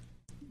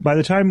 By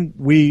the time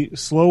we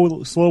slow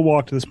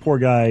walk this poor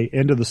guy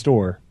into the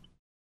store,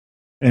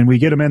 and we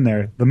get him in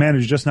there, the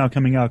manager's just now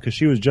coming out because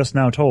she was just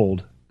now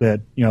told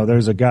that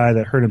there's a guy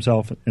that hurt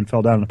himself and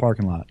fell down in the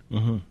parking lot.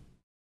 Mm-hmm.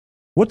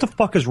 What the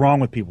fuck is wrong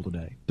with people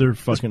today? They're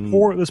fucking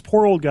this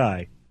poor old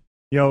guy,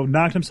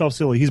 knocked himself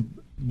silly. He's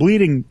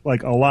bleeding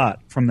like a lot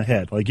from the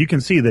head. Like you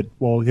can see that.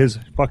 Well, his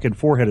fucking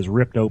forehead is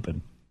ripped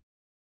open.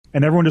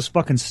 And everyone just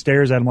fucking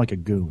stares at him like a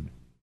goon.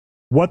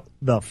 What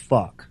the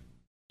fuck?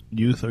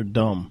 Youth are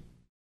dumb.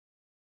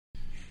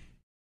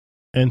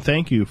 And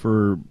thank you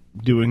for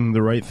doing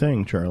the right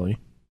thing, Charlie.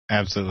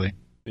 Absolutely.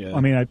 Yeah. I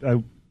mean,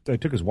 I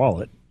took his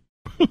wallet.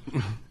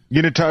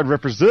 Unitard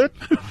represent?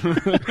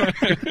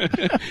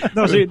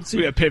 No, we got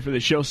to pay for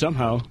the show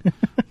somehow.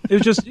 It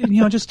was just,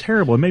 just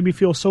terrible. It made me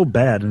feel so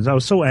bad. And I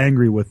was so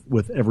angry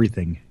with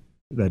everything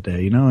that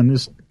day, and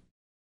just...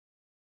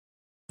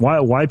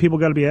 Why people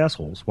got to be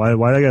assholes? Why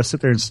they got to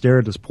sit there and stare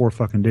at this poor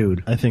fucking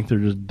dude? I think they're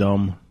just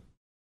dumb.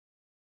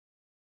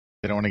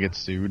 They don't want to get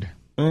sued.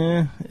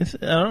 I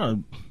don't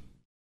know.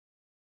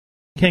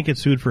 You can't get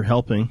sued for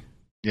helping.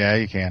 Yeah,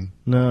 you can.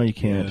 No, you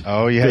can't. Yeah.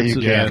 Oh, yeah,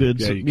 you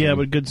can.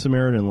 But Good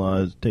Samaritan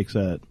law takes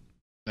that.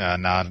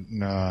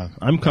 No.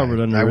 I'm covered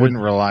under it. I wouldn't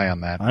rely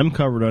on that. I'm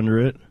covered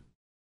under it.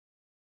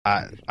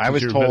 I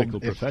was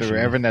told if they were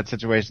ever in that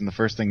situation, the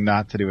first thing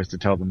not to do is to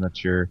tell them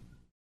that you're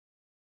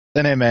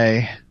an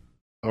MA.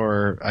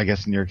 Or, I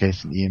guess in your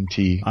case, an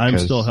EMT. I'm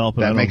still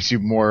helping. That makes you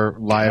more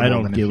liable. I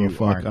don't than give if a you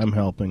fuck. aren't. I'm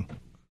helping.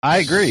 I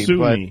agree, Sue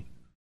but me.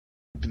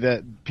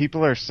 that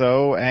people are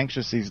so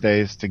anxious these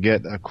days to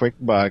get a quick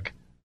buck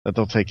that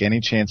they'll take any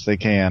chance they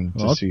can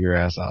to sue your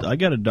ass off. I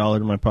got $1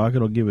 in my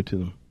pocket. I'll give it to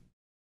them.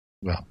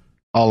 Well,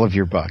 all of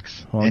your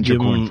bucks. I'll give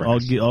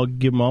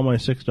them all my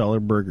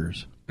 $6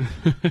 burgers.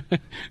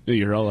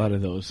 You're all out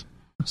of those.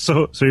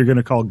 So you're going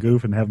to call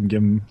Goof and have him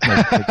give him...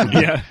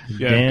 yeah.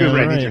 Damn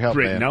right. Need your help,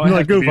 man. Now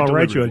I Goof, I'll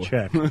write you a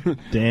check.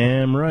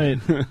 Damn right.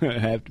 I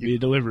have to be a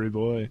delivery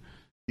boy.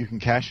 You can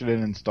cash it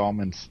in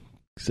installments.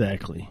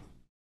 Exactly.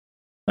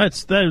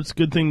 That's a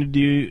good thing to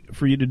do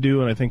for you to do,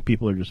 and I think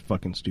people are just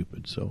fucking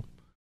stupid, so...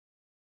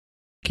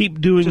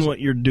 Keep doing what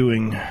you're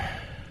doing.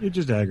 It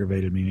just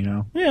aggravated me,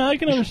 Yeah, I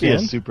can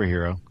understand. Be a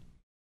superhero.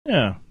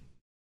 Yeah.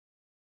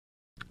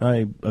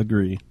 I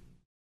agree.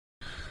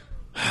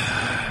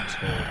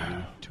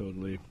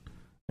 Totally.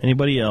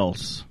 Anybody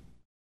else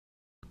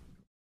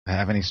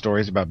have any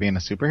stories about being a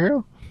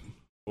superhero?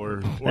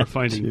 Or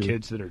finding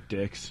kids that are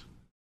dicks.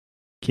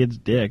 Kids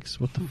dicks?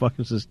 What the fuck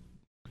is this?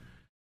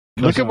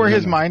 Look at where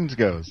his mind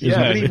goes. Yeah,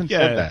 Nobody even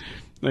said that.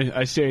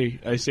 I say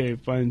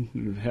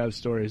have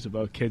stories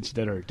about kids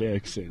that are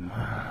dicks, and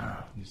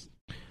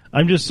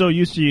I'm just so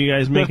used to you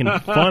guys making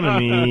fun of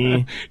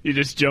me. You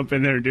just jump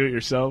in there and do it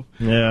yourself.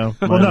 Yeah.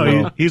 Well,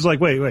 no, he's like,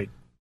 wait,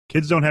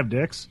 kids don't have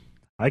dicks?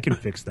 I can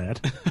fix that.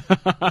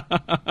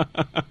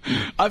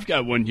 I've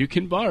got one you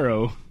can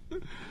borrow.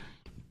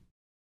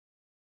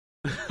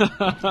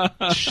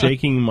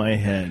 Shaking my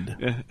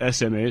head.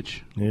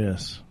 SMH.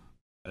 Yes.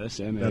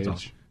 SMH. That's all.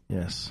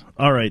 Yes.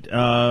 All right.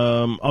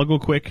 I'll go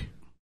quick.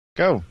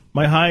 Go.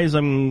 My highs,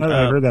 I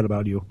heard that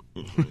about you.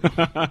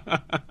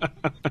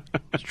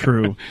 It's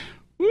true.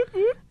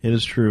 It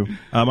is true.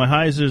 My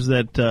highs is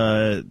that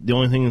the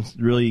only thing that's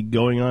really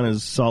going on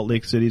is Salt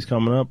Lake City's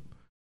coming up.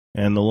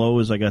 And the low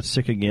is I got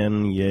sick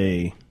again.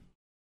 Yay.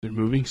 They're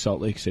moving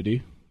Salt Lake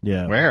City?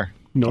 Yeah. Where?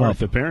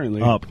 North,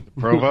 apparently. Up.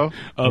 Provo?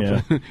 Up.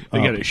 Yeah. They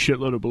got a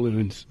shitload of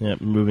balloons. Yeah,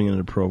 moving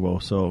into Provo.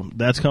 So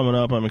that's coming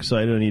up. I'm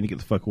excited. I need to get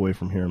the fuck away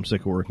from here. I'm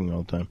sick of working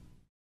all the time.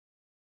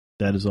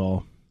 That is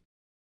all.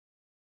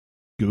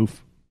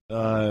 Goof.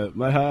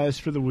 My highs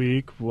for the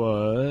week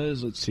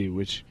was, let's see,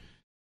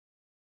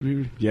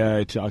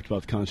 I talked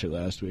about the concert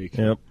last week.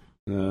 Yep.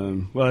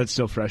 Well, it's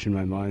still fresh in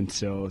my mind,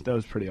 so that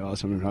was pretty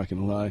awesome. I'm not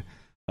going to lie.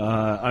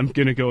 I'm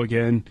going to go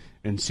again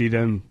and see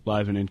them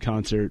live and in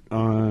concert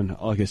on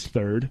August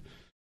 3rd.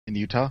 In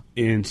Utah?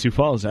 In Sioux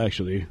Falls,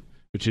 actually,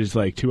 which is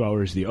like 2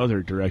 hours the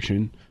other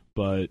direction,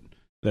 but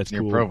that's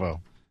Near cool.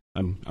 Provo.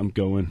 I'm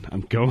going.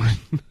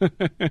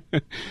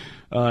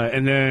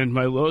 And then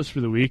my lowest for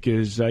the week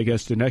is, I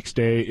guess the next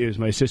day is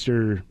my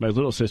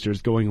little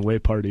sister's going away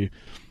party.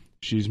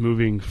 She's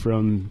moving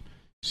from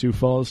Sioux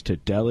Falls to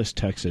Dallas,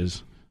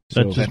 Texas.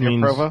 That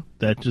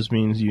just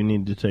means you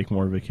need to take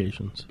more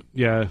vacations.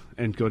 Yeah,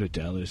 and go to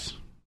Dallas.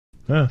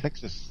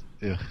 Texas.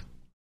 Ugh.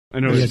 I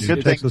know. There's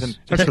good things in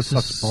Texas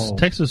sucks balls.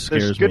 Texas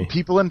scares There's good me.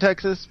 people in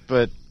Texas,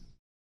 but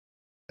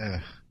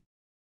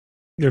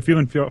They're few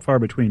and far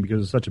between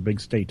because it's such a big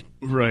state.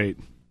 Right.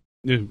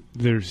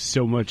 There's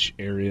so much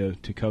area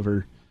to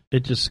cover.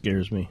 It just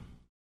scares me.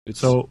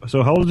 So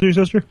how old is your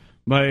sister?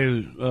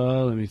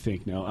 Let me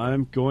think now.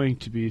 I'm going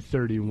to be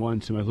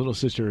 31, so my little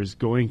sister is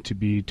going to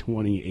be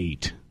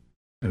 28.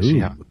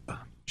 Ooh.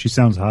 She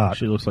sounds hot.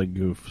 She looks like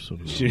Goof. So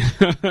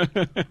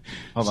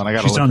hold on, I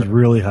got. She sounds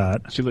really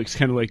hot. She looks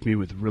kind of like me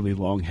with really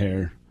long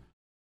hair.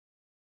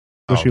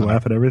 Does she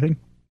laugh at everything?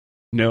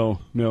 No,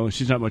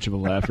 she's not much of a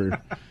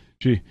laugher.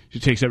 She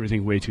takes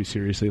everything way too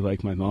seriously,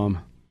 like my mom.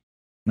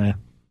 Nah.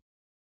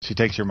 She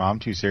takes your mom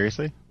too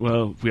seriously?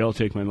 Well, we all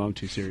take my mom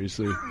too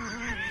seriously.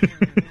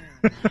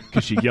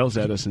 Because she yells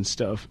at us and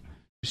stuff.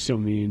 She's so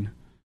mean.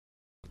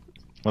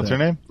 What's her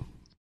name?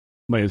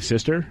 My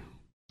sister?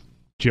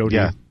 Jody.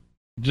 Yeah.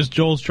 Just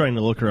Joel's trying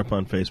to look her up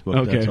on Facebook,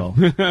 Okay. that's all.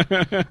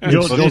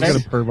 Joel's got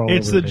a perv all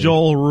It's over the her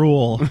Joel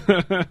rule.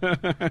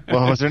 What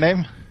was her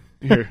name?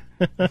 Here.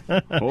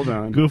 Hold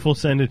on. Goof will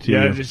send it to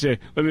Yeah, you. just say,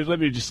 let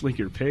me just link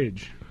your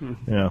page.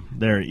 Yeah,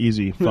 there,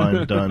 easy,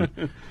 fine, done.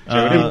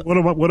 Hey, what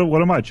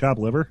am I, chopped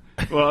liver?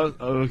 Well,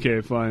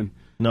 okay, fine.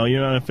 No,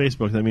 you're not on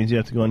Facebook. That means you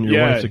have to go on your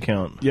wife's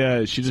account.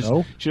 Yeah, she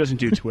doesn't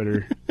do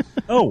Twitter.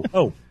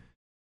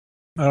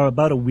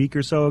 About a week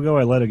or so ago,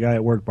 I let a guy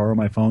at work borrow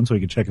my phone so he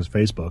could check his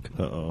Facebook.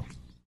 Uh-oh.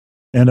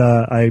 And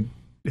I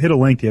hit a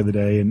link the other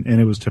day, and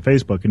it was to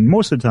Facebook. And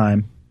most of the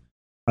time,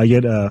 I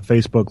get a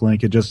Facebook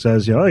link. It just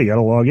says, you got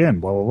to log in,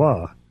 blah, blah,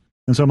 blah.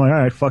 And so I'm like, all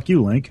right, fuck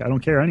you, link. I don't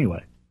care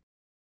anyway.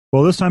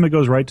 Well, this time it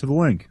goes right to the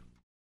link.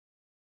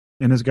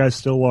 And this guy's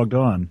still logged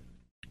on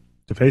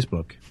to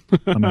Facebook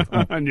on my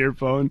phone. On your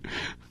phone.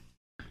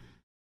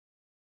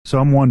 So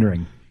I'm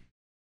wondering,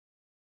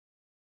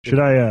 should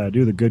I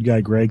do the good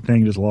guy Greg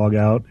thing, just log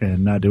out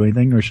and not do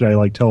anything? Or should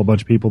I tell a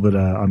bunch of people that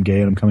I'm gay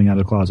and I'm coming out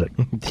of the closet?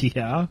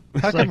 Yeah.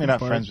 How come you're not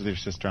friends with your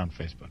sister on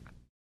Facebook?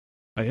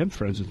 I am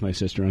friends with my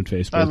sister on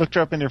Facebook. I looked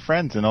her up in your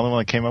friends, and the only one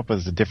that came up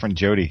was a different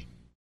Jody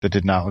that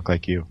did not look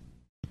like you.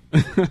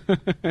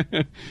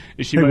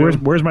 Is she Hey,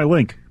 where's my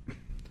link?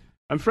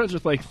 I'm friends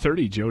with like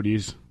 30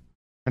 Jodies.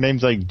 Her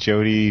name's like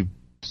Jody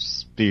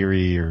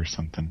Speary or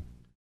something.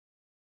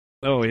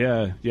 Oh,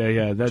 yeah.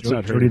 That's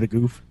not her. Jody the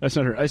Goof? That's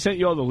not her. I sent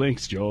you all the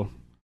links, Joel.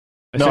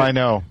 I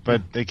know,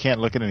 but they can't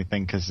look at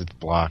anything because it's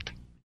blocked.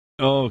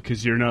 Oh,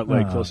 because you're not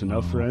close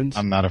enough friends?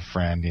 I'm not a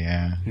friend,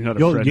 yeah. You're not a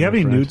friend. Do you have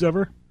any friend. nudes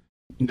ever?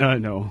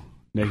 No.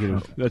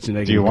 Negative. That's a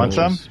negative. Do you want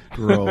some?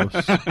 Gross.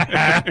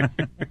 I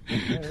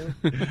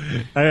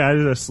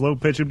did a slow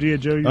pitch him to you,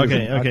 Joe.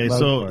 Okay.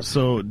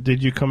 So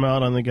did you come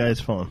out on the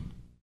guy's phone?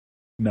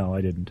 No,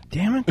 I didn't.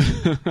 Damn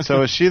it.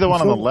 So is she the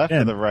one on the left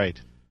or the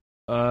right?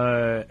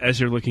 As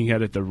you're looking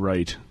at it, the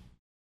right.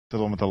 The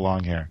one with the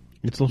long hair.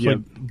 It looks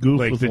like Goof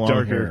like with the long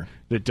darker, hair.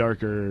 The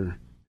darker.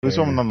 Who's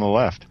the one on the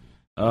left?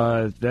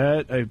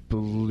 That I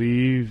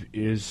believe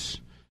is.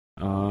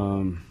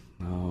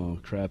 Oh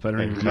crap! I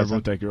don't even remember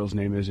what that girl's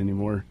name is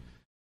anymore.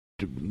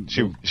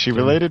 She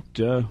related?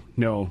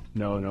 No.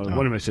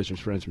 One of my sister's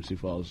friends from Sioux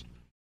Falls.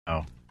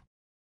 Oh.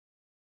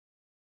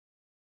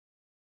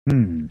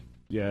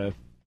 Yeah.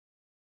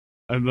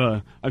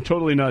 I'm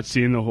totally not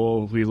seeing the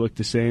whole we look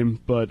the same,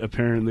 but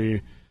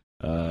apparently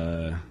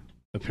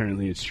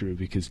it's true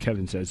because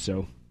Kevin says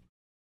so.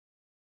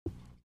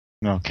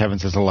 No, Kevin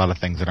says a lot of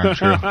things that aren't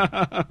true.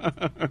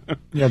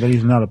 Yeah, but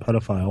he's not a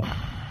pedophile.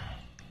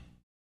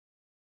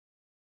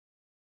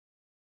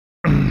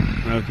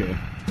 Okay.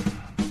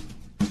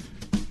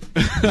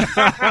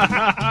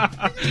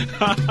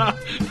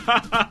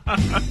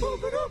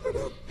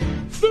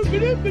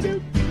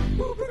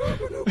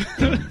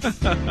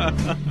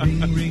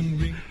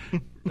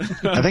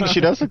 I think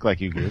she does look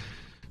like you, Goof.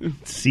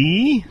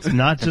 See? It's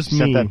not just me.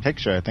 Sent that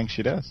picture. I think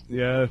she does.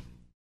 Yeah.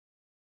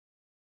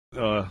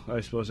 I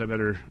suppose I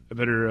better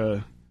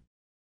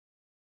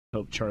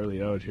help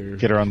Charlie out here.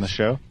 Get her on the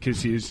show?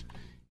 Because he's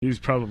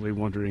probably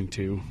wondering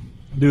too.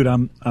 Dude,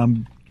 I'm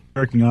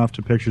jerking off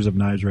to pictures of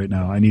knives right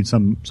now. I need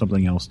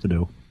something else to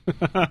do.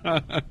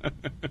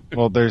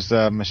 Well, there's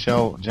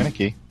Michelle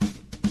Janicki.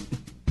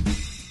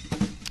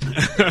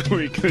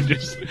 We could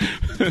just.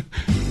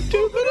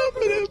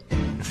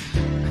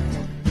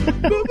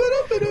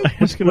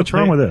 What's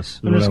wrong with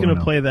this? I'm just going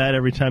to play that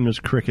every time there's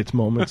crickets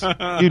moments.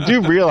 You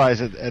do realize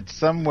that at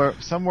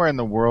somewhere in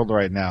the world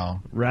right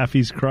now,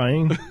 Raffi's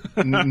crying.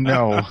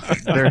 No,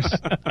 there's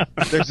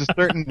a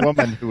certain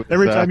woman who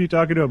every time you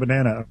talk into a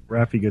banana,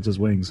 Raffi gets his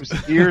wings.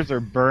 Whose ears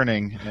are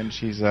burning, and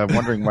she's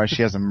wondering why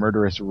she has a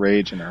murderous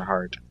rage in her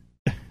heart.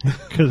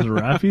 Because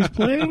Raffi's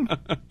playing?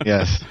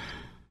 Yes.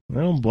 I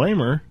don't blame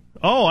her.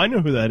 Oh, I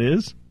know who that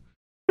is.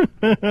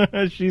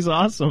 She's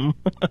awesome.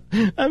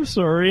 I'm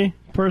sorry,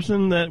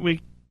 person that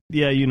we...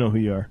 Yeah, you know who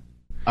you are.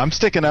 I'm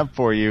sticking up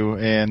for you,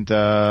 and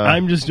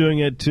I'm just doing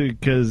it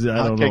because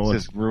I don't know. Hotcakes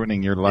is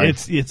ruining your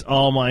life. It's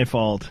all my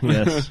fault.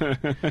 Yes,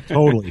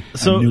 totally.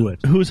 So, I knew it.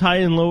 Whose high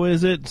and low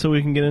is it? So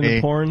we can get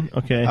into porn.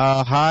 Okay.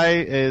 High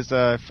is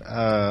all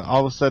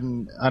of a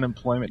sudden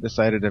unemployment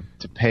decided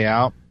to pay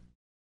out,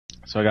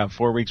 so I got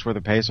 4 weeks worth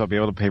of pay, so I'll be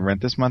able to pay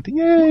rent this month.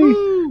 Yay!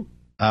 Woo!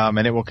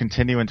 And it will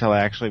continue until I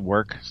actually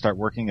start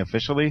working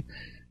officially.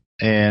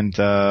 And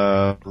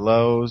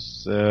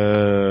lows,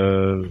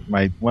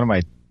 one of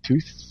my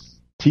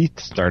teeth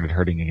started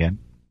hurting again.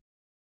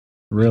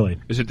 Really?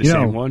 Is it the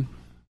same one?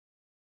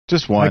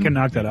 Just one. I can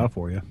knock that out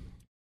for you.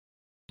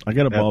 I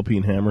got a ball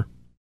peen hammer.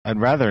 I'd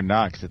rather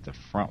not because it's a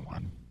front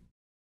one.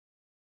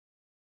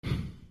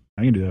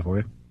 I can do that for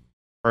you.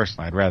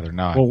 Personally, I'd rather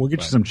not. Well, we'll get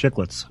you some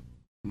chiclets.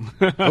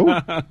 Then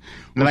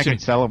I can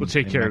sell them. We'll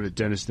take care of it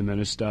Dennis the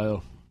Menace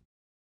style.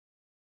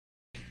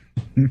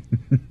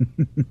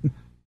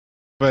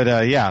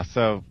 But yeah,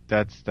 so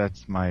that's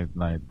my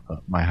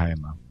high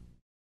and low.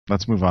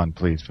 Let's move on,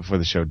 please, before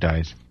the show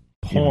dies.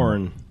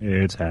 Porn.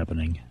 It's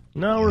happening.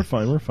 No, we're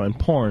fine. We're fine.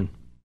 Porn.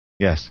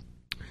 Yes.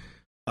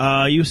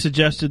 You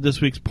suggested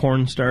this week's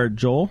porn star,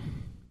 Joel.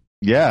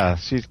 Yeah,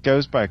 she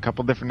goes by a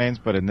couple different names,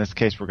 but in this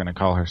case, we're going to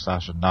call her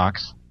Sasha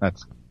Knox.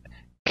 That's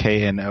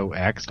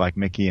Knox, like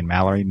Mickey and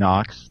Mallory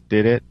Knox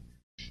did it.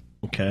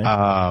 Okay.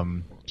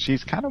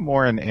 She's kind of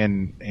more in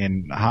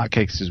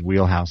Hotcakes'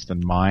 wheelhouse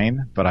than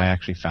mine, but I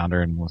actually found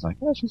her and was like,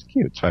 oh, she's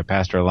cute, so I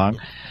passed her along.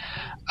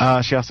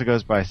 She also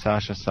goes by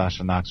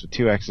Sasha Knox with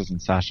 2 X's and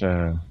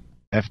Sasha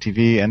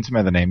FTV and some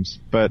other names,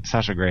 but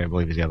Sasha Grey, I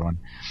believe, is the other one.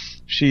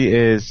 She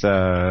is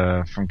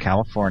from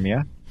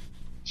California.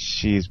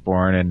 She's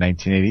born in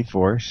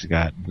 1984. She's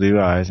got blue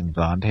eyes and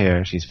blonde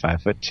hair. She's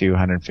 5'2",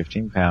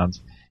 115 pounds.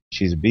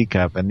 She's a B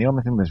cup, and the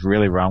only thing that's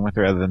really wrong with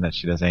her, other than that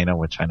she does anal,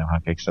 which I know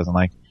Hotcakes doesn't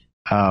like,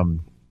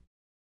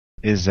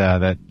 is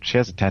that she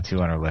has a tattoo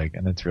on her leg,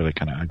 and it's really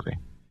kind of ugly.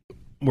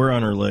 Where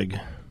on her leg?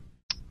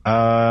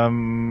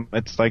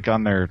 It's like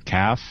on their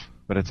calf,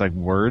 but it's like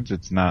words.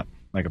 It's not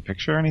like a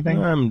picture or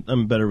anything. I'm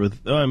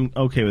I'm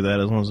okay with that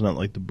as long as it's not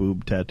like the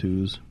boob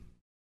tattoos.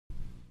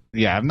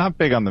 Yeah, I'm not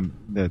big on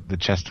the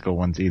chesticle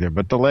ones either,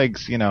 but the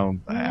legs,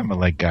 I'm a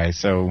leg guy,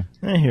 so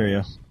I hear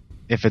you.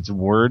 If it's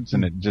words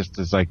and it just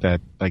is like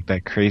that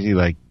crazy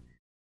like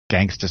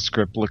gangsta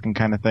script looking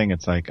kind of thing,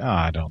 it's like,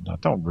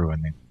 don't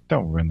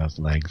ruin those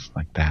legs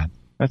like that.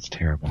 That's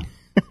terrible.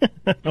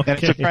 Okay. And if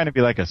they're trying to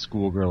be like a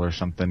schoolgirl or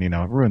something, it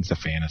ruins the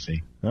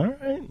fantasy. All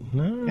right.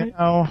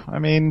 I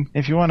mean,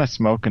 if you want to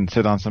smoke and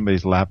sit on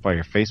somebody's lap while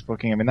you're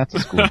Facebooking, I mean, that's a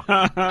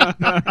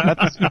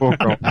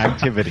schoolgirl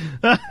activity.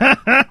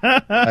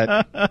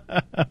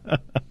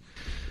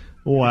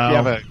 Wow. If you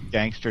have a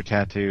gangster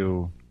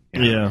tattoo.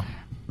 Yeah.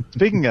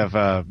 Speaking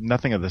of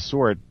nothing of the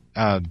sort,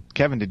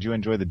 Kevin, did you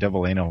enjoy the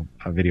double anal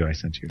video I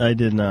sent you? I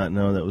did not.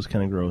 No, that was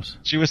kind of gross.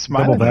 She was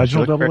smiling. Double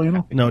vaginal, double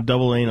anal? No,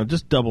 double anal.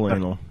 Just double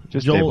anal.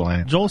 Just double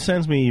anal. Joel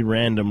sends me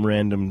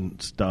random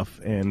stuff,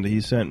 and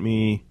he sent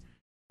me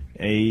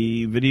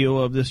a video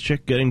of this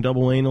chick getting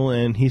double anal,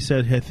 and he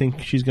said, I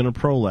think she's going to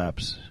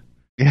prolapse.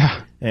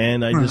 Yeah.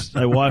 And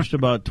I watched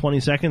about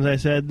 20 seconds. I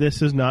said,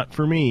 this is not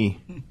for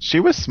me.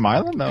 She was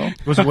smiling, though.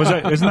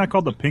 Isn't that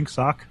called the pink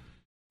sock?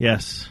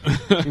 Yes.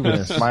 She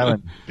was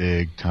smiling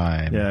big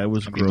time. Yeah, it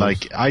was gross.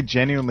 I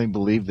genuinely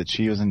believe that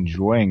she was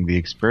enjoying the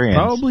experience.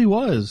 Probably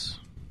was.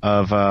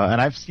 And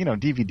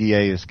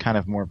DVDA is kind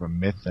of more of a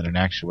myth than an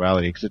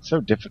actuality because it's so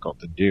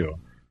difficult to do.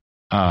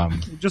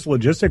 Just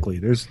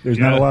logistically, there's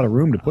not a lot of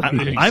room to put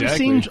people.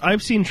 Exactly.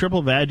 I've seen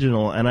triple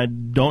vaginal, and I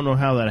don't know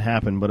how that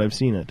happened, but I've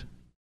seen it.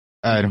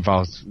 It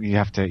involves you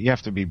have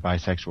to be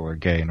bisexual or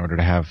gay in order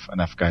to have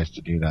enough guys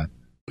to do that.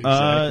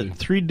 Exactly.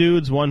 3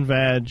 dudes, 1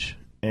 vag,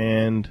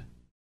 and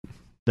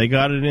they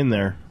got it in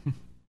there.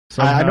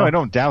 I know, I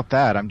don't doubt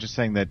that. I'm just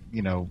saying that,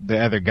 the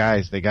other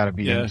guys, they got to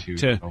be into.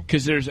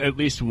 Because there's at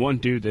least one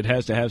dude that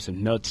has to have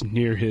some nuts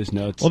near his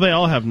nuts. Well, they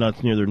all have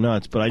nuts near their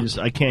nuts, but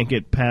I can't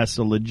get past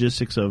the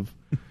logistics of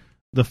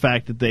the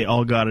fact that they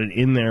all got it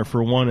in there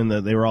for one, and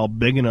that they were all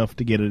big enough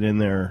to get it in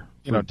there.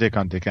 Dick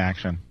on dick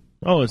action.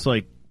 Oh, it's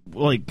like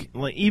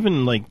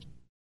even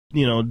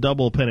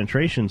double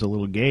penetration's a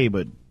little gay,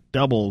 but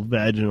double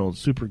vaginal is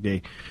super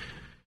gay.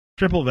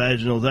 Triple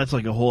vaginal, that's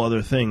like a whole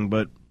other thing,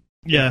 but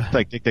yeah. It's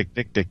like dick.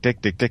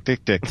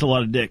 It's a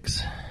lot of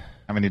dicks.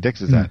 How many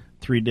dicks is that?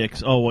 3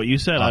 dicks. Oh, what you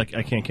said, I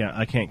can't count.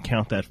 I can't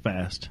count that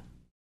fast.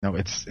 No,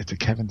 it's a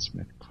Kevin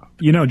Smith club.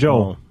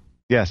 Joel.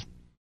 Yes.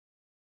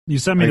 You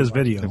sent me this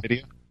video. The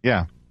video?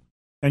 Yeah.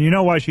 And you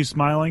know why she's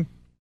smiling?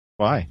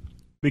 Why?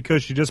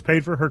 Because she just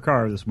paid for her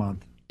car this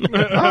month. Oh,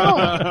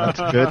 that's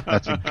good.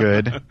 That's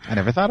good. I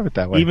never thought of it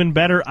that way. Even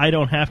better, I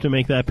don't have to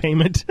make that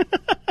payment.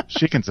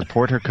 She can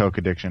support her coke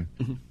addiction.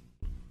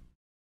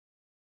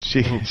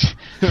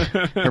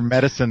 Her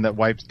medicine that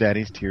wipes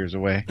daddy's tears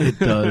away. It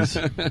does.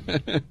 From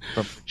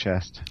the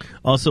chest.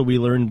 Also, we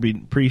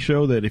learned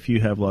pre-show that if you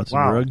have lots of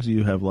drugs,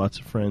 you have lots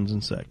of friends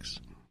and sex.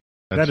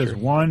 That is true.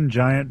 one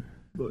giant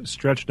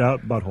stretched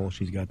out butthole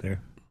she's got there.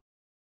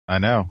 I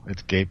know.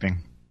 It's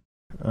gaping.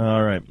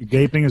 All right.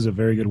 Gaping is a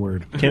very good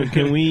word.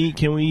 Can we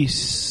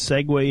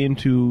segue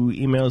into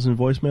emails and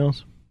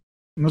voicemails?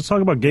 Let's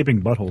talk about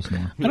gaping buttholes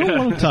more. I don't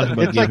want to talk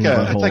about gaping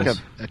buttholes. It's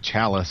like a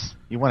chalice.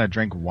 You want to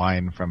drink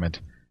wine from it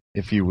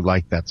if you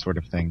like that sort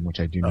of thing, which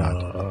I do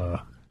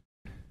not.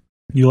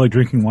 You like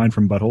drinking wine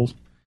from buttholes?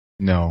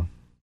 No.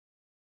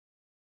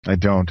 I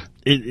don't.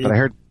 But I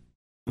heard...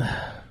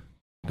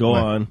 Go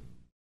on.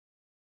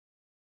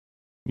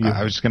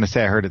 I was just going to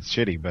say I heard it's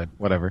shitty, but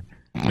whatever.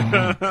 It's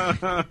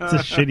a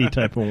shitty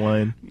type of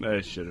wine.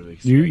 I should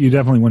have You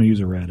definitely want to use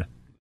a red.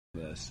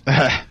 Yes.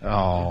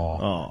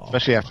 Oh.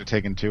 Especially after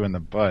taking 2 in the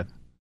butt.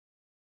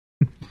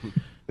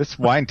 This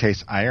wine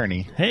tastes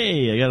irony.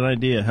 Hey, I got an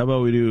idea. How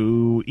about we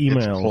do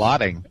emails? It's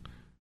plotting.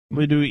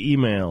 We do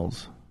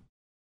emails.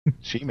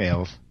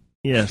 She-mails.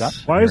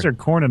 Yes. Why is there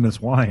corn in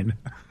this wine?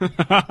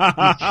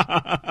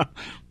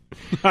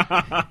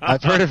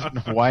 I've heard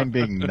of wine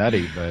being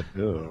nutty, but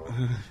ew.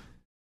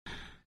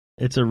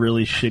 It's a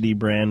really shitty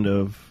brand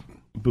of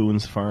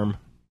Boone's Farm.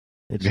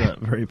 It's not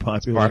very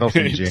popular. Bartles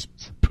and James.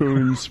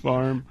 Boone's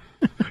Farm.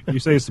 You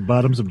say it's the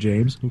bottoms of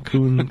James?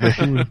 Coon.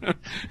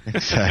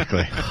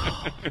 Exactly.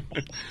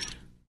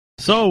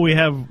 So we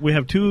have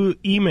 2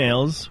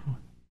 emails.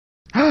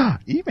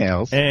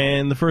 Emails?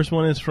 And the first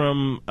one is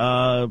from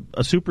a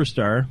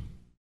superstar.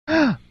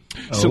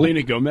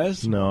 Selena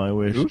Gomez? No, I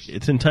wish. Oops.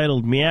 It's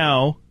entitled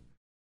Meow.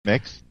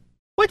 Mix?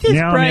 What is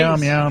meow, Bryce?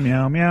 meow,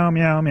 meow, meow, meow,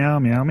 meow,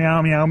 meow, meow, meow,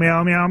 meow,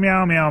 meow, meow,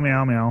 meow, meow,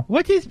 meow, meow.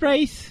 What is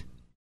Bryce?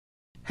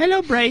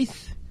 Hello,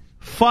 Bryce.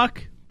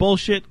 Fuck,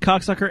 bullshit,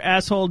 cocksucker,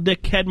 asshole,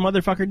 dickhead,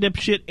 motherfucker,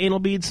 dipshit, anal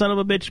bead, son of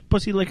a bitch,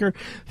 pussy licker,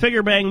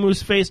 figure bang,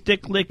 moose face,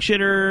 dick lick,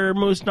 shitter,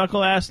 moose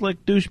knuckle, ass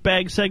lick,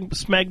 douchebag,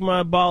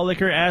 smegma, ball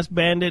licker, ass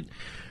bandit,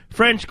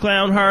 French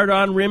clown, hard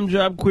on, rim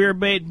job, queer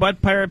bait,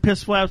 butt pirate,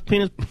 piss flaps,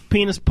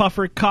 penis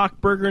puffer, cock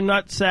burger,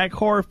 nut sack,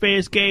 whore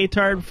face, gay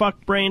tard,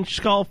 fuck brain,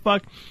 skull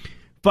fuck,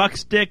 fuck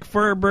stick,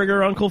 fur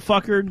burger, uncle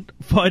fucker,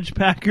 fudge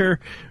packer,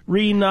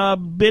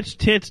 re-knob, bitch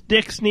tits,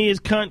 dick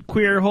sneeze, cunt,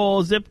 queer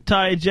hole, zip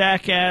tie,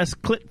 jackass,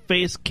 clit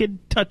face, kid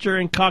toucher,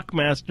 and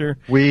cockmaster.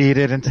 We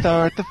didn't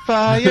start the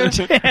fire.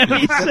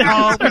 Tammy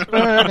all was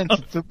burning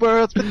since the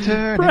world's been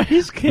turning.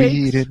 Bryce Cakes.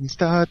 We didn't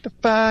start the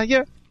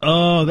fire.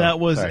 Oh, that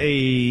was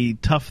a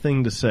tough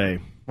thing to say.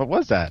 What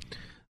was that?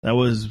 That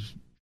was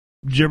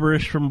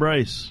gibberish from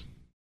Bryce.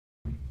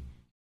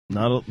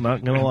 Not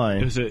gonna lie.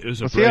 It was a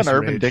Was he on Bryce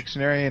Urban rage.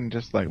 Dictionary and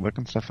just like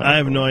looking stuff up? I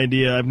have no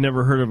idea. I've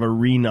never heard of a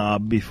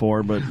re-knob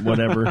before, but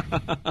whatever.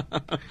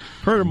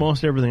 Heard of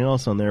most everything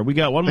else on there. We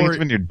got one I think more. it's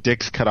when your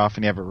dick's cut off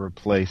and you have it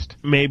replaced.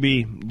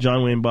 Maybe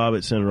John Wayne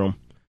Bobbitt syndrome.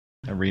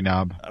 A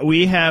re-knob.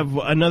 We have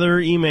another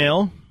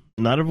email,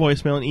 not a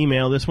voicemail, an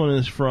email. This one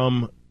is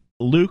from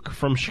Luke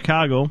from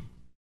Chicago.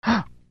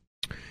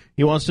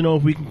 He wants to know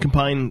if we can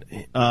combine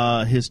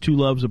his 2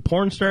 loves of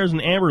porn stars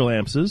and Amber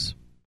Lampses.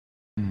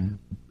 Mm-hmm.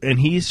 And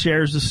he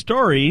shares the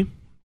story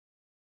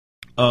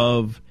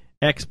of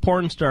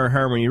ex-porn star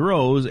Harmony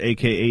Rose,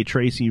 a.k.a.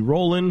 Tracy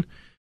Rowland,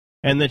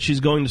 and that she's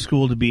going to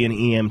school to be an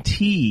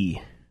EMT,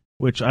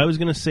 which I was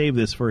going to save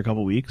this for a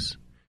couple weeks,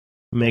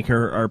 make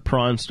her our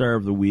prawn star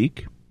of the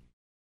week.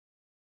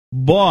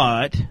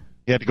 But...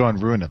 You had to go and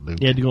ruin it,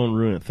 Luke. You had to go and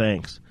ruin it,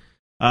 thanks.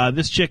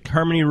 This chick,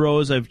 Harmony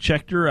Rose, I've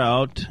checked her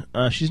out.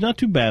 She's not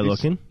too bad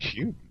looking.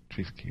 Cute.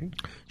 She's cute.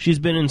 She's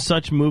been in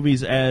such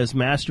movies as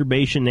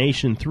Masturbation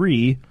Nation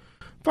 3,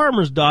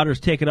 Farmer's Daughters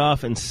Take It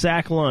Off, and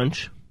Sack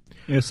Lunch.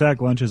 Yeah,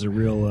 Sack Lunch is a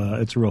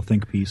real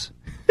think piece.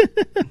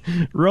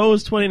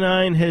 Rose,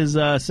 29,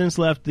 has since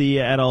left the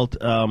adult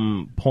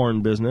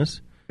porn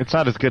business. It's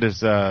not as good as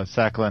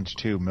Sack Lunch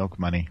 2, Milk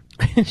Money.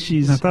 I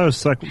thought it was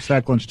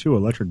Sack Lunch 2,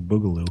 Electric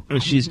Boogaloo.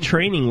 And she's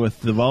training with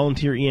the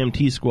volunteer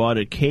EMT squad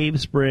at Cave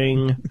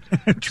Spring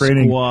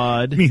Training,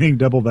 Squad. meaning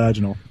double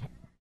vaginal.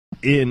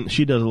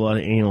 She does a lot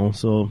of anal,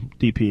 so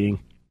DPing.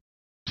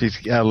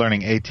 She's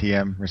learning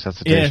ATM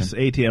resuscitation. Yes,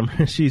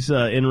 ATM. She's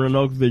in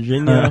Roanoke,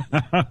 Virginia.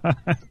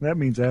 That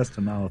means ass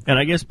to mouth. And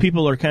I guess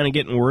people are kind of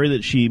getting worried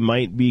that she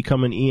might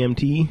become an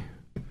EMT,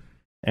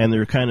 and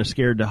they're kind of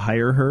scared to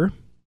hire her.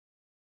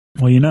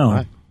 Well, you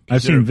know,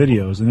 I've seen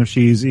videos, and if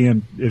she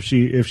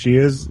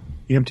is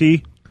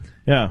EMT,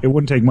 yeah, it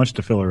wouldn't take much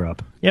to fill her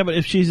up. Yeah, but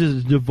if she's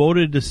as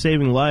devoted to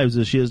saving lives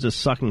as she is to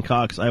sucking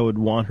cocks, I would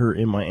want her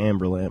in my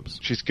Amber Lamps.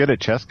 She's good at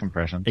chest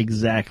compression.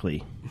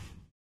 Exactly.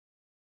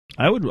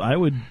 I would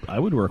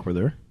work with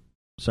her,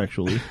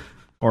 sexually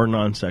or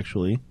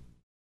non-sexually.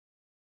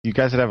 You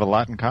guys would have a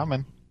lot in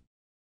common,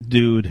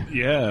 dude.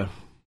 Yeah,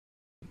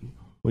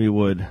 we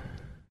would.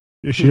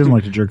 She doesn't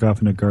like to jerk off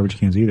into garbage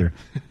cans either.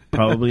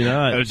 Probably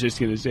not. I was just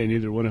going to say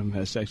neither one of them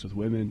has sex with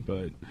women,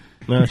 but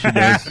no, she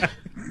does.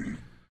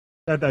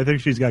 I think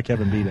she's got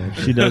Kevin beat.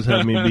 Actually. She does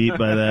have me beat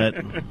by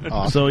that.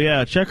 Awesome. So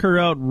yeah, check her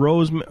out,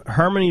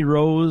 Harmony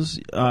Rose.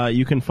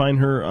 You can find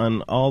her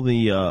on all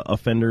the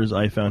offenders.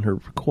 I found her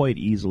quite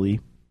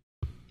easily.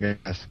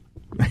 Yes.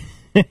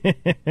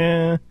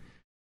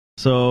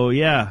 So,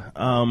 yeah,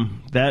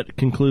 that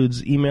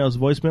concludes emails,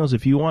 voicemails.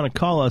 If you want to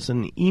call us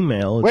an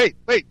email... Wait,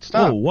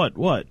 stop. Oh, what?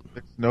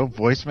 There's no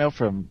voicemail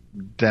from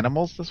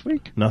Denimals this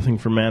week? Nothing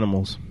from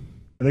Animals.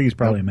 I think he's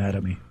probably mad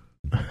at me.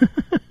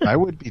 I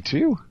would be,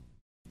 too.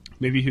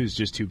 Maybe he was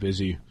just too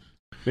busy.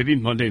 Maybe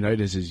Monday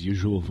night is his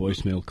usual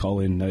voicemail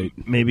call-in night.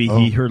 Maybe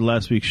he heard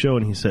last week's show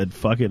and he said,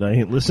 fuck it, I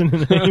ain't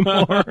listening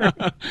anymore.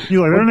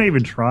 You're like, they're not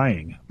even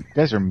trying. You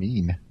guys are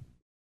mean.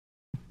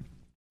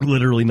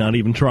 Literally not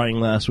even trying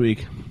last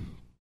week.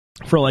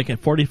 For like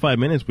 45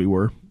 minutes we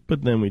were,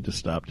 but then we just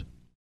stopped.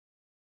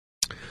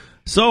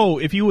 So,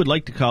 if you would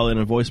like to call in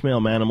a voicemail,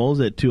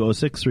 Manimals, at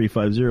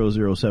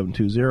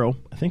 206-350-0720.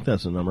 I think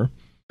that's the number.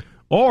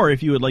 Or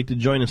if you would like to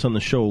join us on the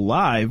show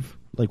live,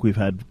 like we've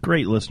had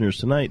great listeners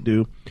tonight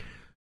do,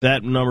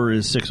 that number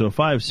is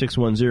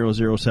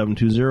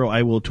 605-610-0720.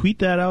 I will tweet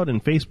that out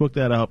and Facebook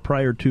that out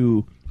prior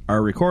to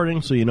our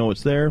recording so you know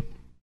it's there.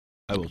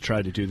 I will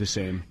try to do the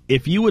same.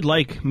 If you would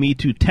like me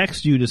to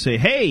text you to say,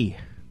 hey,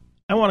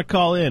 I want to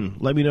call in,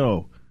 let me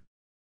know.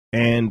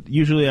 And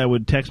usually I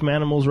would text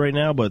Manimals right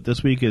now, but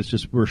this week it's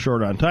just we're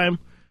short on time.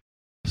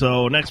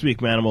 So next week,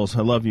 Manimals,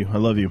 I love you. I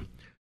love you.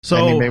 So,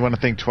 and you may want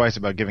to think twice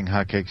about giving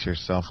Hotcakes your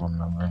cell phone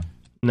number.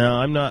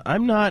 No,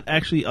 I'm not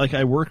actually, like,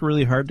 I work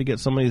really hard to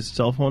get somebody's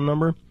cell phone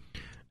number,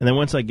 and then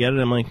once I get it,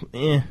 I'm like,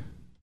 eh.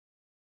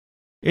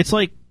 It's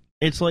like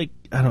I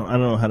don't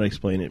know how to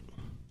explain it.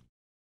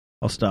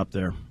 I'll stop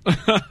there.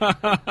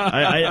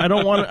 I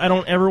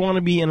don't ever want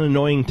to be an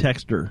annoying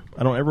texter.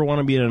 I don't ever want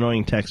to be an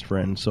annoying text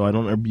friend, so I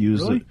don't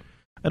abuse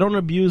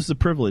the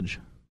privilege.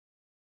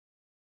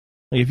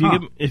 Like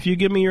if you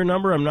give me your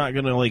number, I'm not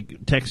gonna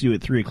like text you at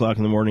 3:00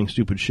 in the morning,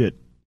 stupid shit,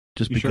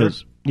 just You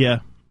because. sure?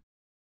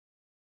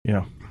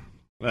 Yeah.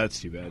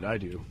 That's too bad. I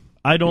do.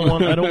 I don't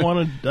want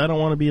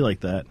to be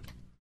like that.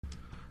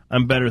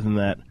 I'm better than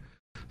that.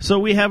 So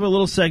we have a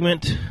little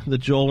segment that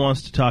Joel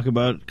wants to talk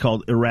about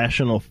called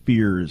Irrational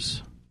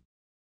Fears,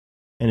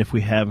 and if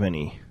we have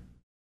any.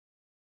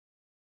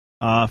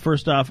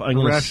 First off, I'm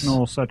going to...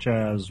 Irrational such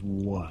as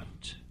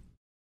what?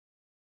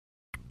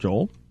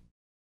 Joel?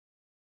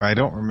 I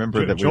don't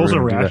remember that Joel's we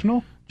were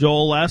irrational?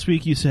 Joel, last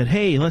week you said,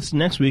 hey,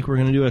 next week we're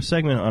going to do a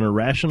segment on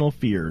irrational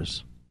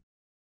fears.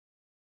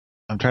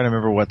 I'm trying to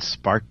remember what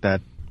sparked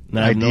that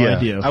I have no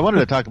idea. I wanted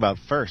to talk about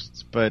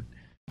firsts, but...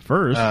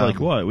 First? Like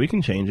what? We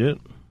can change it.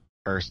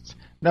 Firsts.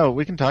 No,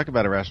 we can talk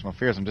about irrational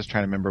fears. I'm just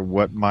trying to remember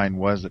what mine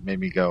was that made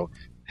me go,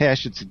 hey, I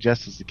should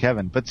suggest this to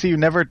Kevin. But see, you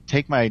never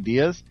take my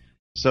ideas,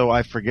 so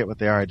I forget what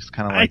they are. I just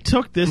kind of like... I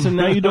took this, and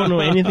now you don't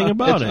know anything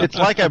about it. It's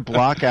like I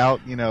block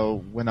out,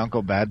 when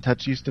Uncle Bad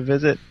Touch used to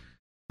visit.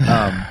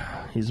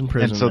 He's in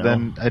prison And so now.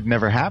 then it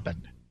never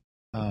happened,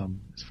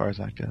 as far as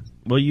that goes.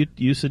 Well,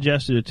 you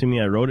suggested it to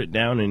me. I wrote it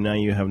down, and now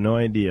you have no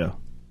idea.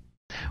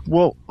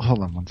 Well, hold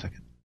on one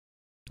second.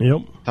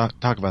 Yep.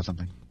 Talk about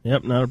something.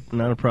 Yep,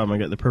 not a problem. I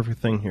got the perfect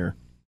thing here.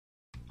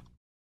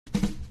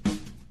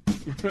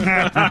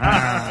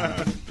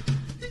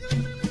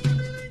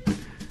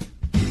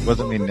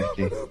 Wasn't me,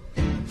 Nikki.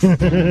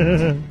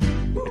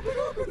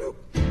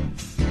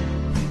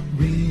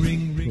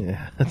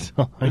 Yeah, that's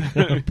all I'm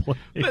going to play.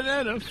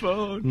 Banana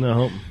phone.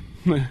 No.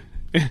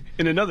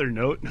 In another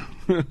note,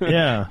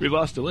 Yeah. we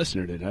lost a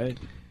listener tonight.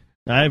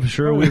 I'm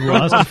sure we've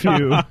lost a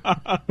few.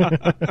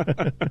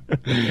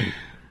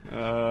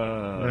 I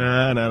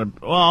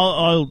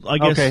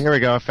guess. Okay, here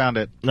we go. I found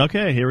it.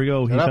 Okay, here we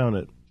go. He Shut up. found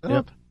it. Shut Yep.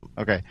 up.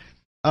 Okay.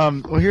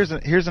 Well, here's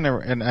an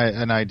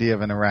idea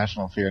of an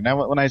irrational fear.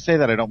 Now, when I say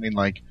that, I don't mean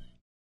like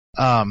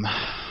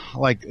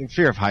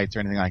fear of heights or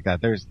anything like that.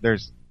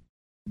 There's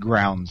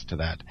grounds to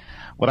that.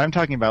 What I'm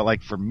talking about,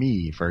 like for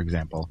me, for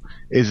example,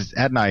 is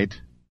at night,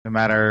 no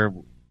matter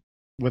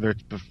whether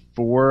it's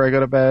before I go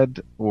to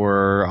bed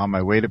or on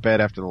my way to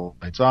bed after the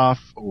lights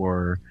off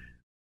or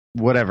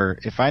whatever,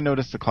 if I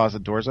notice the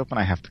closet door's open,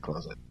 I have to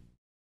close it.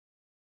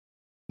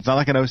 It's not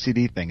like an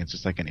OCD thing. It's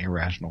just like an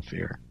irrational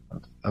fear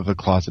of the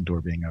closet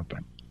door being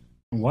open.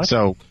 What?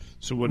 So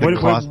what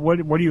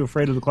are you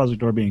afraid of the closet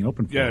door being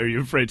open for? Yeah, are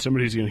you afraid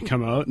somebody's going to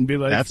come out and be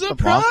like, That's the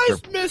surprise,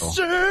 monster portal.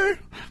 mister?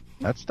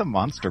 That's the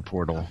monster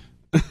portal.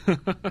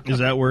 Is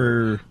that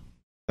where...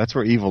 That's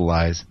where evil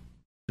lies.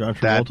 John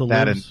Travolta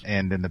that lives?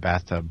 and in the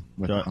bathtub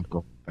with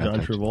Uncle Bad John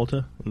Touch.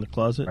 Travolta in the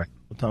closet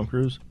with Tom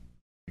Cruise?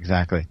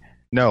 Exactly.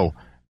 No,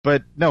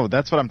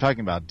 that's what I'm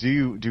talking about.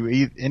 Do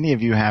any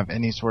of you have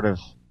any sort of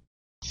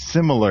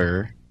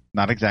similar,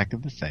 not exactly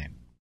the same,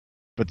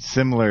 but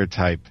similar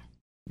type,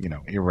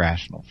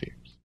 irrational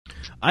fears?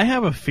 I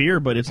have a fear,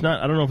 but it's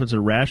not. I don't know if it's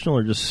irrational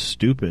or just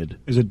stupid.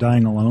 Is it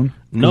dying alone?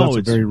 No, that's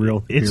it's a very real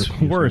fear. It's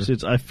worse.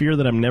 I fear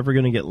that I'm never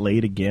going to get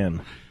laid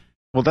again.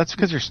 Well, that's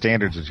because your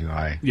standards are too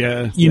high.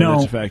 Yeah, that's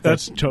a fact.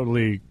 That's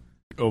totally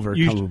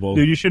overcomable.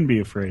 You shouldn't be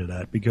afraid of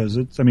that because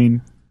it's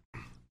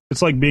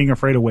like being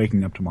afraid of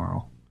waking up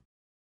tomorrow.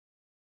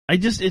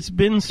 It's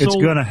been so... It's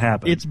gonna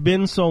happen. It's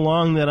been so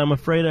long that I'm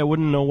afraid I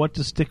wouldn't know what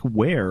to stick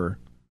where.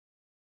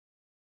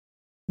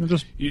 You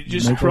just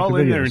crawl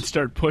in there and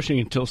start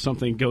pushing until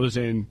something goes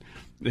in.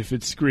 If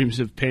it screams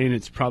of pain,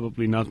 it's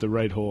probably not the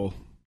right hole.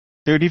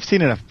 Dude, you've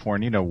seen enough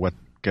porn. You know what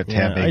Got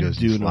Tabago's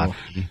I do know.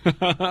 sloppy.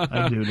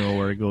 I do know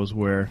where it goes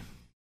where.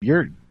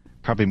 You're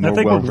probably more I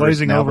think well we're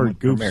glazing versed now over than when we're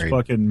Goof's married.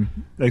 fucking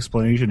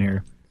explanation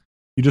here.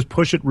 You just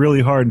push it really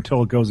hard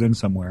until it goes in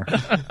somewhere.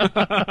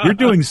 You're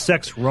doing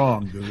sex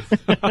wrong, Goof.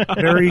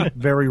 Very,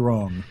 very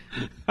wrong.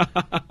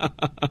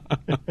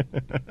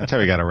 That's how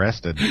he got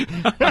arrested.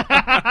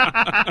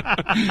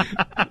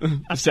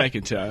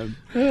 Second time.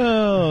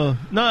 Oh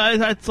no,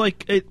 that's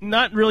like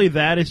not really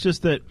that. It's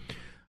just that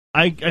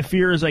I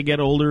fear as I get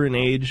older in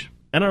age.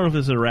 I don't know if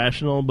it's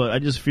irrational, but I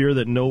just fear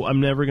that I'm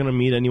never going to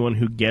meet anyone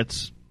who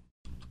gets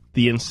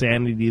the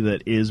insanity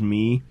that is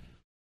me.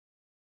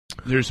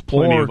 There's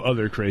plenty of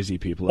other crazy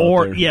people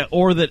out there. Yeah,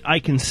 or that I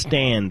can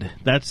stand.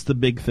 That's the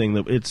big thing.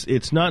 That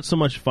it's not so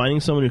much finding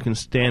someone who can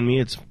stand me.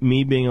 It's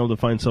me being able to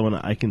find someone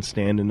I can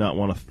stand and not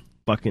want to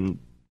fucking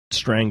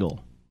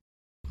strangle.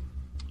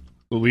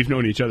 Well, we've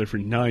known each other for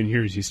 9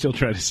 years. You still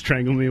try to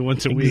strangle me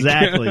once a week.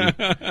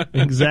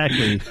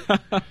 Exactly.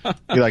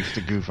 He likes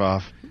to goof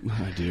off.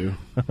 I do.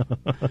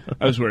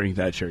 I was wearing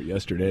that shirt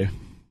yesterday.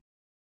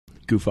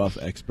 Goof off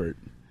expert.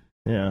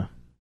 Yeah.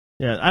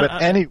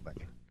 But anyway.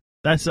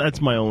 That's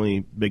my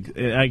only big...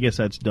 I guess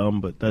that's dumb,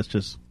 but that's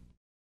just...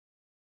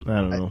 I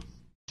don't know.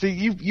 See,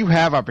 you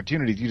have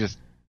opportunities. You just...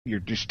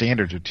 Your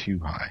standards are too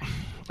high.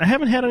 I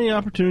haven't had any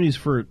opportunities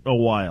for a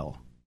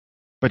while.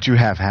 But you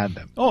have had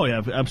them. Oh,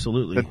 yeah,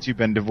 absolutely. Since you've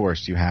been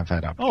divorced, you have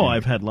had opportunities. Oh,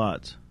 I've had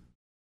lots.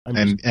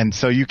 And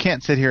so you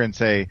can't sit here and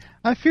say,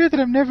 I fear that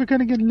I'm never going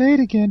to get laid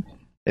again.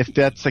 If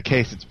that's the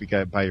case, it's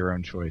by your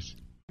own choice.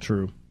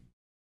 True.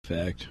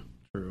 Fact.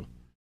 True.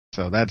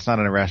 So that's not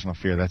an irrational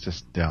fear. That's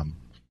just dumb.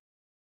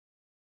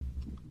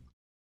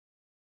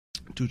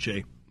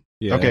 Touche.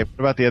 Yeah. Okay, what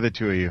about the other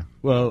two of you?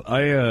 Well,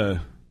 the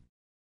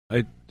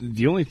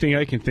only thing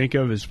I can think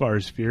of as far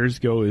as fears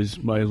go is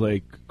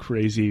my,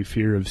 crazy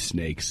fear of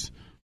snakes.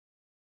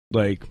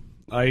 I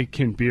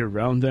can be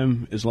around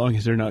them as long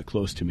as they're not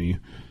close to me.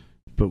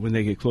 But when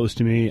they get close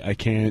to me, I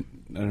can't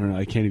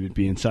even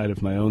be inside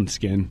of my own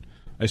skin.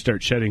 I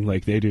start shedding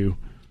like they do.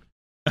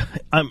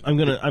 I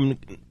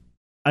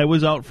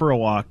was out for a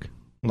walk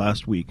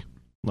last week.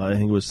 I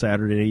think it was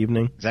Saturday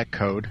evening. Is that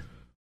code?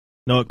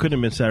 No, it couldn't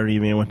have been Saturday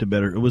evening. I went to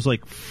bed. It was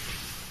like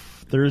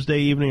Thursday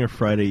evening or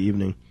Friday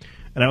evening.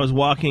 And I was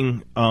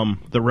walking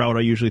the route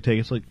I usually take.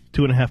 It's like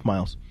 2.5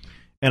 miles.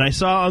 And I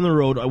saw on the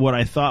road what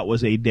I thought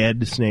was a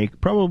dead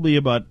snake, probably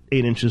about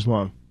 8 inches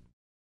long.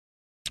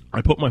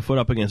 I put my foot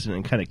up against it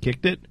and kind of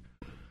kicked it.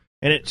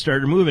 And it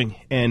started moving.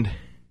 And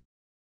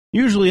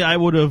usually I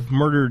would have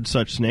murdered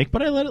such snake,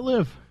 but I let it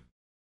live.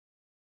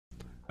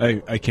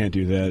 I can't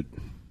do that.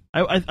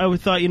 I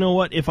thought, you know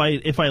what? If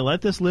I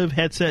let this live,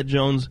 Headset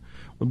Jones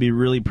would be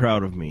really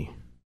proud of me.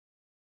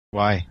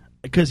 Why?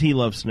 Because he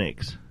loves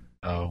snakes.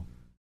 Oh.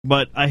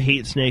 But I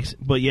hate snakes.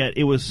 But yet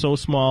it was so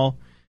small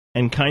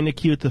and kind of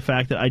cute. The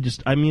fact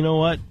that you know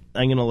what?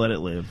 I'm going to let it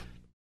live.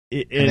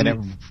 And then it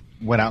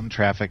went out in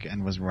traffic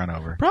and was run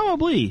over.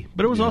 Probably.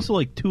 But it was also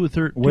like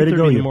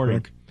 2:30 in the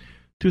morning.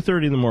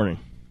 2:30 in the morning.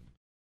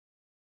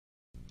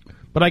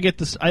 But I get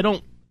this. I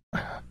don't.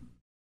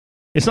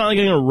 It's not like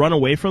I'm going to run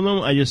away from them.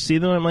 I just see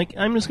them. I'm like,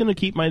 I'm just going to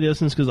keep my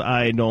distance because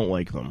I don't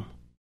like them.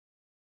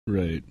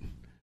 Right.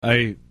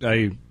 I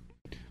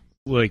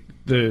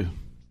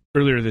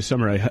earlier this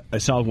summer, I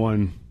saw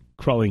one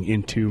crawling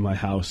into my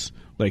house,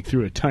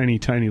 through a tiny,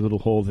 tiny little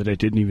hole that I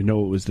didn't even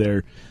know it was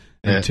there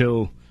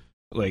until,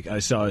 I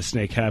saw a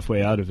snake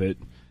halfway out of it,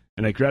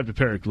 and I grabbed a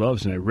pair of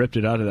gloves and I ripped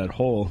it out of that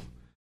hole,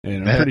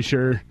 and I'm pretty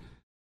sure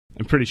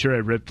I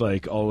ripped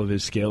all of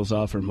his scales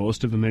off, or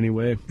most of them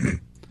anyway,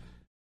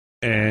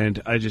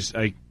 and I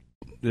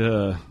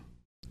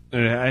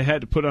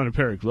had to put on a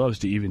pair of gloves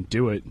to even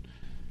do it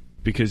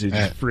because it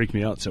just freaked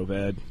me out so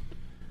bad.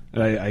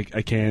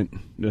 I can't.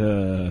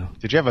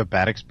 Did you have a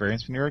bad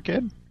experience when you were a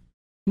kid?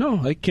 No,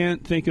 I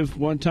can't think of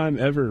one time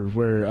ever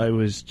where I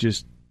was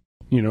just,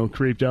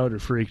 creeped out or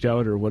freaked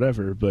out or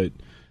whatever. But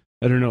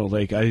I don't know.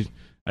 I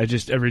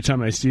just every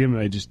time I see him,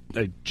 I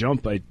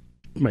jump.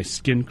 My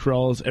skin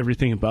crawls.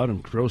 Everything about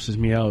him grosses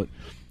me out.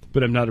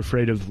 But I'm not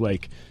afraid of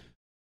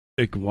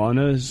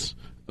iguanas,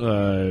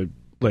 other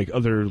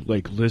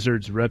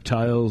lizards,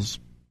 reptiles,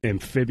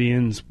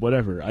 amphibians,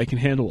 whatever. I can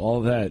handle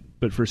all that,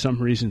 but for some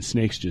reason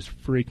snakes just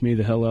freak me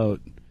the hell out.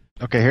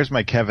 Okay, here's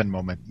my Kevin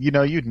moment.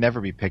 You'd never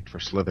be picked for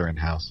Slytherin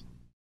House.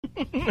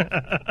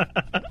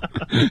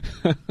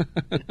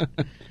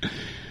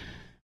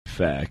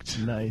 Fact.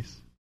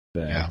 Nice. Fact.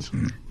 Yeah.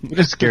 I'm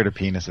just scared of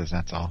penises,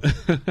 that's all.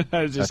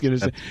 I was just going to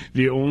say,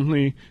 the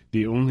only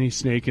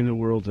snake in the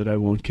world that I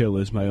won't kill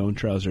is my own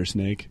trouser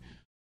snake.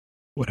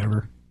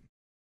 Whatever.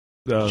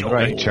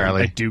 Right,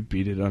 Charlie. I do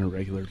beat it on a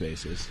regular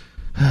basis.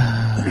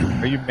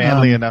 Are you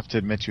manly enough to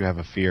admit you have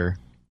a fear?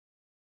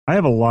 I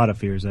have a lot of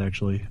fears,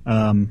 actually.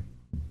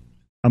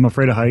 I'm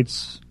afraid of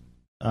heights.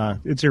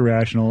 It's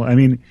irrational. I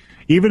mean,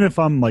 even if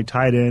I'm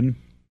tied in,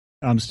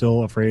 I'm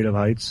still afraid of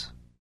heights.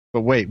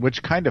 But wait,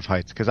 which kind of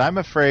heights? Because I'm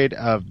afraid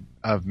of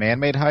of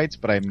man-made heights,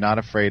 but I'm not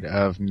afraid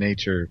of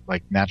nature,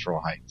 like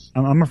natural heights.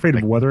 I'm afraid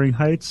of Wuthering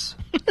Heights.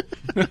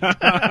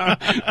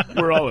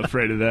 We're all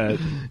afraid of that.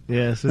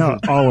 Yes. No,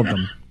 all of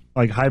them.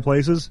 Like high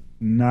places,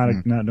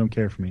 don't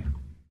care for me.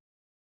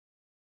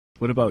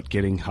 What about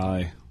getting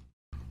high?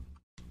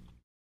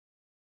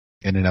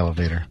 In an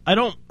elevator. I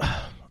don't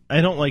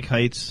like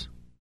heights,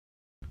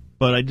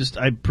 but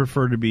I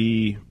prefer to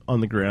be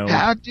on the ground.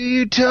 How do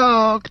you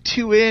talk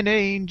to an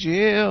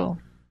angel?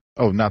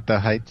 Oh, not the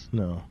heights?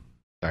 No.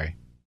 Sorry.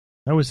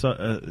 I always thought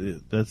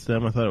that's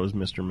them. I thought it was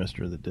Mr.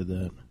 Mister that did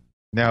that.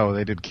 No,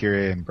 they did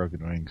Kyrie and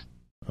Broken Wings.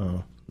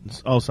 Oh,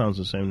 it all sounds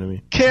the same to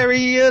me.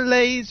 Carry a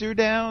laser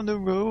down the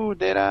road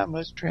that I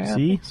must travel.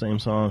 See? Same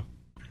song.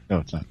 No,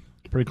 it's not.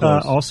 Pretty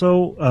close.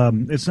 Also,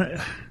 it's not,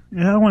 I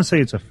don't want to say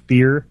it's a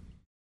fear,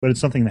 but it's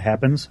something that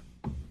happens.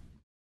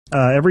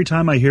 Every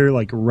time I hear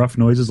like rough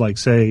noises, like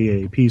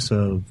say a piece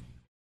of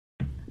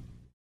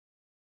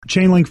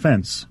chain link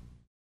fence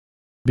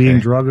being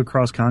drug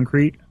across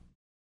concrete,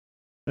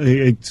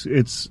 it's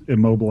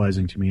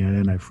immobilizing to me,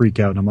 and I freak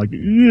out, and I'm like,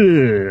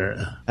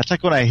 yeah. That's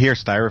like when I hear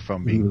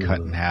styrofoam being cut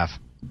in half.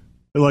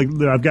 Like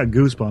I've got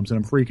goosebumps, and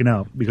I'm freaking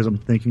out because I'm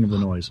thinking of the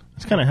noise.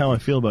 That's kind of how I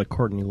feel about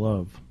Courtney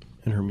Love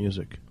and her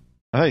music.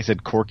 I thought you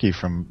said Corky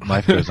from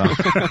Life Goes On.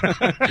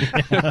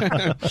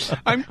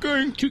 I'm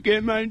going to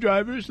get my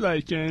driver's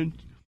license.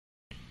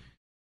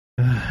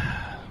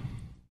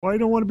 Why you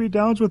don't want to be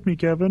downs with me,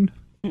 Kevin?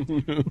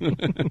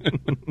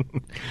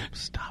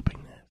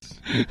 Stopping this.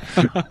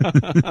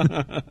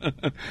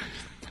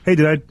 Hey,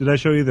 did I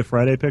show you the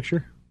Friday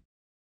picture?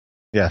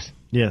 Yes.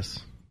 Yes.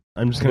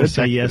 I'm just going to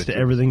say yes to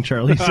everything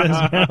Charlie says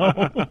now.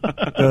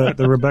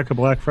 The Rebecca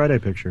Black Friday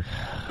picture.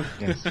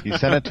 Yes, you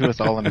sent it to us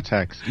all in a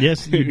text.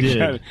 Yes, you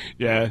did.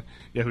 Yeah,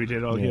 we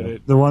did all get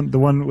it. The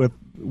one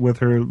with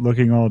her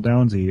looking all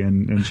downsy,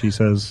 and she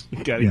says,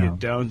 Gotta get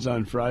downs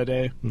on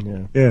Friday.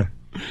 Yeah.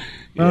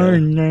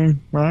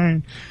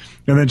 Fine.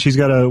 And then she's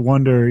got to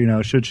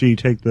wonder, should she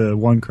take the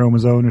 1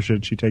 chromosome or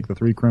should she take the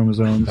 3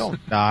 chromosomes? Don't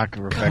knock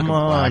Rebecca Come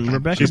on, Black.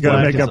 Rebecca She's got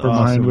to Black make up is her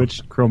mind awesome.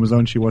 which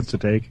chromosome she wants to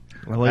take.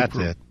 That's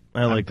it.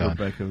 I like done.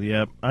 Rebecca.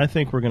 Yep. I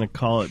think we're going to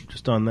call it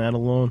just on that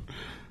alone.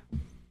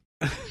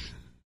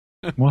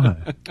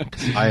 What?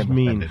 I am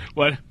mean.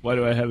 Why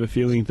do I have a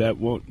feeling that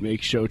won't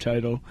make show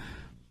title?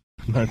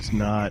 That's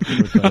not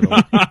show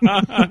title.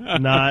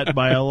 Not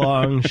by a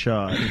long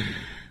shot.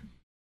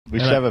 We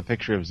should have a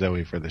picture of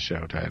Zoe for the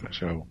show title,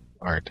 show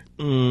art.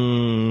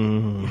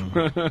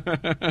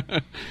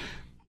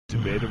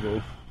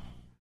 Debatable.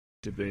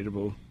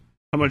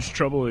 How much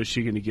trouble is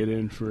she going to get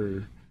in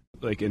for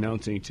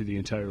announcing to the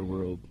entire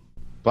world?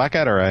 Black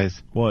out her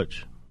eyes. What?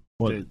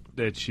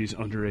 That she's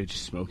underage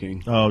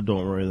smoking. Oh,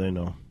 don't worry, they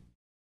know.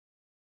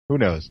 Who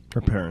knows?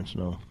 Her parents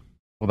know.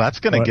 Well,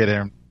 that's going to get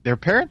their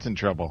parents in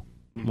trouble.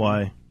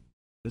 Why?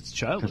 That's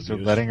child abuse. Because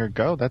they're letting her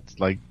go. That's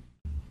like...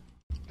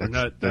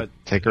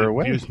 take her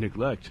away. Abuse,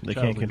 neglect. They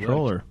can't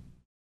control her.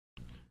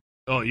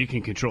 Oh, you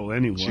can control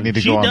anyone.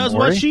 She does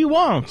what she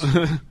wants.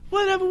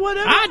 Whatever.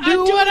 I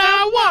do what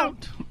I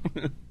want.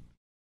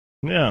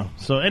 Yeah.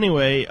 So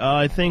anyway,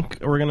 I think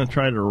we're going to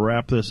try to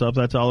wrap this up.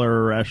 That's all our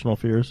irrational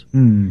fears.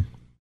 Hmm.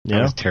 That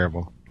Yeah. was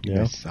terrible.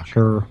 Yeah.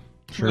 Sure.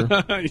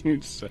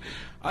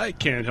 I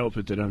can't help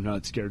it that I'm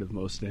not scared of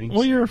most things.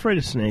 Well, you're afraid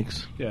of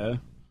snakes. Yeah.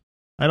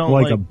 I don't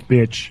like a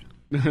bitch.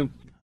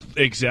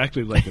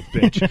 Exactly like a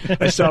bitch.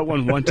 I saw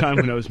one time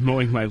when I was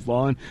mowing my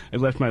lawn. I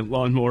left my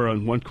lawnmower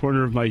on one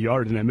corner of my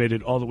yard, and I made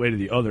it all the way to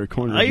the other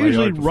corner I of my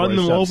usually yard before run I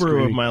them stopped over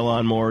screaming. with my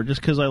lawnmower just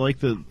because I like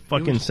the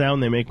fucking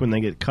sound they make when they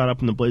get caught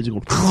up in the blades.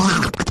 Go.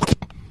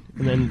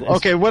 And then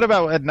Okay, what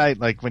about at night,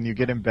 like when you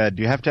get in bed?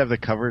 Do you have to have the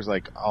covers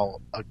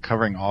all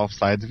covering all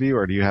sides of you,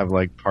 or do you have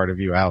part of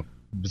you out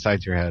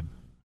besides your head?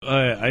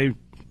 Can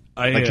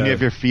Can you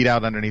have your feet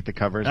out underneath the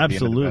covers? at the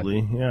end of the bed?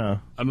 Absolutely, yeah.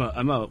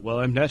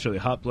 I'm naturally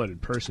a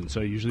hot-blooded person,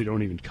 so I usually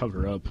don't even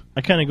cover up.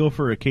 I kind of go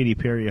for a Katy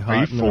Perry hot you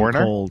and then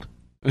Foreigner? cold.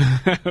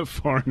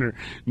 Foreigner.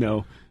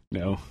 No.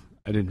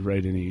 I didn't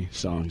write any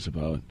songs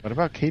about. What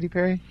about Katy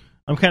Perry?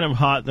 I'm kind of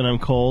hot, then I'm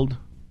cold.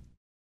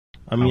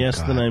 I'm yes,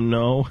 God. then I'm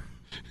no.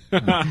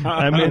 I'm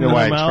I in, don't know then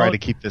why I'm I out. try to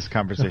keep this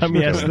conversation. I'm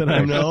yes, going. then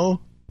I'm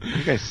no.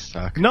 You guys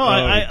suck. No,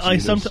 I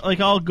Jesus.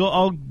 sometimes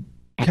I'll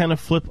kind of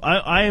flip.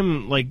 I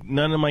am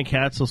none of my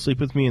cats will sleep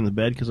with me in the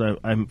bed because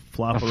I'm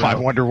flop around. I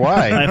wonder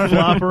why. I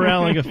flop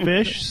around like a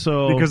fish.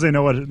 So Because they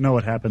know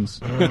what happens.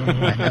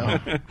 I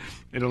know.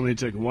 It only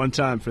took one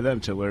time for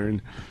them to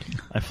learn.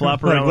 I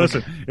flop around.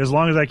 Listen, as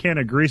long as I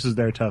can, Grease is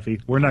there,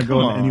 Tuffy. We're not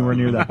going anywhere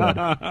near that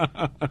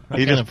bed.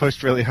 He just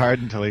pushed really hard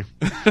until he.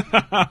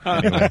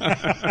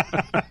 Anyway.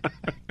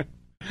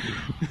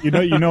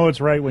 You know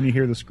it's right when you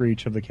hear the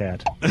screech of the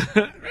cat.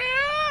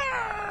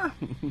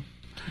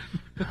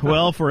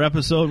 Well, for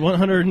episode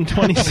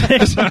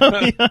 126 of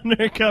the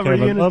Undercover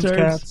Kevin loves Unitards,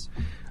 cats.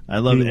 I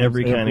love He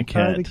every loves kind of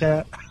every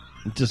cat.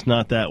 Just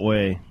not that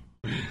way.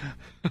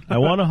 I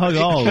want to hug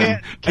all of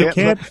them. I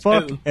can't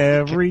fuck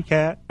every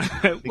cat.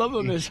 I love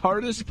them as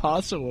hard as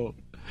possible.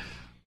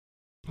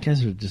 You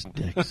guys are just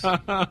dicks.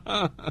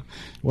 Why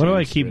do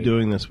I keep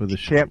doing this with the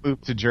show? Can't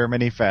move to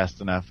Germany fast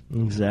enough.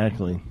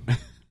 Exactly.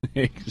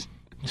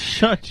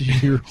 Shut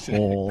your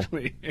hole.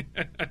 Would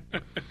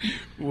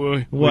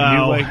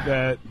Wow. you like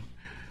that?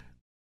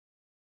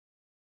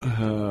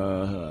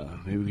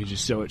 Maybe we could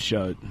just sew it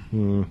shut.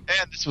 And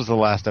this was the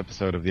last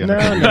episode of the No,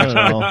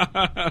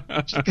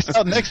 Undercover Check us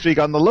out next week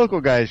on the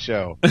Local Guys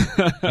Show.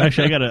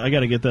 Actually, I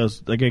gotta get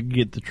those. I gotta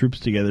get the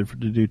troops together to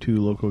do 2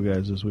 local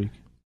guys this week.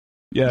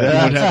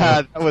 Yeah,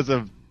 that was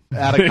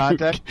out of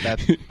context.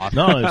 That's awesome.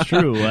 No, it's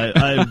true.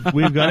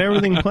 We've got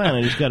everything planned.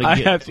 I just gotta I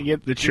get. have to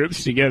get the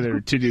troops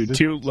together to do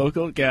 2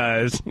 local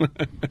guys.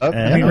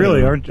 I mean,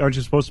 really, aren't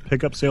you supposed to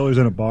pick up sailors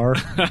in a bar?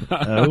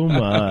 Oh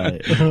my!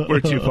 We're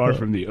too far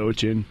from the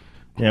ocean.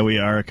 Yeah, we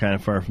are kind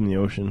of far from the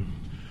ocean.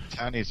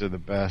 Townies are the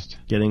best.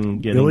 Getting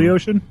Billy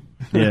Ocean?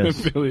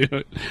 Yes. Billy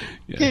yes.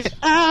 Get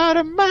out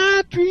of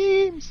my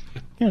dreams.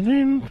 Get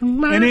into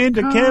my And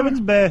into car. Kevin's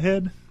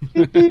bed.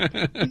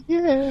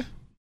 Yeah.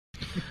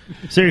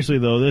 Seriously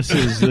though, this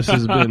has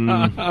been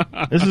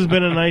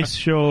a nice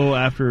show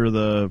after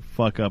the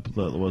fuck up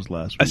that was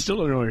last I week. still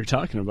don't know what you're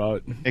talking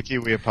about. Nikki,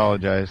 we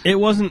apologize. It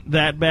wasn't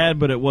that bad,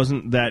 but it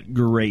wasn't that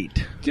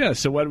great. Yeah,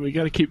 so why do we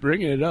got to keep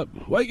bringing it up?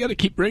 Why you got to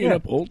keep bringing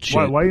up old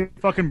shit? Why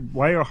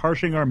are you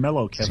harshing our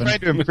mellow, Kevin? Trying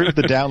to improve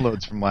the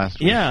downloads from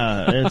last week.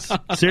 Yeah, it's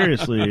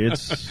seriously,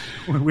 it's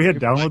We had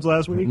downloads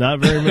last week?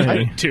 not very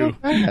many. 2.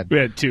 We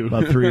had 2.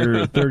 About 3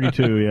 or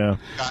 32, yeah.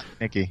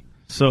 Nikki.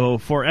 So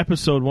for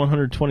episode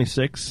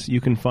 126,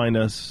 you can find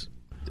us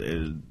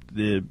the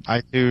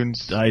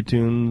iTunes,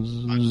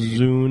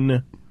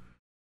 Zune,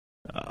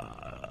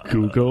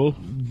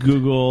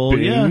 Google,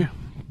 Bing, yeah,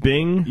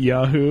 Bing,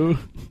 Yahoo,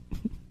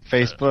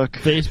 Facebook,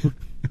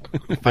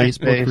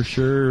 Facebook for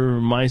sure.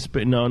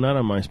 MySpace, no, not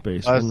on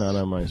MySpace. We're not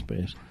on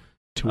MySpace.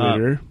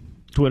 Twitter,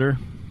 Twatter,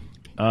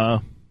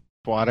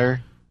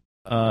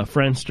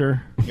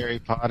 Friendster,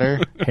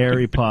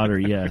 Harry Potter,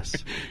 yes.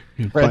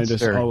 You can find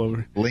us all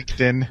over.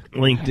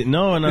 LinkedIn.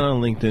 No, not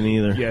on LinkedIn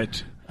either.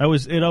 Yet.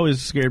 It always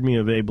scared me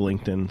of Abe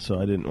LinkedIn, so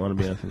I didn't want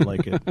to be anything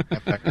like it.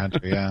 That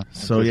country, yeah.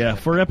 So yeah,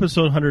 for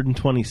episode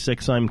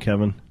 126, I'm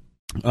Kevin.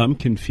 I'm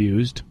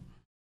confused.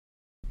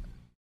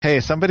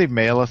 Hey, somebody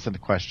mail us a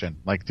question,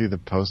 like through the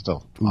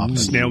postal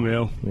office. Snail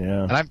mail.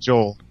 Yeah. And I'm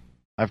Joel.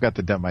 I've got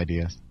the dumb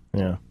ideas.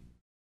 Yeah.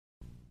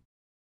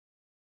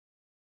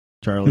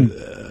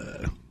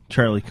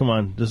 Charlie, come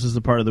on. This is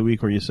the part of the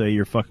week where you say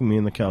you're fucking me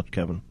in the couch,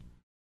 Kevin.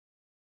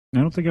 I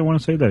don't think I want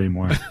to say that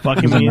anymore.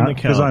 Fucking me in the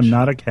couch. Because I'm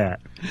not a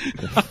cat.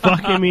 You're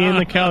fucking me in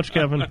the couch,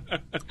 Kevin.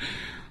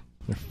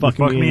 You're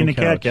fucking Fuck me in the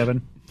cat, couch.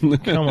 Kevin.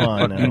 Come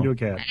on Fuck me into now. a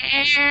cat.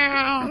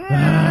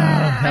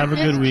 Have a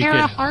good week.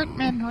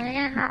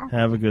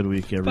 Have a good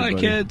week, everybody.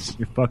 Bye, kids.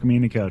 You're fucking me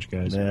in the couch,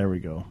 guys. There we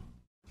go.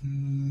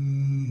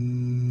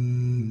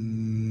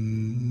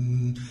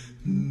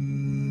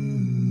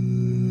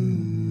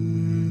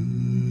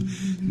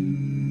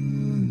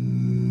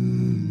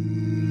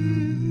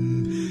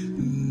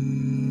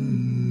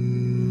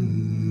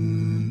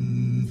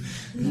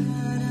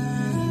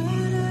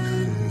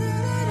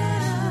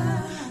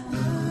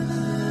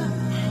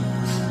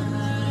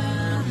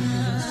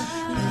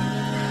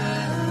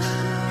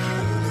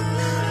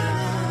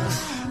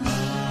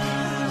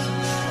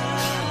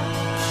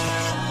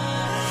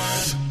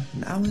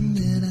 Now and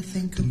then I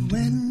think of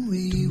when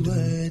we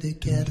were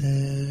together.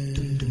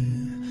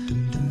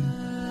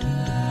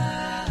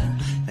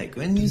 Like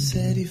when you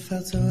said you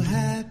felt so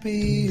happy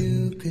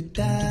you could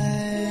die.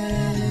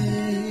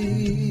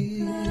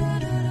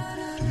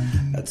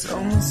 I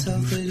told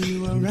myself that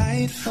you were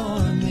right for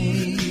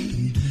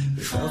me.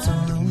 We felt so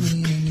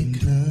lonely in your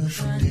club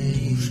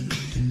today.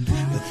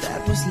 But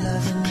that was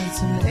love and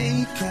it's an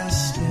ache I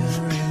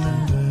still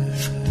remember.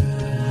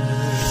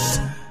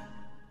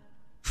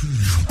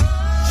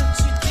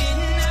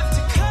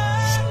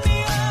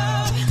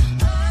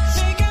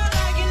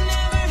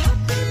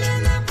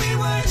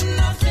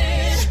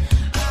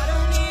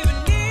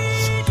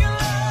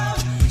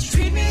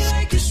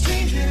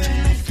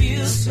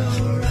 So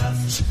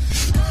rough.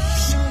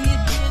 No, you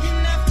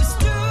didn't have to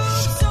stoop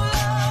so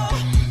low.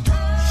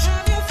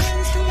 Have your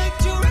friends collect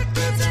your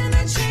records and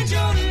then change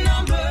your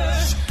number.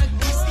 I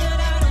guess that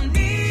I don't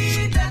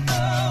need that.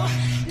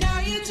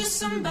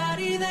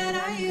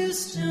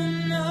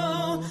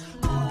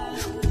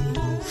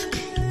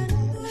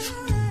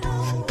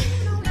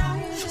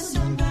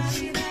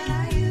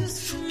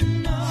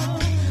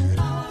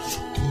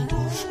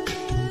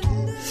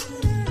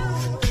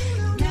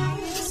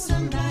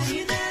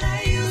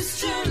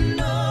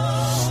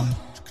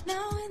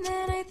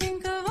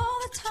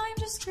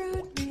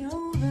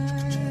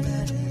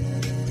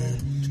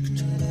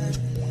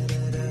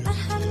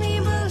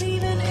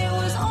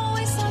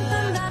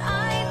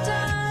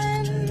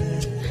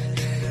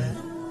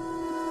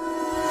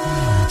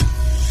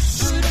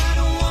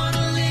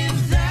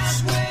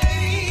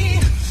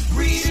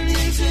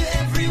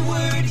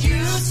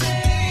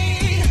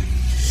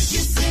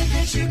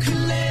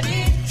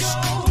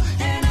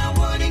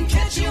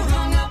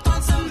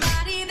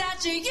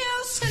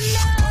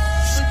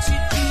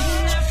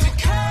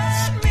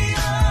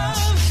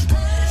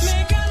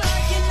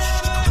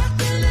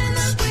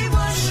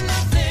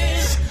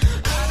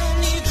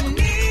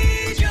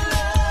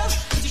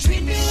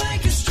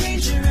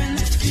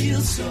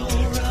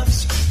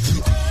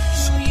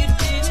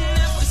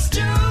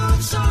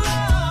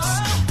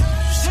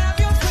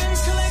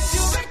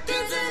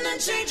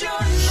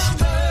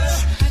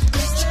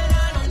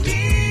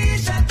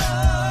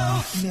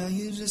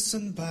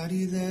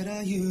 somebody that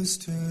I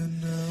used to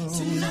know.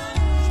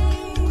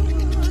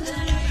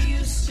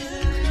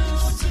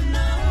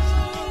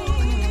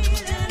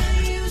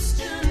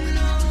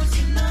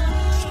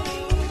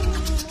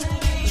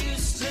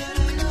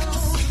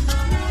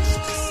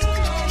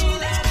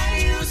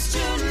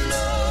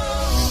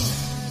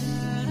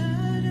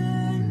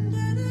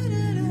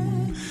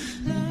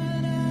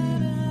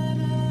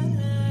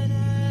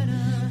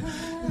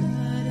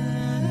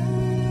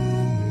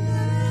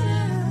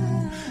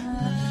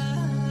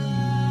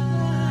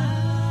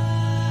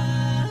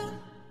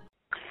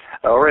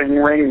 Oh, ring,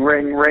 ring,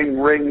 ring, ring,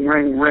 ring,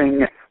 ring,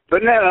 ring.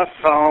 Banana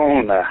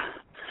phone.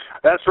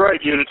 That's right,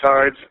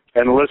 unitards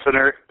and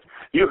listener.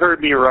 You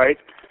heard me right.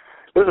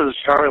 This is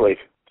Charlie,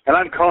 and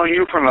I'm calling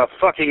you from a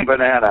fucking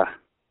banana.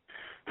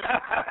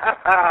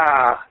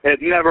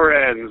 It never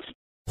ends.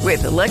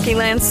 With the Lucky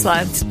Land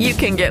Slots, you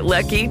can get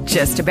lucky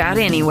just about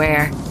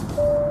anywhere.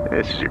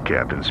 This is your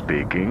captain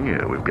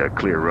speaking. We've got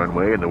clear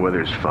runway and the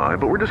weather's fine,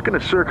 but we're just going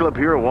to circle up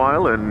here a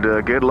while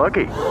and get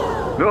lucky.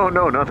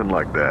 No, nothing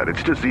like that.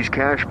 It's just these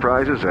cash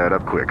prizes add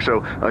up quick. So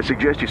I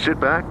suggest you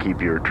sit back,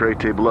 keep your tray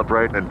table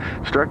upright, and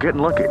start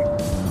getting lucky.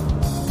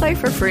 Play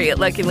for free at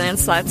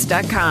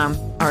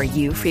LuckyLandSlots.com. Are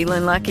you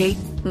feeling lucky?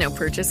 No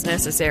purchase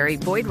necessary.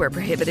 Void where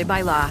prohibited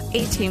by law.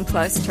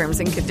 18+ terms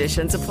and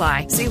conditions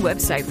apply. See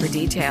website for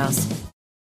details.